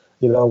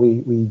 You know,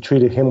 we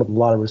treated him with a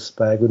lot of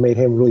respect. We made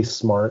him really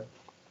smart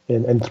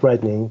and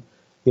threatening.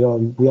 You know,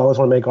 we always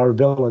want to make our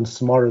villains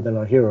smarter than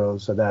our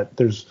heroes, so that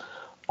there's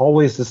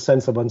always this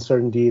sense of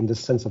uncertainty and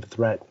this sense of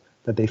threat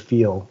that they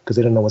feel because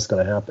they don't know what's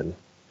going to happen.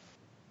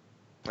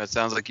 That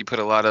sounds like you put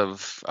a lot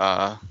of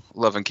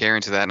love and care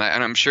into that, and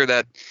I'm sure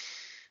that,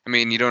 I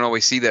mean, you don't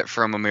always see that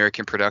from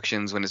American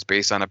productions when it's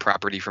based on a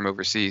property from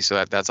overseas,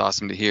 so that's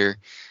awesome to hear.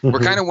 Mm-hmm. We're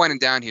kind of winding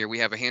down here. We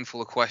have a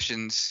handful of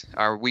questions.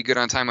 Are we good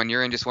on time on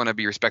your end? Just want to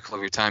be respectful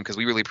of your time because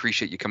we really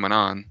appreciate you coming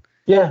on.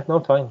 Yeah, no,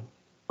 fine.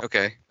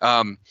 Okay.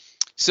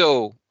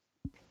 So,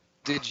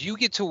 did you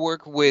get to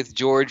work with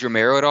George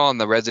Romero at all on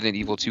the Resident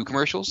Evil 2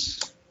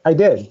 commercials? I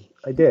did.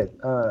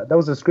 That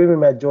was a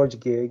Screaming Mad George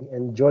gig,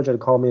 and George had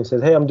called me and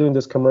said, "Hey, I'm doing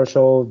this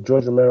commercial.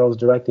 George Romero's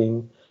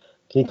directing.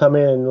 Can you come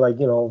in and, like,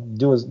 you know,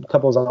 do a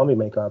couple of zombie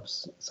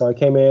makeups?" So I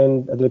came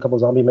in, I did a couple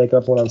of zombie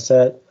makeups, went on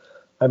set.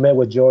 I met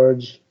with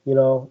George, you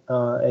know,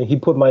 and he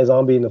put my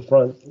zombie in the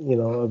front, you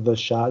know, of the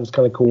shot. It was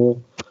kind of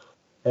cool.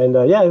 And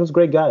yeah, he was a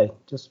great guy.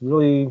 Just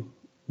really,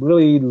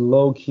 really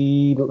low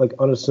key, like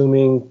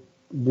unassuming,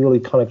 really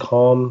kind of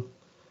calm,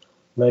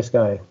 nice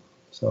guy.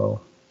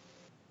 So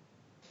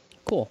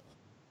cool.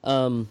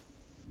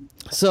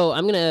 So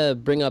I'm gonna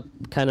bring up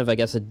kind of, I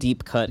guess, a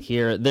deep cut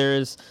here.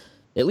 There's,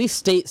 at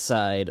least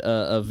stateside,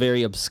 a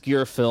very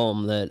obscure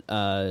film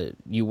that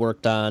you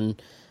worked on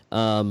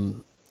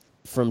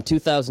from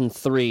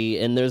 2003,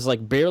 and there's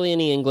like barely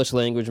any English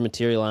language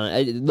material on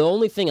it. The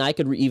only thing I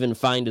could even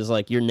find is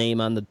like your name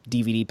on the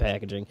DVD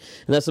packaging,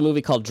 and that's a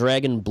movie called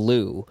Dragon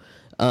Blue.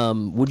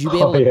 Would you be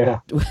able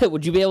to,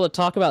 would you be able to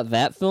talk about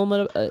that film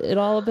at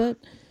all a bit?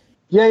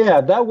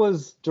 Yeah, that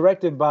was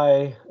directed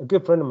by a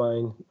good friend of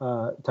mine,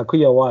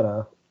 Takuya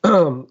Wada,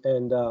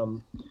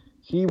 and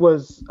he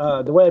was,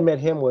 the way I met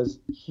him was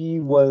he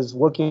was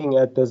working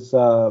at this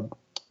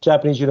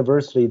Japanese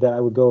university that I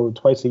would go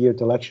twice a year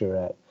to lecture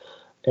at.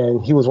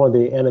 And he was one of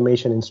the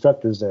animation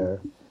instructors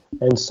there.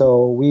 And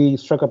so we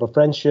struck up a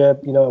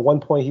friendship. You know, at one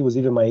point he was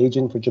even my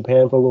agent for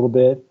Japan for a little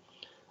bit.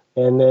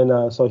 And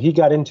then so he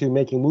got into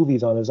making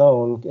movies on his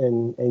own,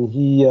 and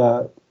he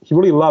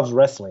really loves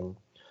wrestling.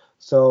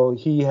 So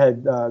he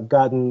had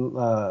gotten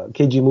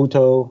Keiji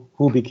Muto,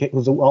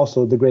 who's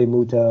also the great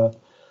Muta,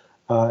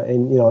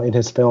 and you know, in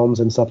his films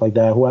and stuff like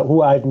that,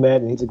 who I've met,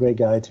 and he's a great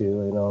guy too.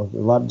 You know,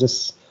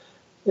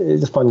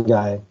 he's a fun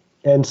guy.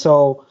 And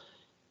so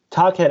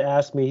Tak had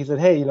asked me, he said,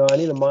 "Hey, you know, I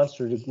need a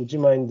monster. Would you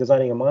mind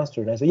designing a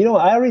monster?" And I said, "You know,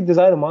 I already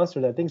designed a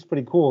monster that I think is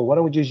pretty cool. Why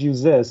don't we just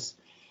use this?"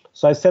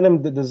 So I sent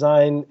him the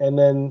design, and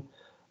then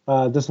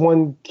this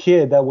one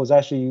kid that was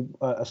actually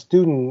a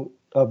student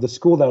of the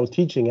school that I was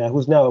teaching at,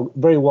 who's now a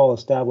very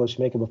well-established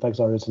makeup effects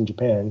artist in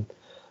Japan,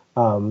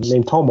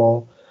 named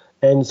Tomo.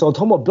 And so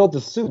Tomo built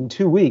the suit in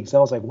 2 weeks. And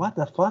I was like, what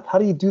the fuck? How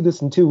do you do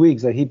this in 2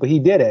 weeks? But he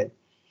did it.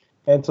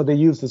 And so they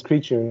used this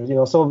creature, you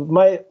know. So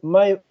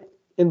my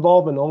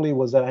involvement only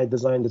was that I had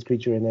designed this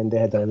creature, and then they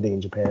had done everything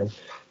in Japan. It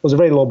was a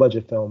very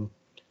low-budget film.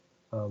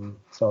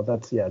 So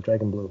that's, yeah,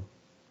 Dragon Blue.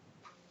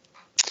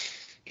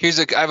 I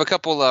have a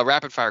couple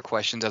rapid-fire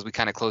questions as we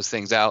kind of close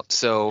things out.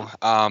 So,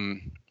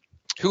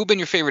 who have been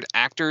your favorite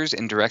actors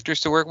and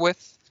directors to work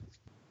with?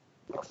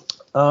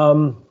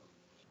 Oh,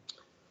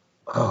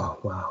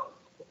 wow.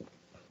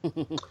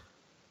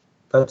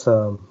 That's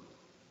a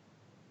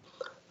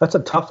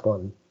tough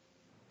one,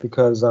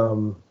 because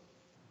I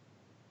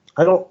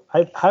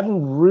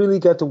haven't really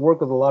got to work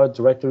with a lot of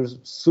directors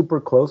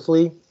super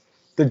closely.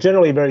 They're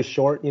generally very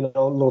short, you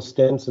know, little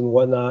stints and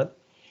whatnot.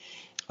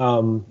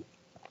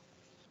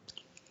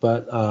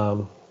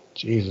 But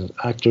Jesus,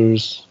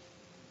 actors.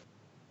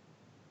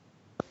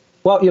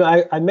 Well, you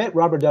know, I met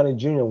Robert Downey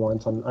Jr.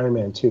 once on Iron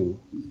Man 2,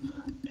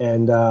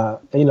 and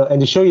you know, and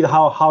to show you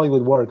how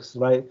Hollywood works,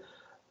 right?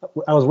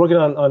 I was working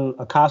on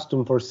a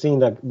costume for a scene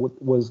that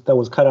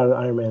was cut out of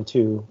Iron Man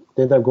 2.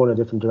 They ended up going a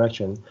different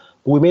direction.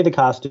 But we made the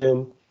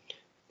costume.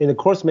 In the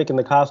course of making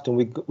the costume,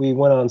 we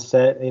went on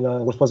set. You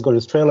know, we're supposed to go to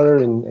his trailer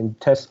and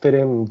test fit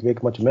him and make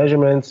a bunch of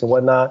measurements and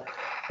whatnot.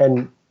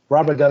 And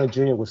Robert Downey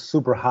Jr. was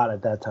super hot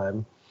at that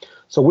time.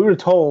 So we were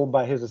told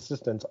by his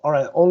assistants, all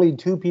right, only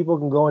 2 people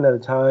can go in at a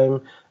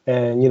time,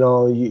 and you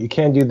know, you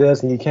can't do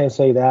this and you can't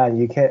say that, and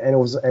you can't. And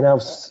I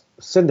was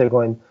sitting there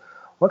going,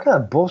 what kind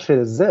of bullshit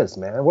is this,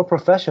 man? We're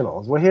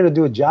professionals. We're here to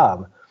do a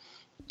job.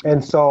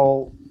 And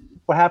so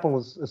what happened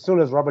was, as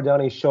soon as Robert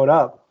Downey showed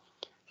up,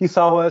 he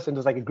saw us, and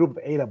there's like a group of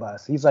 8 of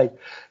us. He's like,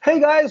 "Hey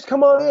guys,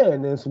 come on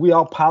in." And so we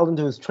all piled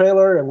into his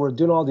trailer, and we're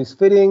doing all these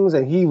fittings,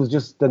 and he was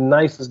just the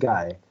nicest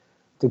guy,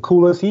 the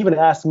coolest. He even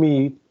asked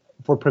me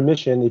for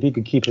permission if he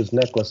could keep his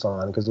necklace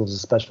on, because it was a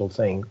special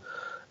thing.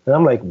 And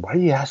I'm like, why are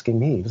you asking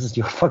me? This is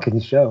your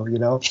fucking show, you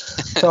know?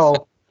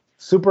 So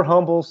super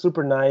humble,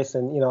 super nice.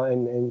 And, you know,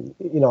 and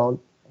you know,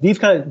 these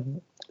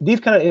kind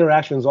of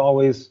interactions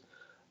always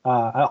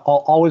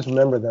I'll always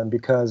remember them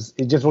because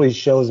it just really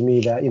shows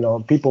me that,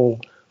 people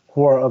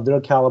who are of their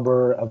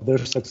caliber, of their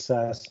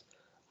success,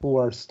 who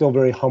are still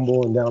very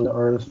humble and down to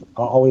earth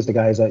are always the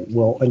guys that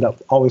we'll end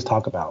up always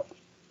talk about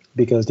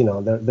because,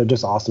 they're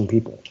just awesome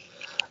people.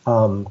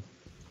 I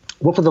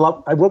worked with a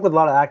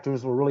lot of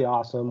actors who were really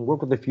awesome.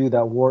 Worked with a few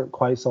that weren't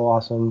quite so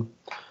awesome,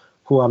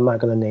 who I'm not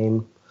going to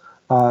name.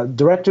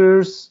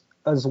 Directors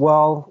as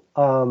well.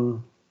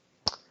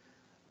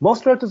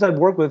 Most directors I've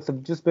worked with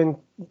have just been,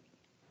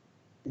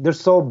 they're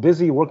so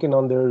busy working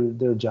on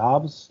their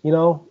jobs,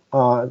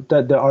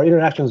 that our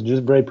interactions are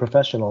just very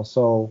professional.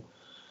 So,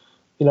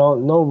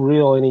 no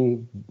real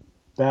any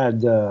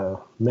bad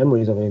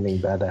memories of anything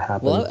bad that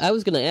happened. Well, I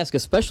was going to ask,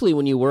 especially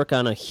when you work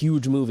on a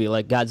huge movie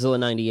like Godzilla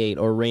 98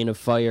 or Reign of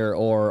Fire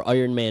or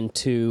Iron Man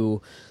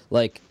 2,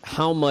 like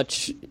how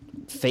much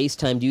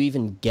FaceTime do you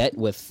even get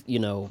with,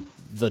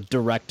 the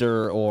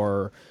director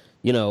or,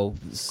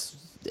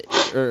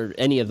 or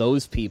any of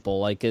those people?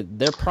 Like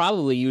they're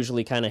probably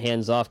usually kind of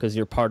hands off because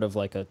you're part of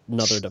like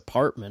another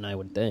department, I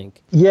would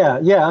think. Yeah.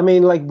 I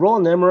mean, like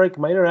Roland Emmerich,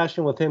 my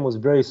interaction with him was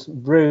very,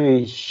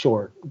 very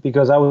short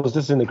because I was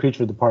just in the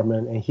creature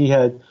department,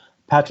 and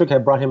Patrick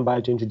had brought him by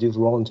to introduce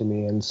Roland to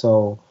me, and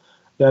so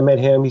I met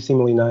him. He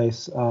seemed really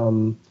nice,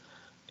 and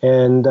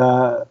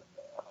the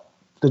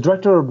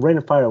director of Rain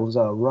of Fire was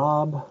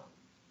Rob.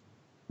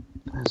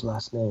 What's his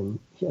last name?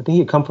 I think he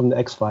had come from the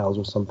X-Files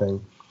or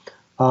something.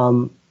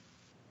 I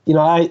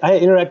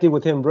interacted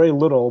with him very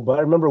little, but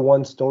I remember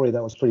one story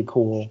that was pretty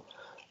cool,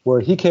 where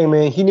he came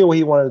in, he knew what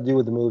he wanted to do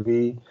with the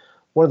movie.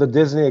 One of the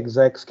Disney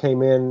execs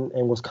came in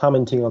and was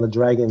commenting on the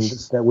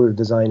dragons that we were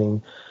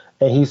designing,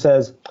 and he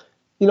says,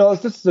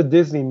 this is a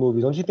Disney movie.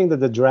 Don't you think that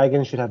the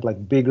dragon should have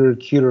like bigger,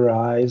 cuter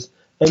eyes?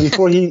 And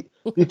before he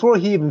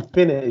even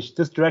finished,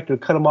 this director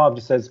cut him off and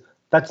just says,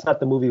 "That's not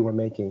the movie we're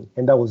making,"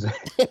 and that was it.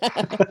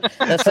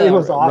 That's it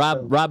was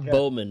awesome. Rob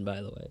Bowman, by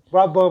the way.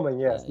 Rob Bowman,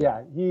 yes,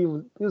 yeah. He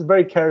was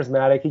very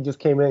charismatic. He just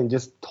came in and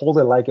just told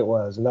it like it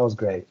was, and that was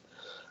great.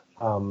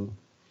 So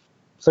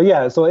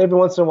every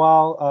once in a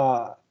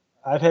while,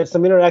 I've had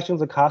some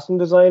interactions with costume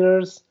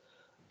designers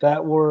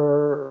that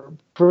were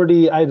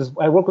pretty. I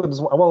work with this.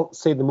 I won't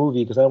say the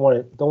movie because I don't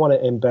want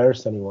to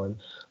embarrass anyone.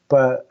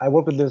 But I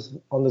worked with this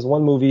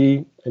one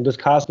movie, and this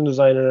costume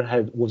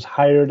designer was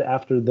hired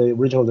after the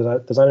original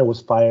designer was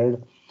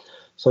fired.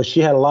 So she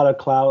had a lot of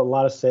clout, a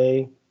lot of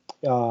say.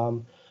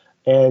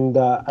 And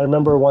I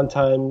remember one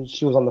time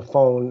she was on the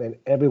phone, and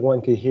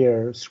everyone could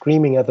hear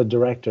screaming at the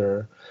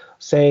director,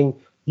 saying,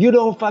 "You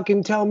don't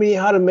fucking tell me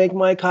how to make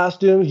my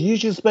costumes. You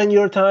should spend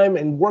your time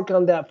and work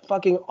on that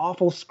fucking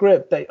awful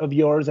script of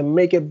yours and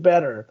make it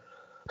better."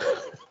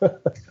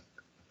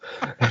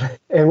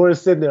 And we're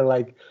sitting there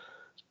like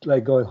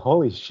going,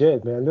 "Holy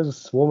shit, man,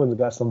 this woman's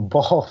got some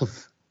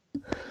balls."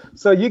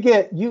 So you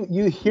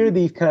hear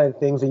these kind of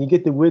things, and you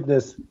get to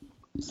witness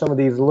some of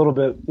these a little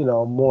bit,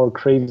 more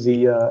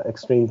crazy,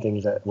 extreme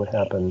things that would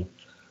happen.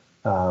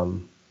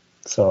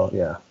 So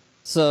yeah.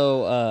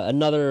 So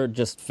another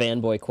just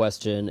fanboy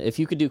question: if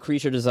you could do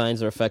creature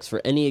designs or effects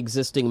for any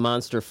existing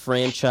monster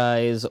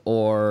franchise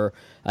or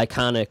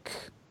iconic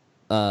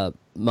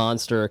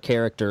monster or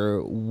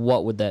character,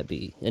 what would that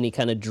be? Any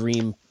kind of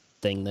dream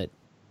thing that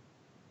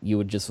you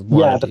would just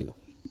want to do?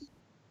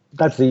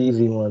 That's the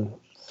easy one.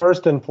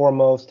 First and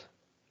foremost,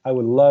 I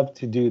would love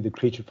to do the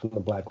creature from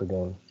the Black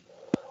Lagoon.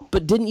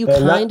 But didn't you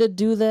kind of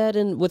do that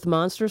with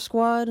Monster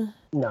Squad?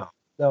 No.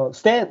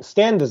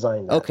 Stan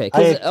designed that. Okay,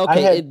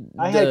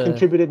 I had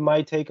contributed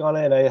my take on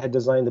it, and I had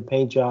designed the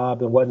paint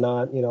job and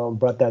whatnot, and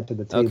brought that to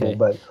the table. Okay.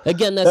 But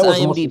again, that's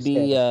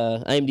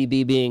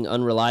IMDb being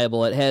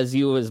unreliable. It has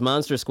you as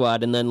Monster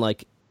Squad, and then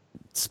like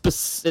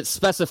it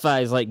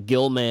specifies like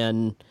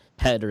Gillman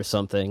head or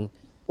something.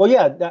 Well,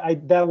 yeah,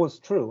 that was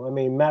true. I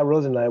mean, Matt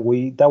Rose and I,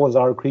 that was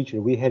our creature.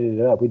 We headed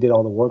it up. We did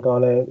all the work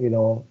on it.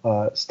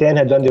 Stan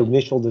had done the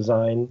initial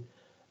design,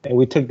 and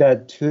we took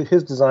that to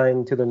his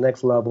design to the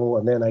next level,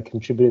 and then I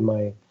contributed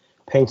my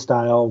paint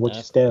style, which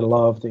Stan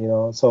loved.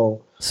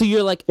 So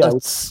you're like a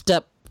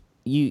step.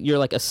 You're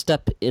like a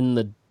step in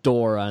the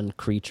door on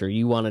creature.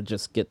 You want to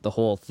just get the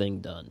whole thing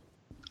done.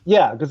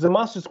 Yeah, because the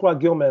Monster Squad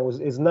Gillman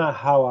is not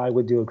how I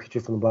would do a creature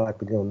from the Black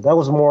Lagoon. That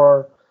was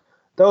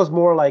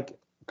more like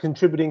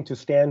contributing to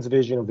Stan's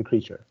vision of the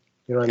creature.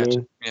 You know what I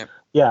mean? Yeah.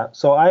 Yeah.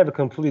 So I have a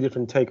completely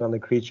different take on the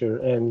creature,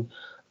 and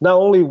not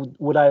only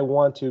would I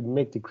want to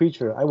make the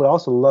creature, I would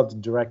also love to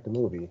direct the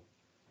movie.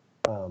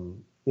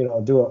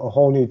 Do a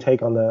whole new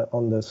take on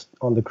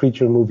the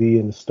creature movie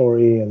and the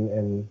story,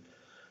 and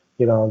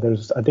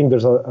I think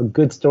there's a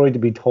good story to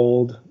be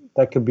told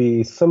that could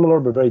be similar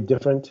but very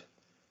different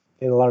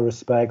in a lot of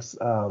respects.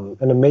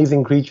 An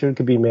amazing creature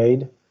could be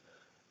made.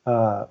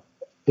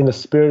 In the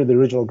spirit of the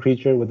original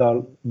creature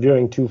without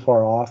veering too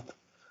far off.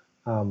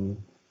 I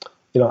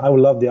would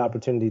love the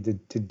opportunity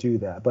to do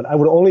that. But I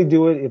would only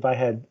do it if I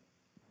had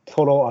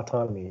total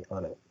autonomy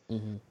on it.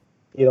 Mm-hmm.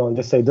 And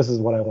just say, this is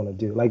what I want to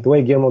do. Like the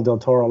way Guillermo del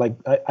Toro, like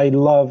I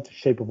loved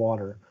Shape of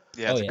Water.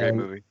 Yeah, it's a great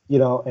movie.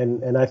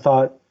 And I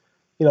thought,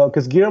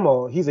 because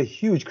Guillermo, he's a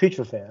huge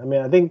creature fan. I mean,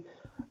 I think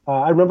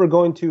I remember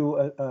going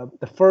to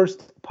the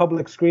first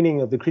public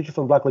screening of The Creature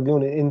from Black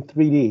Lagoon in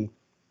 3D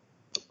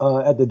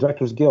at the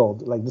Directors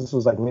Guild. Like this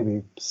was like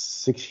maybe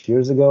 6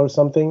 years ago or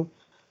something,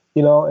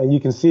 and you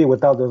can see it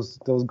without those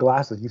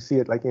glasses. You see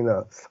it like in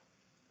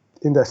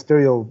the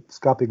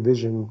stereoscopic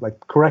vision, like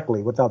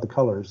correctly without the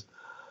colors.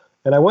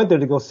 And I went there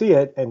to go see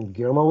it, and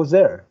Guillermo was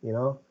there,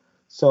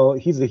 So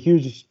he's a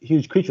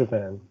huge Creature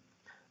fan,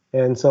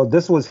 and so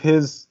this was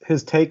his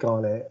take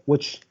on it,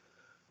 which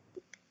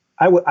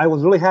I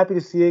was really happy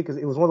to see it because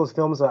it was one of those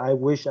films that I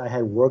wish I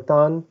had worked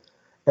on,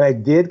 and I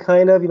did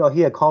kind of.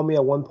 He had called me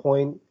at one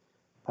point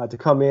to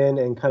come in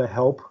and kind of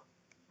help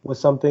with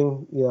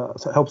something,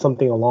 help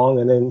something along,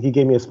 and then he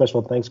gave me a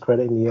special thanks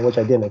credit in the end, which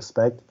I didn't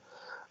expect.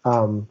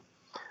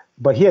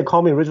 But he had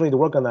called me originally to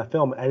work on that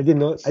film, and I didn't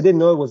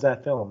know it was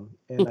that film,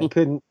 and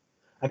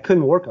I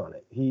couldn't work on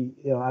it.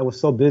 I was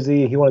so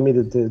busy. He wanted me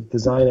to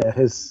design it at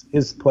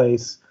his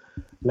place,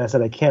 and I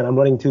said I can't. I'm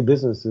running two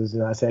businesses.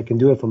 I said I can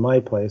do it from my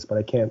place, but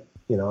I can't.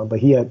 But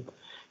he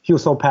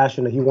was so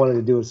passionate. He wanted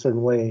to do it a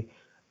certain way,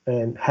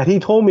 and had he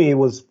told me it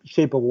was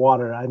Shape of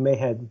Water, I may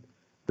have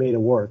made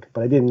it work,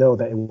 but I didn't know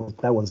that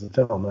that was the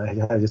film. I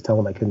had to just tell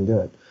him I couldn't do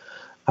it.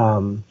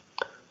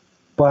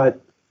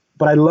 But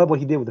I love what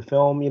he did with the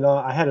film.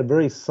 I had a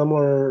very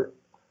similar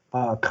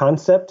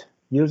concept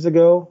years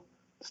ago.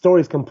 The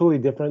story is completely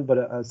different, but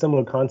a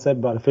similar concept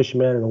about a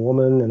fisherman and a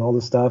woman and all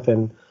this stuff,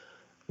 and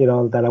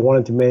that I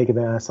wanted to make. And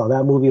then I saw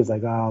that movie. It's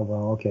like, oh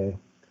well, okay,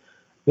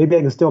 maybe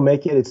I can still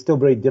make it. It's still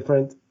very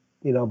different,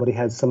 but it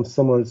had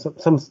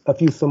a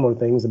few similar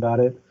things about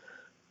it.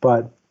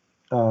 But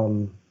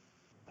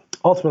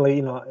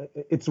ultimately,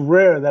 it's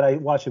rare that I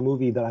watch a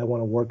movie that I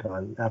want to work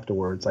on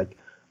afterwards.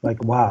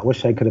 Like, wow, I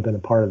wish I could have been a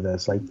part of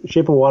this. Like,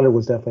 Shape of Water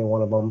was definitely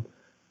one of them.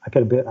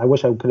 I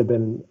wish I could have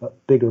been a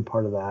bigger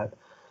part of that.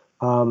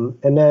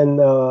 And then,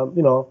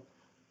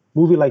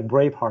 movie like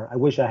Braveheart. I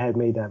wish I had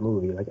made that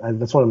movie.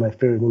 That's one of my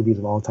favorite movies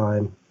of all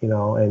time.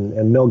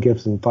 And Mel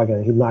Gibson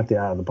he knocked it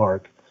out of the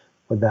park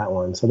with that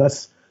one. So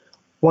that's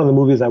one of the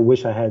movies I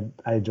wish I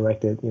had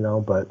directed.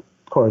 But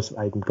of course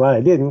I'm glad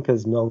I didn't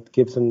because Mel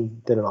Gibson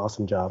did an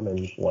awesome job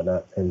and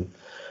whatnot. And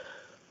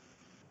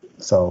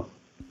so.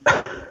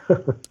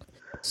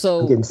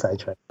 So, I'm getting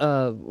sidetracked.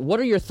 What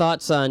are your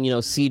thoughts on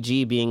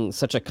CG being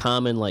such a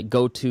common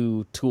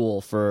go-to tool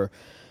for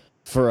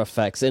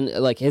effects, and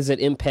has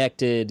it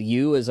impacted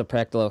you as a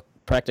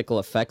practical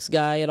effects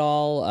guy at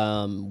all?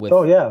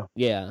 Oh yeah,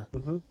 yeah,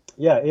 mm-hmm.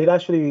 Yeah. It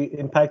actually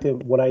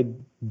impacted what I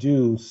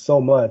do so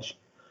much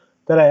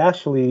that I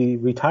actually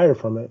retired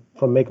from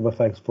makeup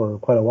effects for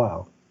quite a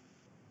while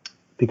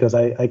because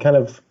I kind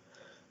of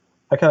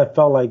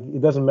felt like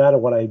it doesn't matter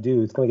what I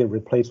do, it's going to get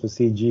replaced with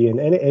CG,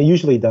 and it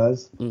usually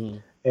does. Mm-hmm.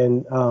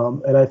 And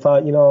I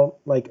thought,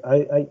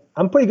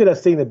 I'm pretty good at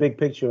seeing the big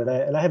picture,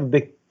 and I have a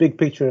big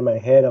picture in my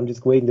head. I'm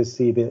just waiting to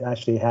see if it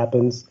actually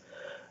happens.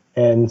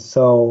 And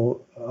so,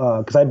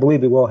 because I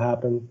believe it will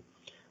happen.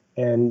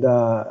 And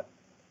to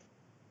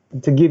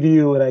give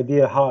you an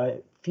idea how I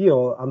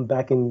feel, I'm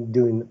back in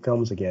doing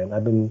films again.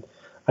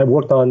 I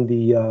worked on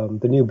the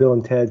new Bill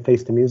and Ted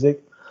Face the Music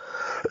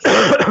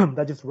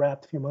that just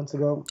wrapped a few months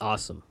ago.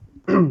 Awesome.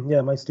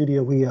 Yeah, my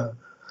studio, we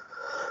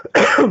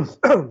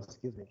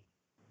excuse me.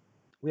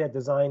 We had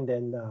designed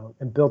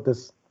and built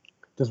this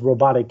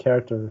robotic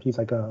character. He's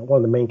like one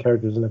of the main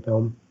characters in the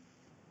film.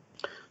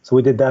 So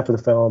we did that for the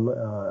film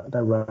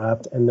that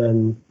wrapped, and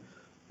then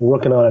we're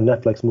working on a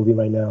Netflix movie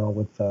right now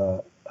with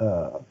a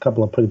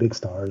couple of pretty big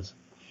stars.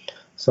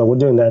 So we're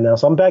doing that now.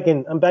 So I'm back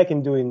in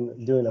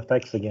doing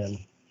effects again.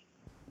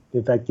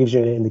 If that gives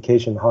you an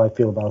indication of how I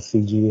feel about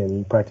CG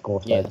and practical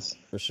effects.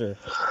 Yeah, for sure.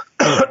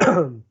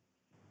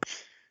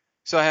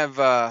 So I have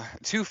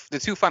the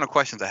two final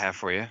questions I have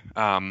for you.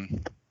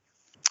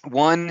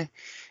 One,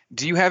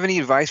 do you have any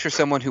advice for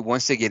someone who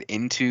wants to get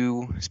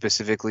into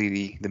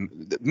specifically the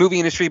movie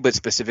industry, but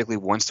specifically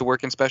wants to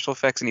work in special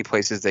effects? Any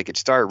places they could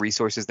start,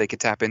 resources they could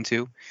tap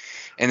into?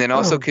 And then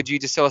also, could you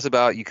just tell us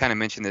about, you kind of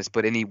mentioned this,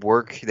 but any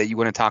work that you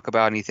want to talk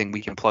about, anything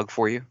we can plug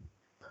for you?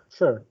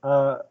 Sure.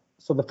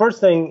 So the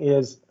first thing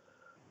is,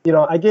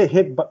 I get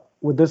hit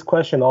with this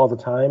question all the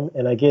time,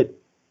 and I get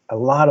a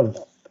lot of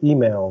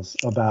emails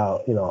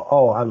about,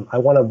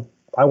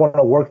 I want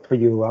to work for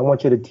you. I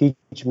want you to teach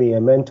me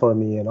and mentor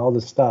me and all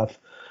this stuff.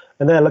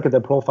 And then I look at their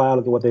profile,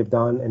 look at what they've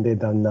done, and they've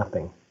done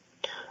nothing.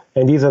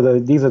 And these are the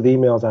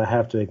emails I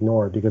have to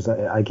ignore because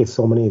I get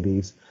so many of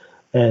these.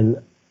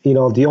 And the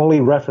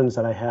only reference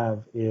that I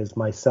have is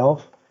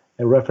myself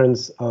and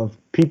reference of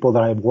people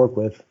that I've worked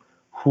with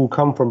who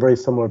come from very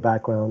similar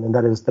background. And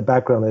that is, the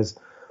background is,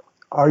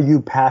 are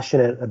you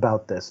passionate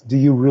about this? Do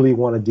you really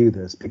want to do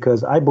this?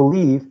 Because I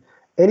believe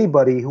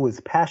anybody who is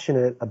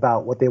passionate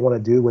about what they want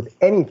to do with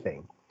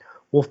anything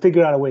will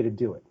figure out a way to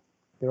do it.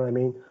 You know what I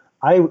mean?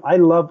 I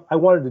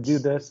wanted to do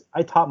this.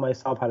 I taught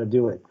myself how to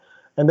do it.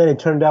 And then it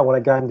turned out when I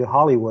got into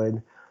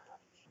Hollywood,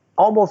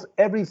 almost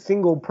every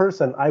single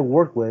person I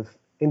worked with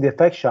in the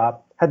effects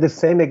shop had the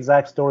same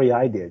exact story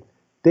I did.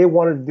 They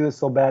wanted to do it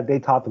so bad, they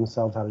taught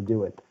themselves how to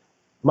do it.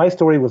 My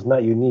story was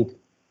not unique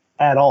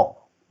at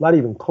all, not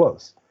even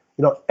close.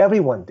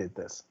 Everyone did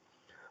this.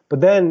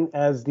 But then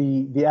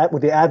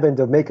with the advent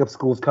of makeup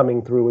schools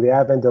coming through, with the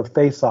advent of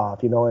Face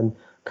Off, and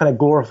kind of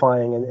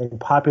glorifying and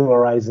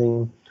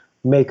popularizing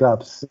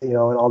makeups, and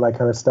all that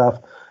kind of stuff,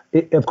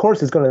 of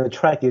course, it's going to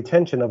attract the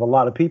attention of a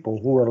lot of people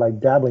who are like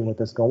dabbling with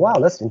this, going, wow,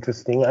 that's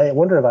interesting. I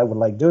wonder if I would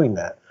like doing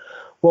that.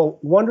 Well,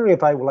 wondering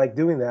if I would like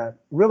doing that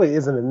really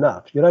isn't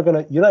enough. You're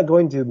not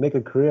going to make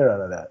a career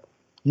out of that.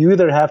 You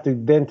either have to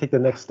then take the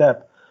next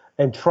step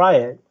and try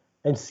it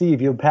and see if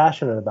you're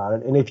passionate about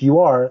it. And if you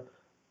are,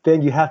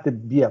 then you have to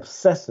be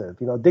obsessive.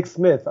 Dick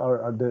Smith,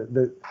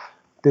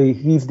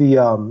 he's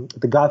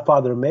the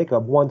godfather of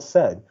makeup, once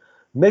said,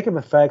 makeup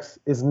effects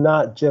is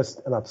not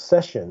just an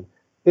obsession,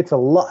 it's a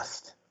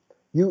lust.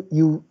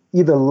 You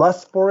either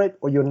lust for it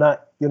or you're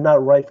not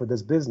right for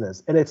this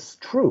business. And it's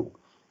true.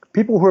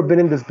 People who have been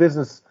in this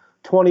business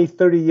 20,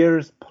 30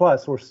 years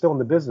plus who are still in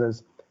the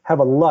business have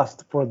a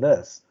lust for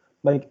this.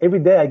 Like every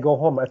day I go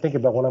home, I think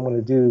about what I'm going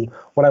to do,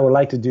 what I would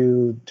like to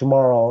do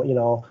tomorrow,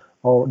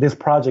 or this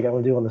project I'm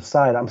going to do on the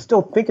side. I'm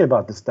still thinking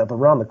about this stuff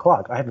around the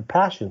clock. I have a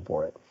passion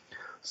for it.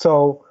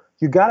 So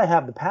you got to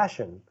have the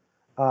passion.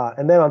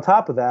 And then on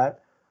top of that,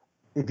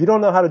 if you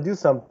don't know how to do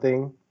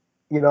something,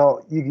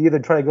 you either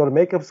try to go to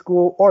makeup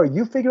school or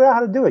you figure out how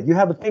to do it. You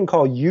have a thing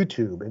called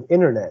YouTube and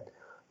internet.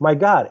 My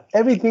God,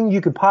 everything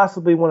you could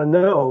possibly want to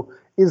know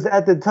is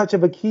at the touch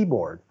of a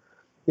keyboard.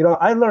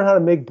 I learned how to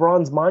make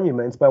bronze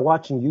monuments by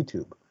watching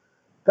YouTube.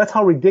 That's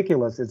how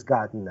ridiculous it's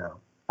gotten now.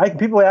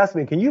 People ask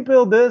me, can you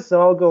build this?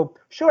 And I'll go,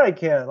 sure I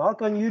can. I'll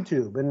go on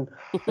YouTube. And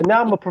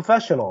now I'm a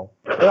professional.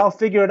 And I'll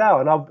figure it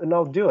out, and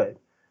I'll do it.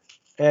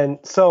 And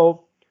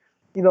so,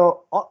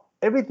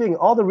 everything,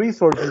 all the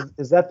resources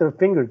is at their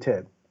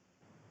fingertip.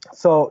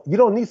 So you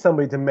don't need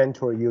somebody to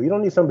mentor you. You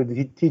don't need somebody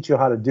to teach you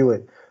how to do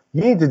it.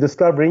 You need to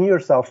discover in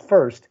yourself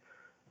first,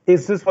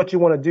 is this what you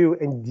want to do,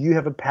 and do you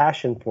have a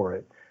passion for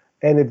it?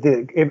 And if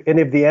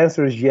the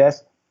answer is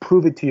yes,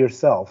 prove it to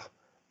yourself.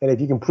 And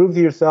if you can prove to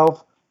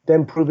yourself,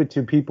 then prove it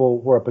to people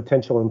who are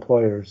potential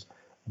employers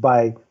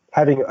by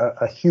having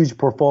a huge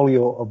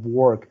portfolio of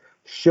work.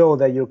 Show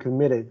that you're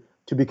committed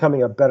to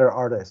becoming a better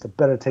artist, a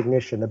better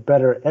technician, a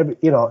better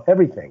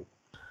everything.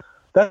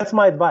 That's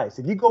my advice.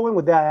 If you go in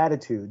with that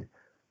attitude,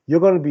 you're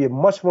going to be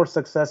much more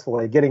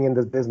successful at getting in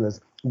this business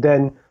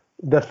than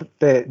the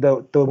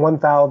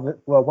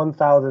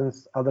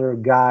 1,000th other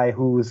guy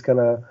who's going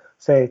to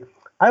say,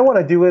 I want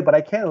to do it, but I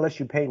can't unless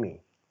you pay me.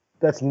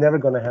 That's never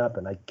going to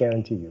happen. I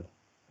guarantee you.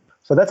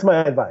 So that's my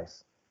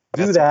advice.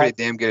 That's pretty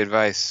damn good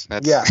advice.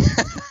 Yeah.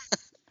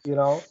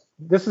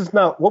 This is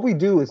not, what we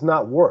do is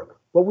not work.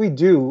 What we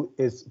do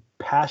is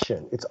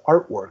passion. It's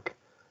artwork.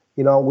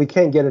 We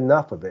can't get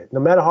enough of it, no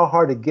matter how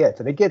hard it gets.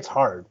 And it gets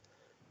hard.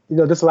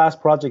 This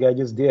last project I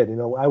just did,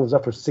 I was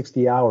up for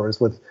 60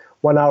 hours with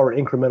 1 hour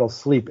incremental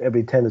sleep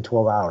every 10 to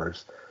 12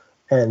 hours.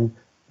 And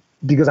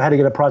because I had to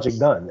get a project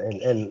done.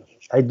 And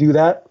I do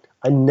that.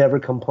 I never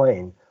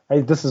complain.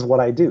 This is what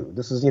I do.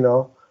 This is,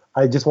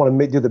 I just want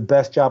to do the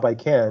best job I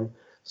can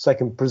so I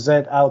can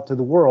present out to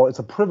the world. It's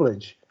a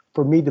privilege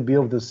for me to be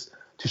able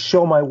to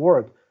show my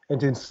work and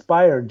to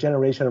inspire a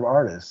generation of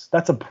artists.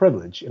 That's a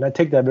privilege, and I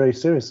take that very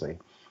seriously.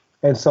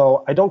 And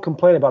so I don't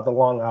complain about the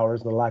long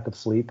hours and the lack of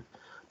sleep,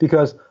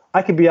 because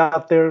I could be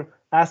out there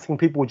asking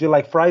people, would you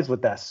like fries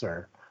with that,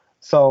 sir?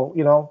 So,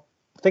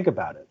 think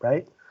about it,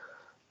 right?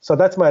 So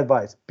that's my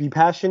advice. Be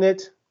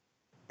passionate.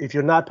 If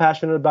you're not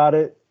passionate about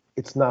it,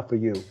 it's not for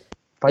you.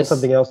 Find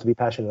something else to be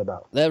passionate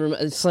about.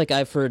 It's like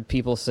I've heard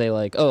people say,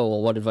 like, oh,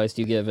 well, what advice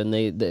do you give? And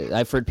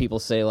I've heard people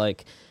say,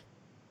 like,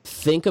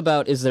 think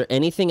about, is there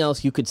anything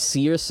else you could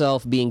see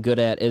yourself being good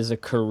at as a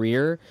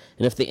career?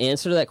 And if the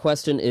answer to that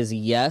question is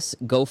yes,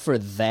 go for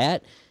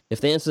that. If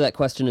the answer to that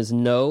question is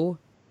no,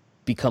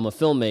 become a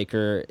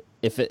filmmaker.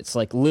 If it's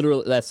like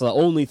literally that's the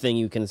only thing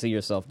you can see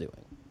yourself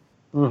doing.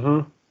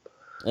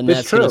 Mm-hmm. And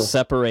that's going to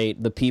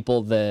separate the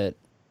people that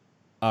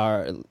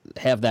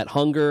have that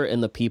hunger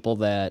and the people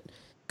that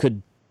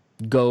could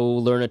go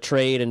learn a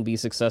trade and be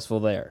successful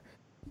there.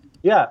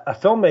 Yeah, a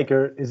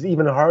filmmaker is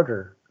even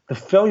harder. The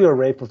failure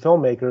rate for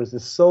filmmakers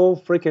is so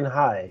freaking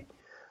high.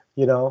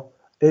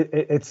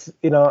 It's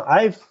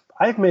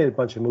I've made a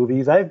bunch of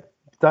movies. I've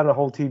done a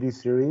whole TV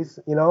series.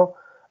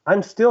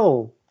 I'm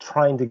still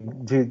trying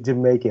to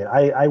make it.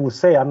 I would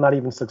say I'm not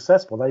even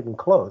successful, not even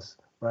close,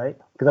 right?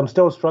 Because I'm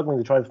still struggling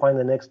to try to find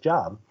the next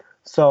job.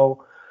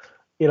 So,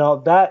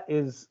 that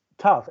is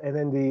tough. And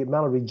then the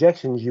amount of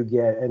rejections you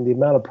get and the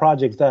amount of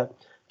projects that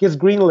gets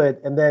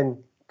greenlit and then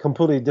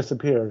completely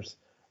disappears.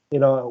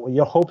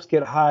 Your hopes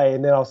get high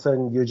and then all of a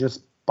sudden you're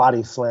just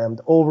body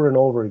slammed over and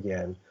over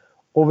again.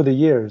 Over the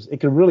years, it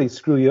can really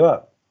screw you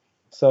up.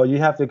 So you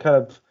have to kind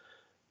of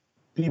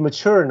be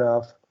mature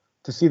enough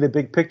to see the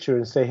big picture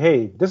and say,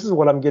 hey, this is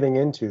what I'm getting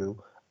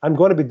into. I'm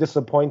going to be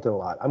disappointed a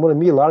lot. I'm going to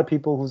meet a lot of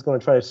people who's going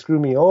to try to screw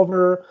me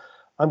over.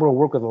 I'm going to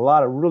work with a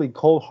lot of really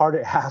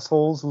cold-hearted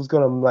assholes who's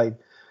going to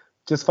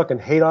just fucking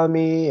hate on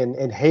me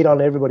and hate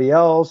on everybody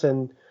else.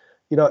 And,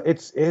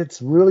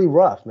 it's really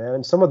rough, man.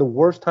 And some of the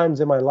worst times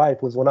in my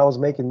life was when I was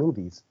making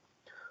movies.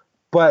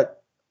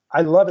 But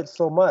I love it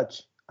so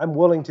much, I'm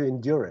willing to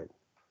endure it.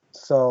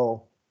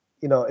 So,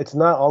 it's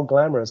not all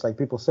glamorous like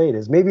people say it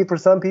is. Maybe for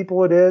some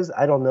people it is.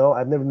 I don't know.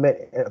 I've never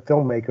met a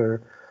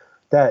filmmaker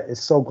that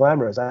is so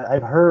glamorous.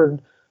 I've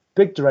heard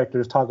big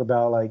directors talk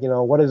about, like,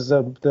 what is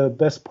the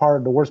best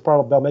part, the worst part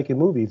about making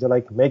movies? They're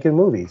like, making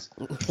movies.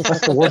 That's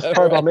the worst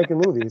part about making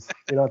movies.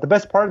 The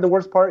best part, the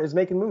worst part is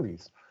making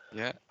movies.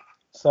 Yeah.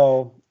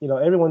 So,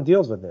 everyone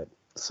deals with it.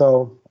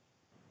 So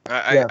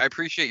I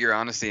appreciate your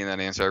honesty in that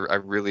answer. I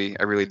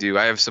really do.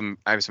 I have some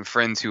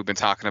friends who have been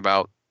talking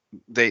about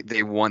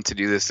they want to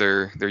do this.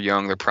 They're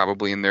young. They're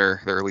probably in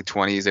their early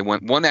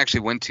 20s. One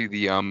actually went to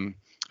the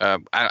I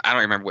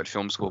don't remember what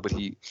film school, but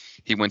he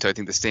went to, I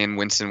think, the Stan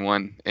Winston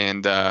one,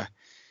 and I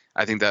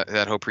think that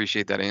he'll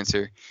appreciate that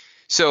answer.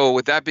 So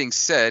with that being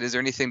said, is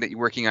there anything that you're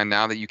working on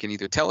now that you can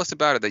either tell us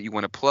about or that you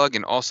want to plug?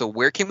 And also,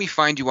 where can we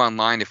find you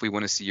online if we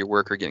want to see your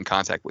work or get in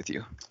contact with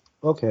you?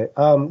 Okay.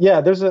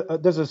 There's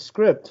a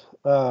script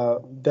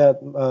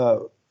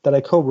that I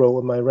co-wrote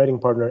with my writing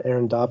partner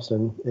Aaron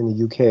Dobson in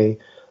the UK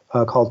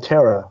called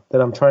Terra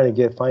that I'm trying to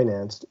get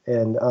financed,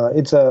 and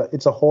it's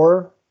a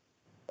horror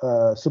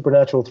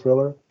supernatural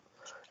thriller,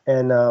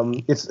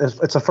 and it's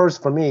a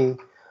first for me,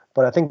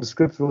 but I think the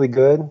script's really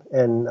good,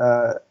 and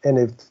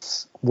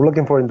we're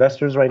looking for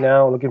investors right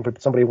now, looking for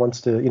somebody who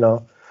wants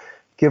to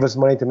give us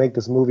money to make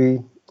this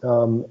movie,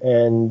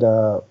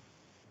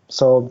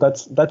 so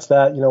that's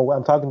that.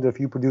 I'm talking to a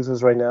few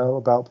producers right now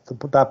about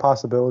that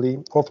possibility.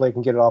 Hopefully I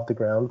can get it off the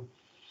ground.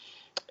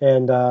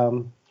 And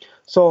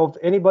so if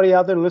anybody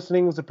out there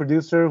listening is a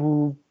producer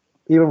who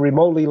even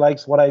remotely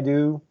likes what I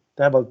do,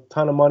 they have a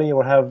ton of money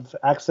or have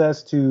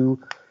access to,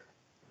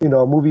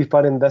 movie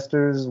fund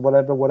investors,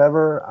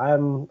 whatever,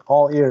 I'm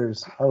all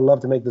ears. I would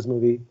love to make this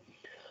movie.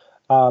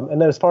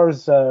 And then as far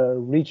as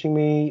reaching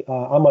me,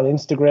 I'm on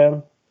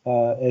Instagram.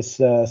 It's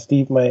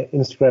Steve. My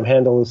Instagram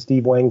handle is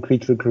Steve Wang,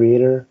 Creature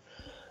Creator.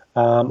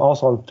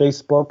 Also on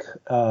Facebook,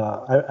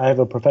 I have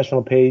a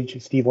professional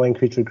page, Steve Wang,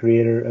 Creature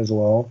Creator, as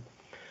well.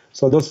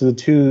 So those are the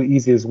two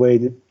easiest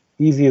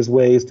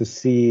ways to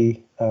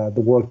see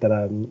the work that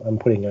I'm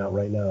putting out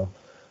right now.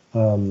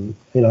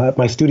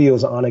 My studio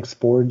is Onyx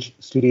Forge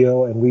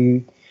Studio, and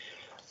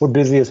we're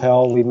busy as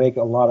hell. We make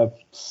a lot of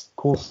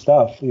cool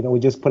stuff. We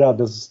just put out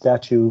this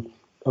statue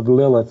of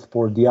Lilith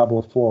for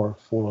Diablo 4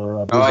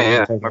 for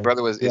my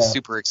brother is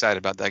super excited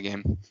about that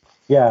game.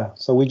 Yeah,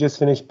 so we just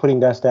finished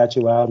putting that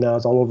statue out. Now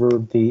it's all over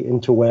the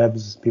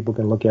interwebs. People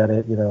can look at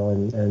it,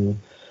 and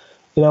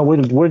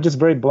we're just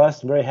very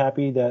blessed and very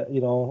happy that a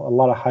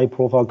lot of high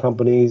profile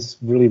companies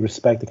really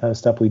respect the kind of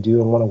stuff we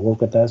do and want to work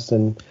with us,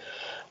 and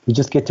we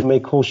just get to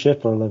make cool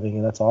shit for a living,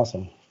 and that's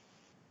awesome.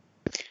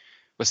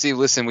 Well, Steve,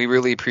 listen, we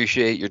really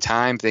appreciate your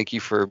time. Thank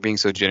you for being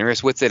so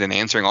generous with it and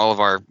answering all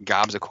of our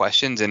gobs of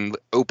questions, and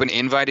open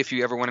invite if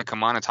you ever want to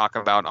come on and talk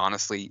about,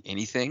 honestly,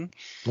 anything.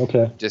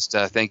 Okay. Just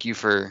thank you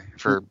for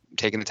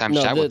taking the time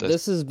to chat with us.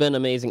 This has been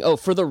amazing. Oh,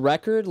 for the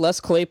record, Les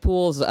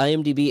Claypool's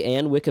IMDb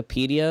and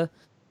Wikipedia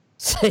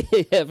say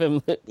you have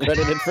him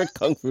credited for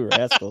Kung Fu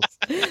Rascals.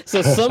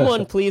 So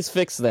someone please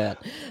fix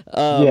that.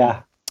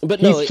 Yeah. But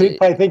he's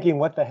probably thinking,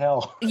 what the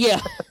hell? Yeah.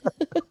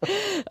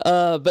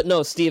 But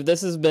no, Steve,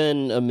 this has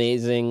been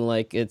amazing.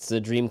 Like, it's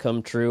a dream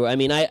come true. I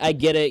mean, I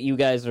get it. You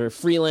guys are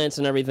freelance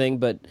and everything,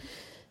 but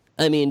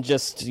I mean,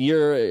 just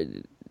your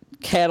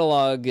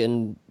catalog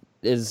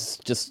is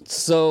just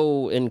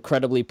so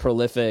incredibly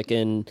prolific.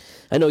 And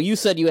I know you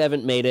said you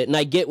haven't made it, and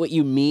I get what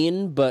you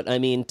mean, but I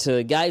mean,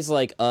 to guys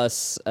like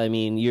us, I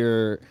mean,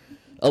 you're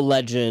a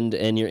legend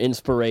and you're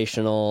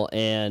inspirational,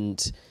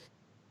 and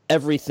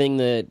everything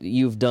that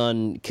you've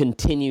done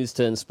continues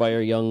to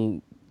inspire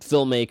young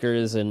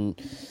filmmakers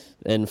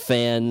and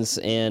fans,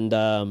 and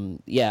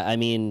I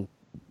mean,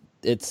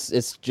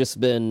 it's just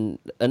been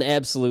an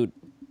absolute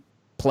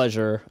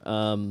pleasure,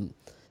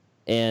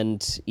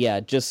 and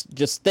yeah,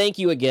 just thank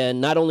you again,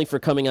 not only for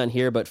coming on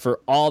here, but for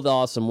all the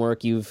awesome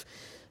work you've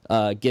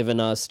given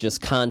us,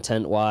 just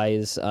content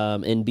wise,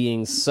 and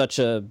being such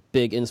a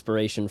big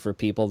inspiration for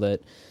people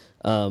that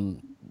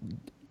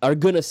are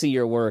gonna see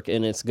your work,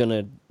 and it's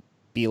gonna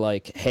be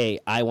like, hey,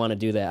 I want to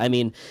do that. I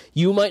mean,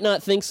 you might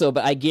not think so,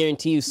 but I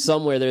guarantee you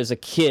somewhere there's a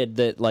kid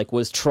that like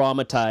was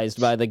traumatized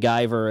by the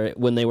Guyver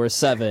when they were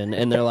 7,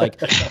 and they're like,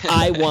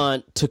 I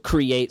want to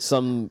create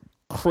some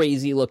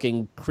crazy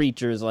looking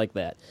creatures like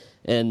that.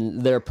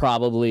 And they're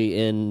probably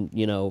in,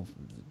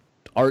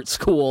 art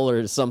school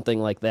or something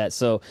like that.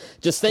 So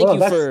just thank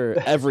you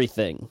for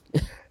everything.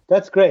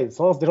 That's great. As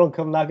long as they don't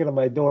come knocking on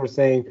my door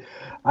saying,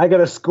 I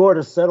got a score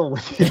to settle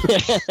with you.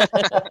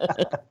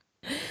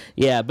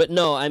 Yeah, but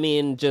no, I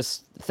mean,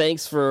 just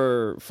thanks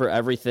for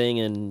everything,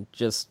 and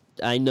just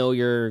I know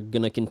you're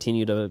gonna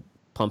continue to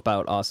pump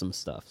out awesome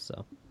stuff.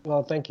 So,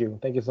 well, thank you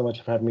so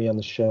much for having me on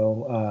the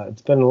show.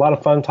 It's been a lot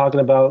of fun talking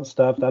about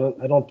stuff. I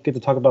don't get to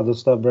talk about this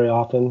stuff very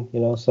often,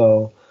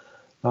 So,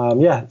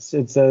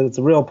 it's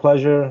a real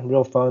pleasure,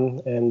 real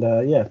fun, and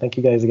thank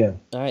you guys again.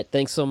 All right,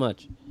 thanks so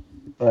much.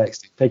 All right,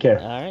 take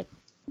care. All right.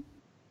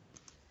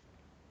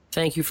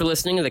 Thank you for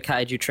listening to the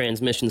Kaiju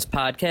Transmissions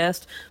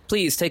podcast.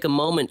 Please take a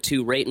moment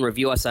to rate and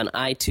review us on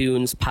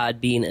iTunes,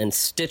 Podbean, and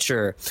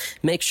Stitcher.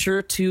 Make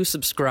sure to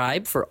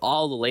subscribe for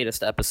all the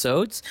latest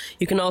episodes.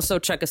 You can also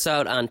check us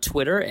out on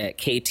Twitter at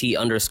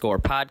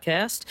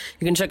KT_podcast.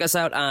 You can check us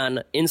out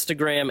on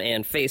Instagram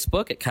and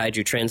Facebook at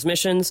Kaiju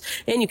Transmissions.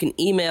 And you can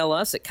email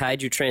us at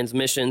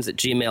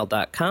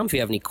kaijutransmissions@gmail.com if you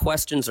have any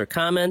questions or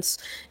comments.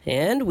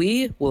 And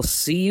we will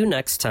see you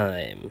next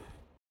time.